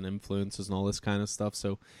characters and influences and all this kind of stuff.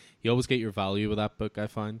 So you always get your value with that book, I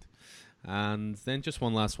find. And then just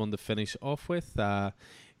one last one to finish off with.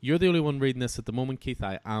 You're the only one reading this at the moment, Keith.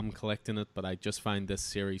 I am collecting it, but I just find this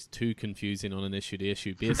series too confusing on an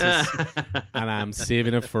issue-to-issue basis, and I'm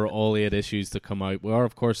saving it for all 8 issues to come out. We are,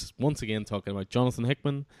 of course, once again talking about Jonathan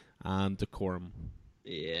Hickman and Decorum.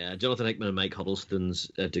 Yeah, Jonathan Hickman and Mike Huddleston's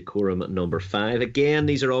Decorum at number 5. Again,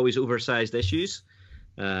 these are always oversized issues.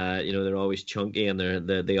 You know, they're always chunky, and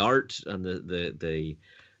the art and the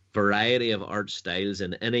variety of art styles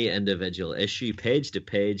in any individual issue, page to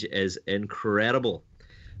page, is incredible.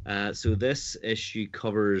 So this issue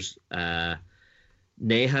covers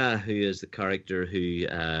Neha, who is the character who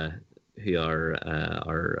our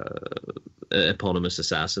eponymous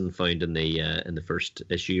assassin found in the first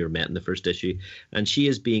issue, or met in the first issue, and she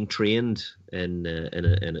is being trained in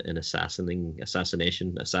assassin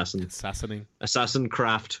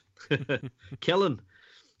craft, killing.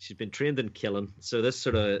 She's been trained in killing. So this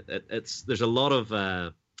sort of there's a lot of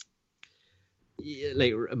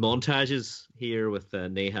like montages here with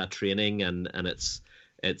Neha training, and it's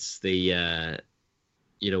the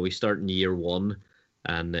you know, we start in year 1,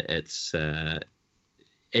 and it's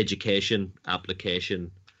education, application,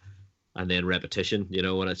 and then repetition, you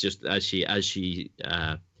know, and it's just as she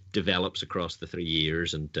develops across the 3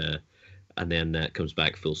 years, and then comes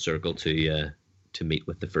back full circle to meet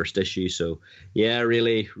with the first issue. So yeah,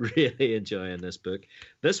 really enjoying this book.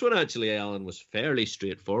 This one actually, Alan, was fairly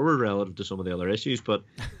straightforward relative to some of the other issues, but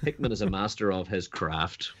Hickman is a master of his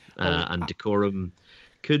craft, and Decorum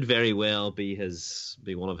could very well be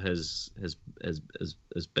one of his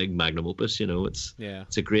big magnum opus. You know, it's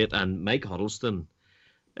a great, and Mike Huddleston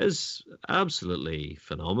is absolutely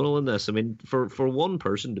phenomenal in this. I mean, for one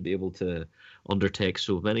person to be able to undertake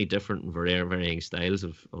so many different and varying styles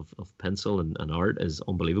of pencil and art is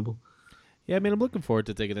unbelievable. Yeah, I mean, I'm looking forward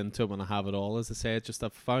to digging into it when I have it all. As I say,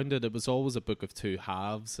 I've found it was always a book of 2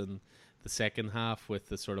 halves, and the second half with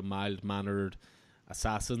the sort of mild-mannered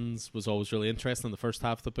assassins was always really interesting. The first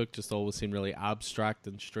half of the book just always seemed really abstract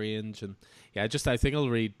and strange, and yeah, I think I'll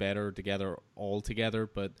read better together all together,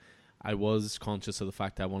 but I was conscious of the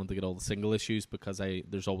fact that I wanted to get all the single issues because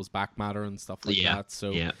there's always back matter and stuff like that.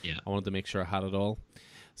 So I wanted to make sure I had it all.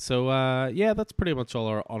 So that's pretty much all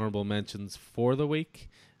our honorable mentions for the week.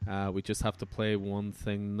 We just have to play one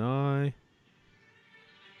thing now.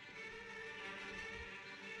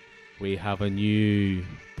 we have a new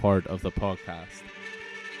part of the podcast.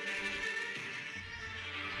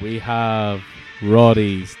 We have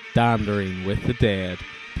Roddy's Dandering with the Dead.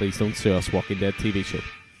 Please don't sue us, Walking Dead TV show.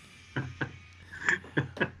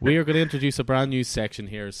 We are going to introduce a brand new section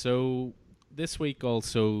here. So this week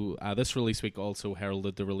also, this release week also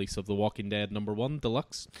heralded the release of The Walking Dead #1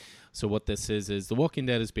 Deluxe. So what this is The Walking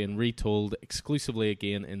Dead is being retold exclusively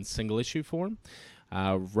again in single issue form,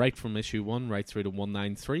 right from issue 1 right through to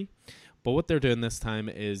 193. But what they're doing this time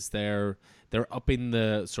is they're upping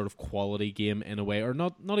the sort of quality game in a way, or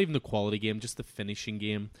not even the quality game, just the finishing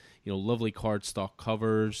game. You know, lovely cardstock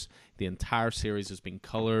covers. The entire series has been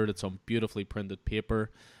colored. It's on beautifully printed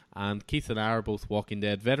paper. And Keith and I are both Walking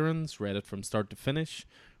Dead veterans, read it from start to finish.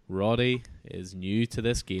 Roddy is new to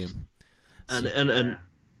this game. And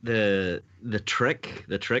the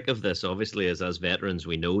trick of this obviously is, as veterans,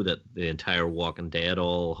 we know that the entire Walking Dead,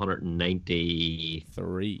 all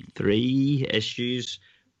 193 issues,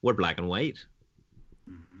 were black and white.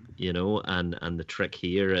 You know, and the trick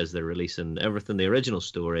here is they're releasing everything, the original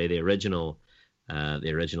story, the original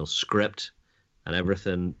script, and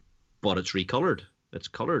everything, but it's recolored. It's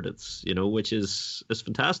colored. It's, you know, which is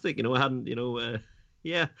fantastic. You know, I hadn't, you know.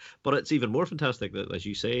 Yeah, but it's even more fantastic that, as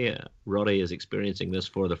you say, Roddy is experiencing this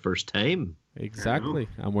for the first time. Exactly.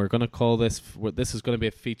 And we're going to call this is going to be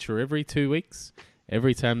a feature every 2 weeks,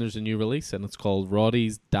 every time there's a new release, and it's called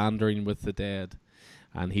Roddy's Dandering with the Dead.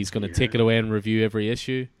 And he's going to take it away and review every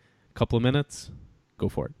issue. A couple of minutes. Go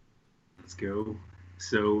for it. Let's go.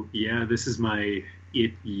 So, yeah, this is my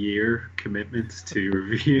 8-year commitment to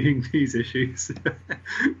reviewing these issues.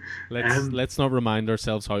 Let's not remind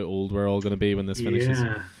ourselves how old we're all going to be when this finishes.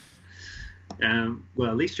 Yeah. Well,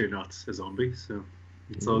 at least you're not a zombie, so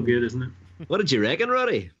it's all good, isn't it? What did you reckon,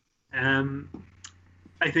 Roddy?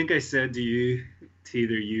 I think I said to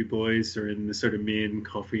either you boys or in the sort of main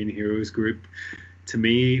Coffee and Heroes group, to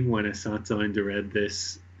me, when I sat down to read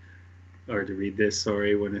this,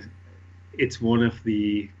 it's one of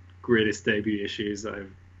the greatest debut issues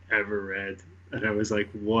I've ever read, and I was like,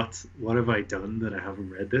 what have I done that I haven't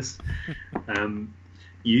read this?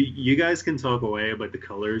 You guys can talk away about the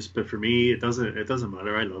colors, but for me it doesn't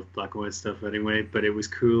matter. I love black and white stuff anyway, but it was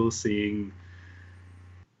cool seeing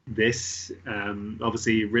this.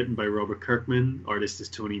 Obviously written by Robert Kirkman, artist is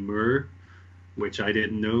Tony Moore, which I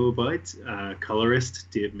didn't know about. Colorist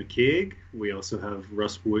Dave McCaig. We also have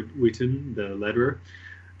Russ Wooten, the letterer.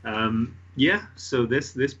 Yeah, so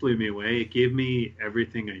this blew me away. It gave me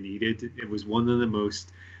everything I needed. It was one of the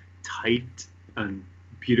most tight and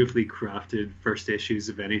beautifully crafted first issues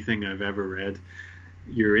of anything I've ever read.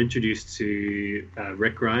 You're introduced to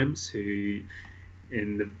Rick Grimes, who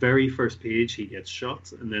in the very first page he gets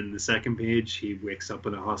shot, and then the second page he wakes up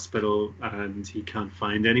in a hospital and he can't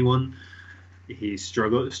find anyone. He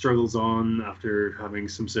struggles on after having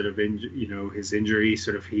some sort of his injury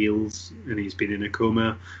sort of heals, and he's been in a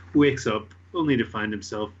coma, wakes up only to find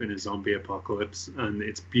himself in a zombie apocalypse, and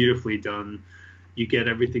it's beautifully done. You get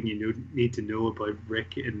everything you need to know about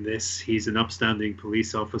Rick in this. He's an upstanding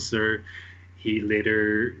police officer. He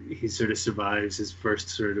sort of survives his first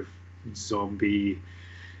sort of zombie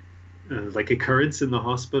like occurrence in the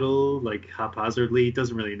hospital, like haphazardly. He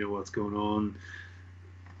doesn't really know what's going on.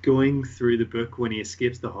 Going through the book, when he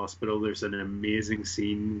escapes the hospital, there's an amazing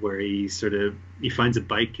scene where he finds a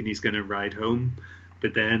bike and he's going to ride home,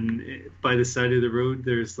 but then by the side of the road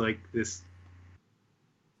there's like this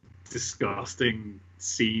disgusting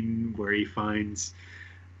scene where he finds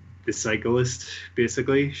the cyclist,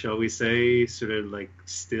 basically, shall we say, sort of like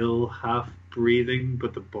still half breathing,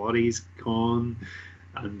 but the body's gone,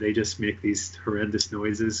 and they just make these horrendous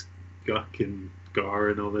noises, guck and gar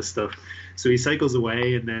and all this stuff. So he cycles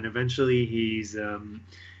away, and then eventually he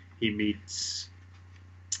meets,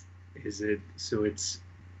 it's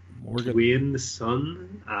Morgan. Dwayne the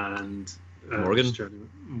son and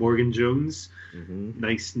Morgan Jones. Mm-hmm.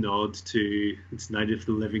 Nice nod to it's Night of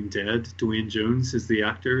the Living Dead. Dwayne Jones is the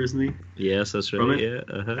actor, isn't he? Yes, that's right. Yeah.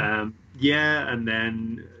 Uh-huh. And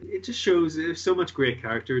then it just shows there's so much great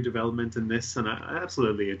character development in this, and I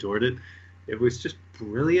absolutely adored it. It was just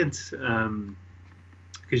brilliant.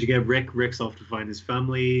 Because you get Rick's off to find his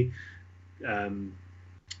family. What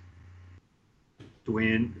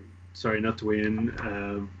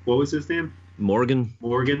was his name? Morgan.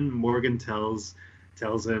 Morgan tells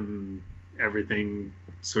him everything,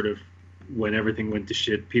 sort of when everything went to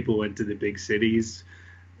shit. People went to the big cities,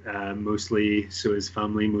 mostly. So his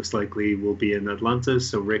family most likely will be in Atlanta.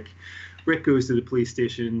 So Rick goes to the police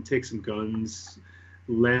station, takes some guns,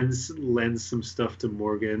 lends some stuff to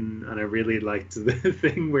Morgan, and I really liked the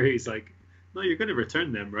thing where he's like, no, you're going to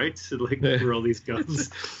return them, right? So, like, for all these guns.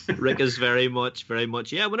 Rick is very much,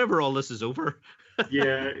 yeah, whenever all this is over.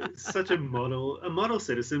 Yeah, it's such a model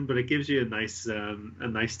citizen, but it gives you a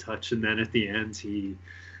nice touch. And then at the end, he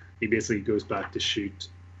basically goes back to shoot,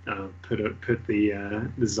 put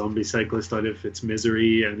the zombie cyclist out of its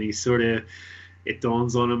misery, and he sort of, it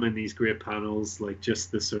dawns on him in these great panels, like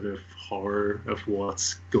just the sort of horror of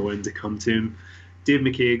what's going to come to him. Dave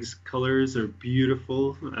McCaig's colors are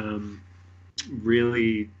beautiful,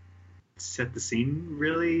 really set the scene,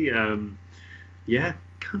 really. Yeah,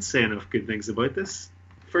 can't say enough good things about this.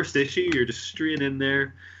 First issue, you're just straight in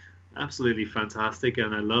there, absolutely fantastic,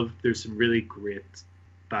 and I love, there's some really great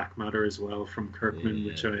back matter as well from Kirkman,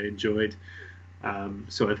 which I enjoyed.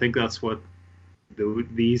 So I think that's what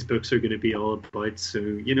these books are going to be all about. So,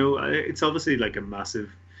 you know, it's obviously like a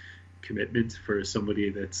massive commitment for somebody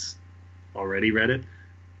that's already read it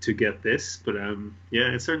to get this, but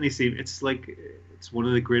yeah, it certainly seems it's one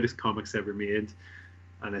of the greatest comics ever made,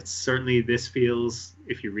 and it's certainly, this feels,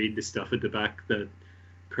 if you read the stuff at the back, that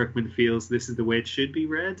Kirkman feels this is the way it should be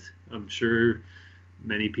read. I'm sure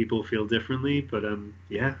many people feel differently, but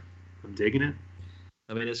yeah, I'm digging it.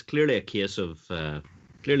 I mean, it's clearly a case of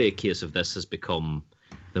this has become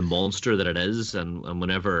the monster that it is, and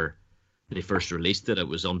whenever they first released it, it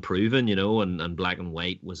was unproven, you know, and black and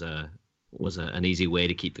white was an easy way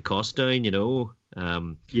to keep the cost down, you know.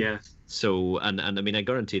 Yeah. So and I mean, I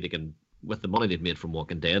guarantee they can, with the money they've made from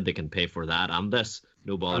Walking Dead, they can pay for that and this,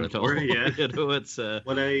 no bother at all. Yeah. You know, it's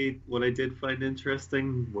what I did find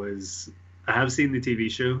interesting was, I have seen the TV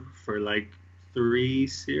show for like 3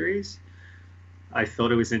 series. I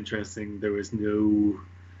thought it was interesting. There was no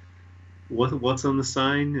what's on the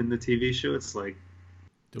sign in the TV show. It's like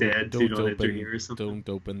dead, do not enter here or something. Don't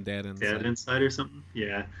open dead inside. Dead inside or something.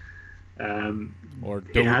 Yeah. Or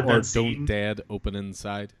don't dead open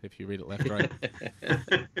inside, if you read it left right.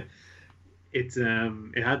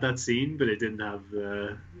 It had that scene, but it didn't have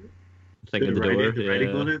the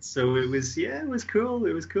writing on it. So it was cool.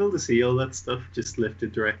 It was cool to see all that stuff just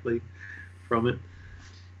lifted directly from it.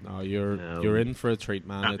 No, you're in for a treat,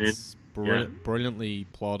 man. It's brilliantly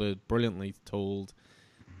plotted, brilliantly told,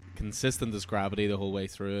 consistent as gravity the whole way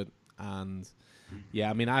through it, and yeah,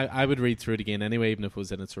 I mean, I would read through it again anyway, even if it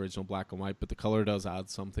was in its original black and white. But the color does add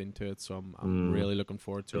something to it, so I'm really looking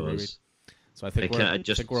forward to it. So I think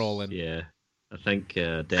we're all in. Yeah, I think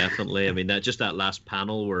definitely. I mean, that last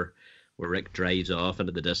panel where Rick drives off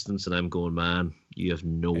into the distance, and I'm going, man, you have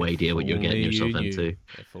no idea what you're getting yourself into.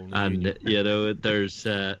 And you know, there's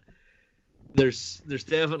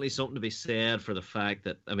definitely something to be said for the fact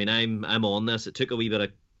that, I mean, I'm on this. It took a wee bit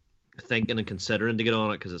of thinking and considering to get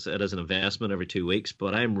on it, because it is an investment every 2 weeks,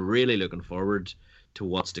 but I'm really looking forward to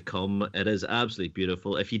what's to come. It is absolutely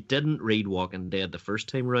beautiful. If you didn't read Walking Dead the first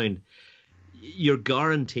time round, you're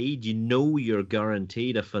guaranteed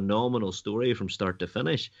a phenomenal story from start to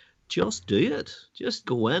finish. Just do it. Just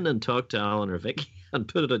go in and talk to Alan or Vicky and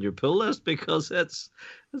put it on your pull list, because it's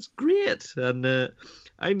great. And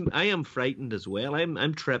I am frightened as well.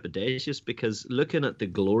 I'm trepidatious, because looking at the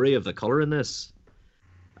glory of the color in this,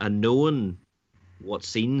 and knowing what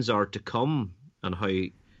scenes are to come and how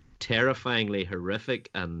terrifyingly horrific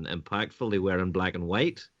and impactful they were in black and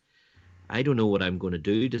white, I don't know what I'm going to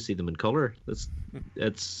do to see them in color.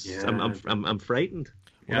 I'm frightened.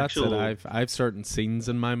 Well, that's it. I've certain scenes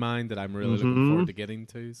in my mind that I'm really looking forward to getting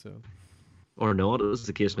to. So, or not, as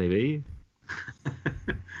the case may be.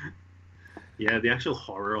 Yeah, the actual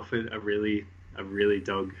horror of it, I really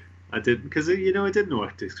dug. I did, because I didn't know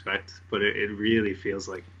what to expect, but it really feels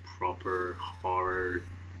like proper horror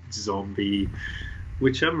zombie,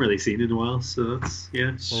 which I haven't really seen in a while. So that's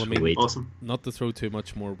awesome. Not to throw too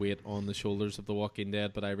much more weight on the shoulders of The Walking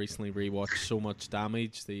Dead, but I recently rewatched So Much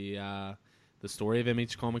Damage, the story of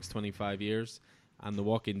Image Comics 25 years, and The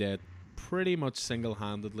Walking Dead pretty much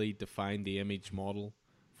single-handedly defined the Image model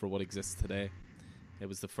for what exists today. It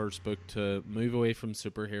was the first book to move away from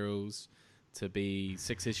superheroes, to be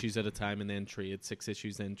 6 issues at a time and then trade, 6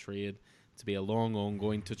 issues then trade, to be a long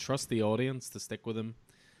ongoing, to trust the audience, to stick with them.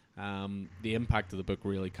 The impact of the book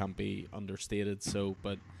really can't be understated. So,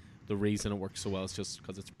 but the reason it works so well is just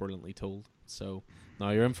because it's brilliantly told. So now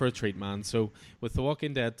you're in for a treat, man. So with The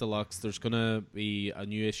Walking Dead Deluxe, there's going to be a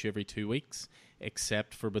new issue every 2 weeks,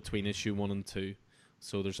 except for between issue 1 and 2.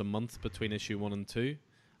 So there's a month between issue 1 and 2.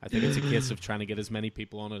 I think it's a case of trying to get as many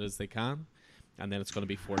people on it as they can. And then it's going to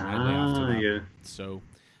be fortnightly after that. Yeah. So,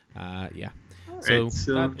 yeah. Right,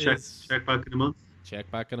 so check back in a month. Check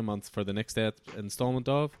back in a month for the next installment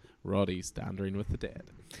of Roddy's Dandering with the Dead.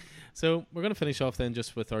 So we're going to finish off then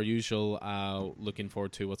just with our usual looking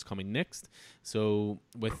forward to what's coming next. So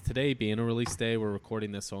with today being a release day, we're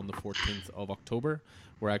recording this on the 14th of October.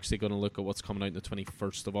 We're actually going to look at what's coming out on the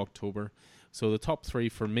 21st of October. So the top three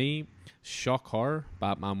for me, shock horror,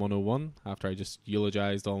 Batman 101, after I just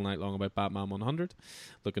eulogized all night long about Batman 100.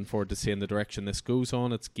 Looking forward to seeing the direction this goes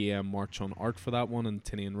on. It's Guillaume March on art for that one and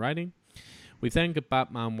Tinian writing. We then get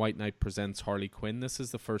Batman White Knight presents Harley Quinn. This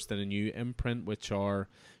is the first in a new imprint, which are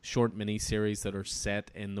short mini-series that are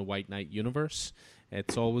set in the White Knight universe.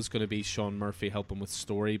 It's always going to be Sean Murphy helping with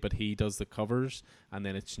story, but he does the covers, and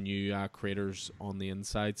then it's new creators on the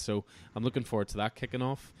inside. So I'm looking forward to that kicking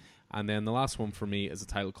off. And then the last one for me is a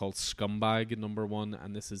title called Scumbag #1,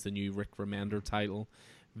 and this is the new Rick Remender title.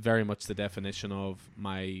 Very much the definition of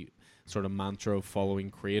my sort of mantra of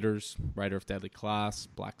following creators. Writer of Deadly Class,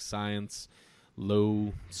 Black Science,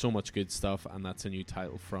 Low, so much good stuff, and that's a new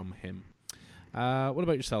title from him. What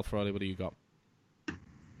about yourself, Roddy? What do you got?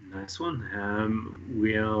 Nice one.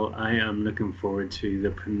 Well, I am looking forward to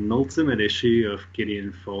the penultimate issue of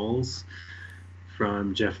Gideon Falls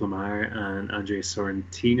from Jeff Lemire and Andrea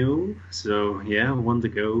Sorrentino. So, yeah, one to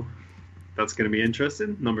go. That's going to be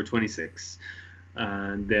interesting. Number 26.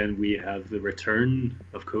 And then we have the return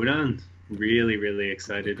of Conan. Really, really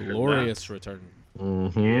excited for that. Glorious return.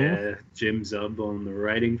 Mm-hmm. Yeah, Jim Zub on the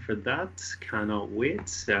writing for that. Cannot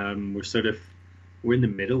wait. We're in the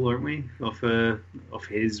middle, aren't we, of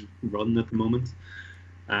his run at the moment.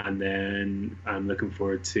 And then I'm looking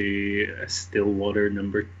forward to Stillwater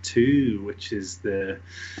 #2, which is the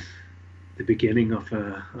beginning of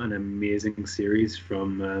an amazing series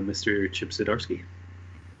from Mr. Chip Zdarsky.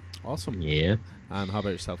 Awesome. Yeah. And how about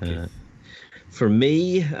yourself, Keith? For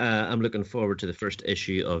me, I'm looking forward to the first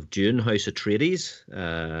issue of Dune, House Atreides.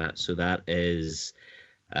 So that is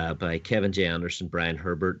by Kevin J. Anderson, Brian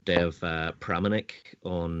Herbert, Dev Pramanik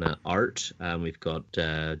on art. We've got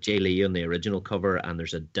Jay Lee on the original cover, and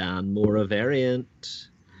there's a Dan Mora variant.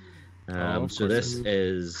 So this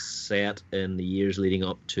is set in the years leading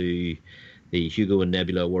up to the Hugo and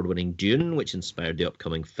Nebula award-winning Dune, which inspired the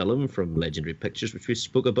upcoming film from Legendary Pictures, which we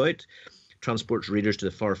spoke about. Transports readers to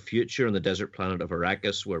the far future on the desert planet of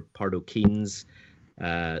Arrakis, where Pardo Keynes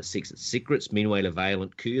seeks its secrets. Meanwhile, a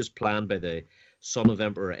violent coup is planned by the son of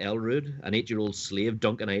Emperor Elrond. An 8-year-old slave,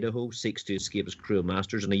 Duncan Idaho, seeks to escape his cruel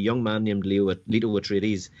masters, and a young man named Leto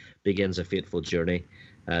Atreides begins a fateful journey.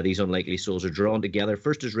 These unlikely souls are drawn together,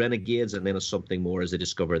 first as renegades and then as something more as they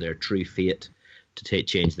discover their true fate to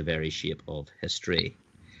change the very shape of history.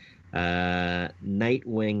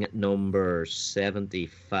 Nightwing number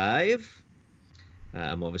 75.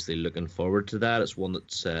 I'm obviously looking forward to that. It's one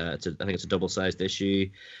that's I think it's a double-sized issue.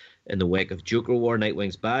 In the wake of Joker War,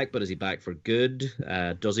 Nightwing's back, but is he back for good?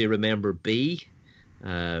 Does he remember B,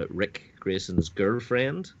 Rick Grayson's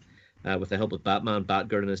girlfriend? With the help of Batman,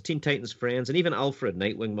 Batgirl, and his Teen Titans friends, and even Alfred,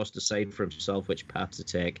 Nightwing must decide for himself which path to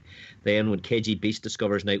take. Then, when KG Beast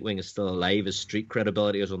discovers Nightwing is still alive, his street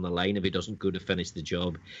credibility is on the line if he doesn't go to finish the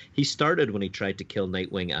job. He started when he tried to kill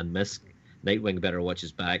Nightwing and missed. Nightwing better watch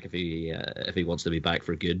his back if he wants to be back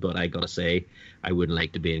for good. But I gotta say, I wouldn't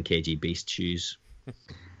like to be in KG Beast's shoes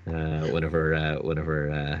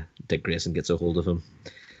whenever Dick Grayson gets a hold of him.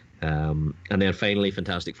 And then finally,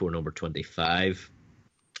 Fantastic Four number 25.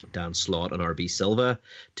 Dan Slott and R.B. Silva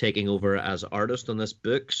taking over as artist on this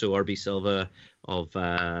book. So R.B. Silva of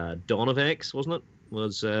Dawn of X, wasn't it?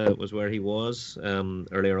 Was where he was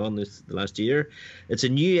earlier on the last year. It's a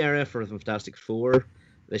new era for the Fantastic Four.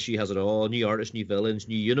 This issue has it all: new artists, new villains,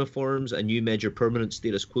 new uniforms, a new major permanent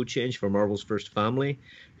status quo change for Marvel's first family.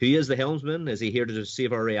 Who is the helmsman? Is he here to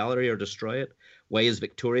save our reality or destroy it? Why is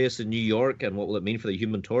Victorious in New York, and what will it mean for the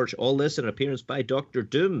Human Torch? All this in an appearance by Doctor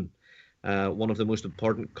Doom. One of the most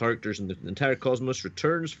important characters in the entire cosmos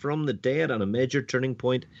returns from the dead on a major turning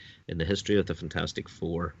point in the history of the Fantastic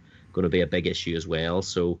Four. Going to be a big issue as well.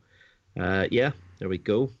 So, yeah, there we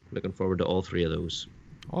go. Looking forward to all three of those.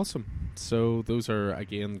 Awesome. So those are,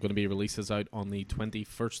 again, going to be releases out on the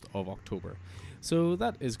 21st of October. So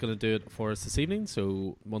that is going to do it for us this evening.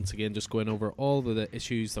 So once again, just going over all the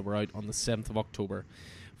issues that were out on the 7th of October.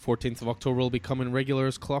 14th of October will be coming regular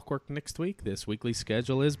as clockwork next week. This weekly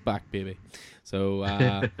schedule is back, baby. So,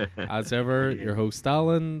 as ever, your host,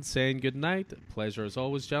 Alan, saying good night. Pleasure as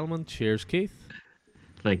always, gentlemen. Cheers, Keith.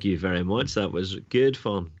 Thank you very much. That was good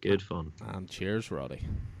fun. Good fun. And cheers, Roddy.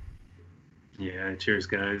 Yeah, cheers,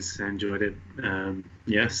 guys. I enjoyed it.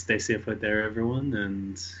 Yeah, stay safe out there, everyone,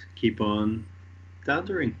 and keep on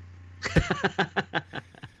dandering.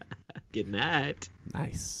 Good night.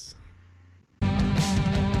 Nice.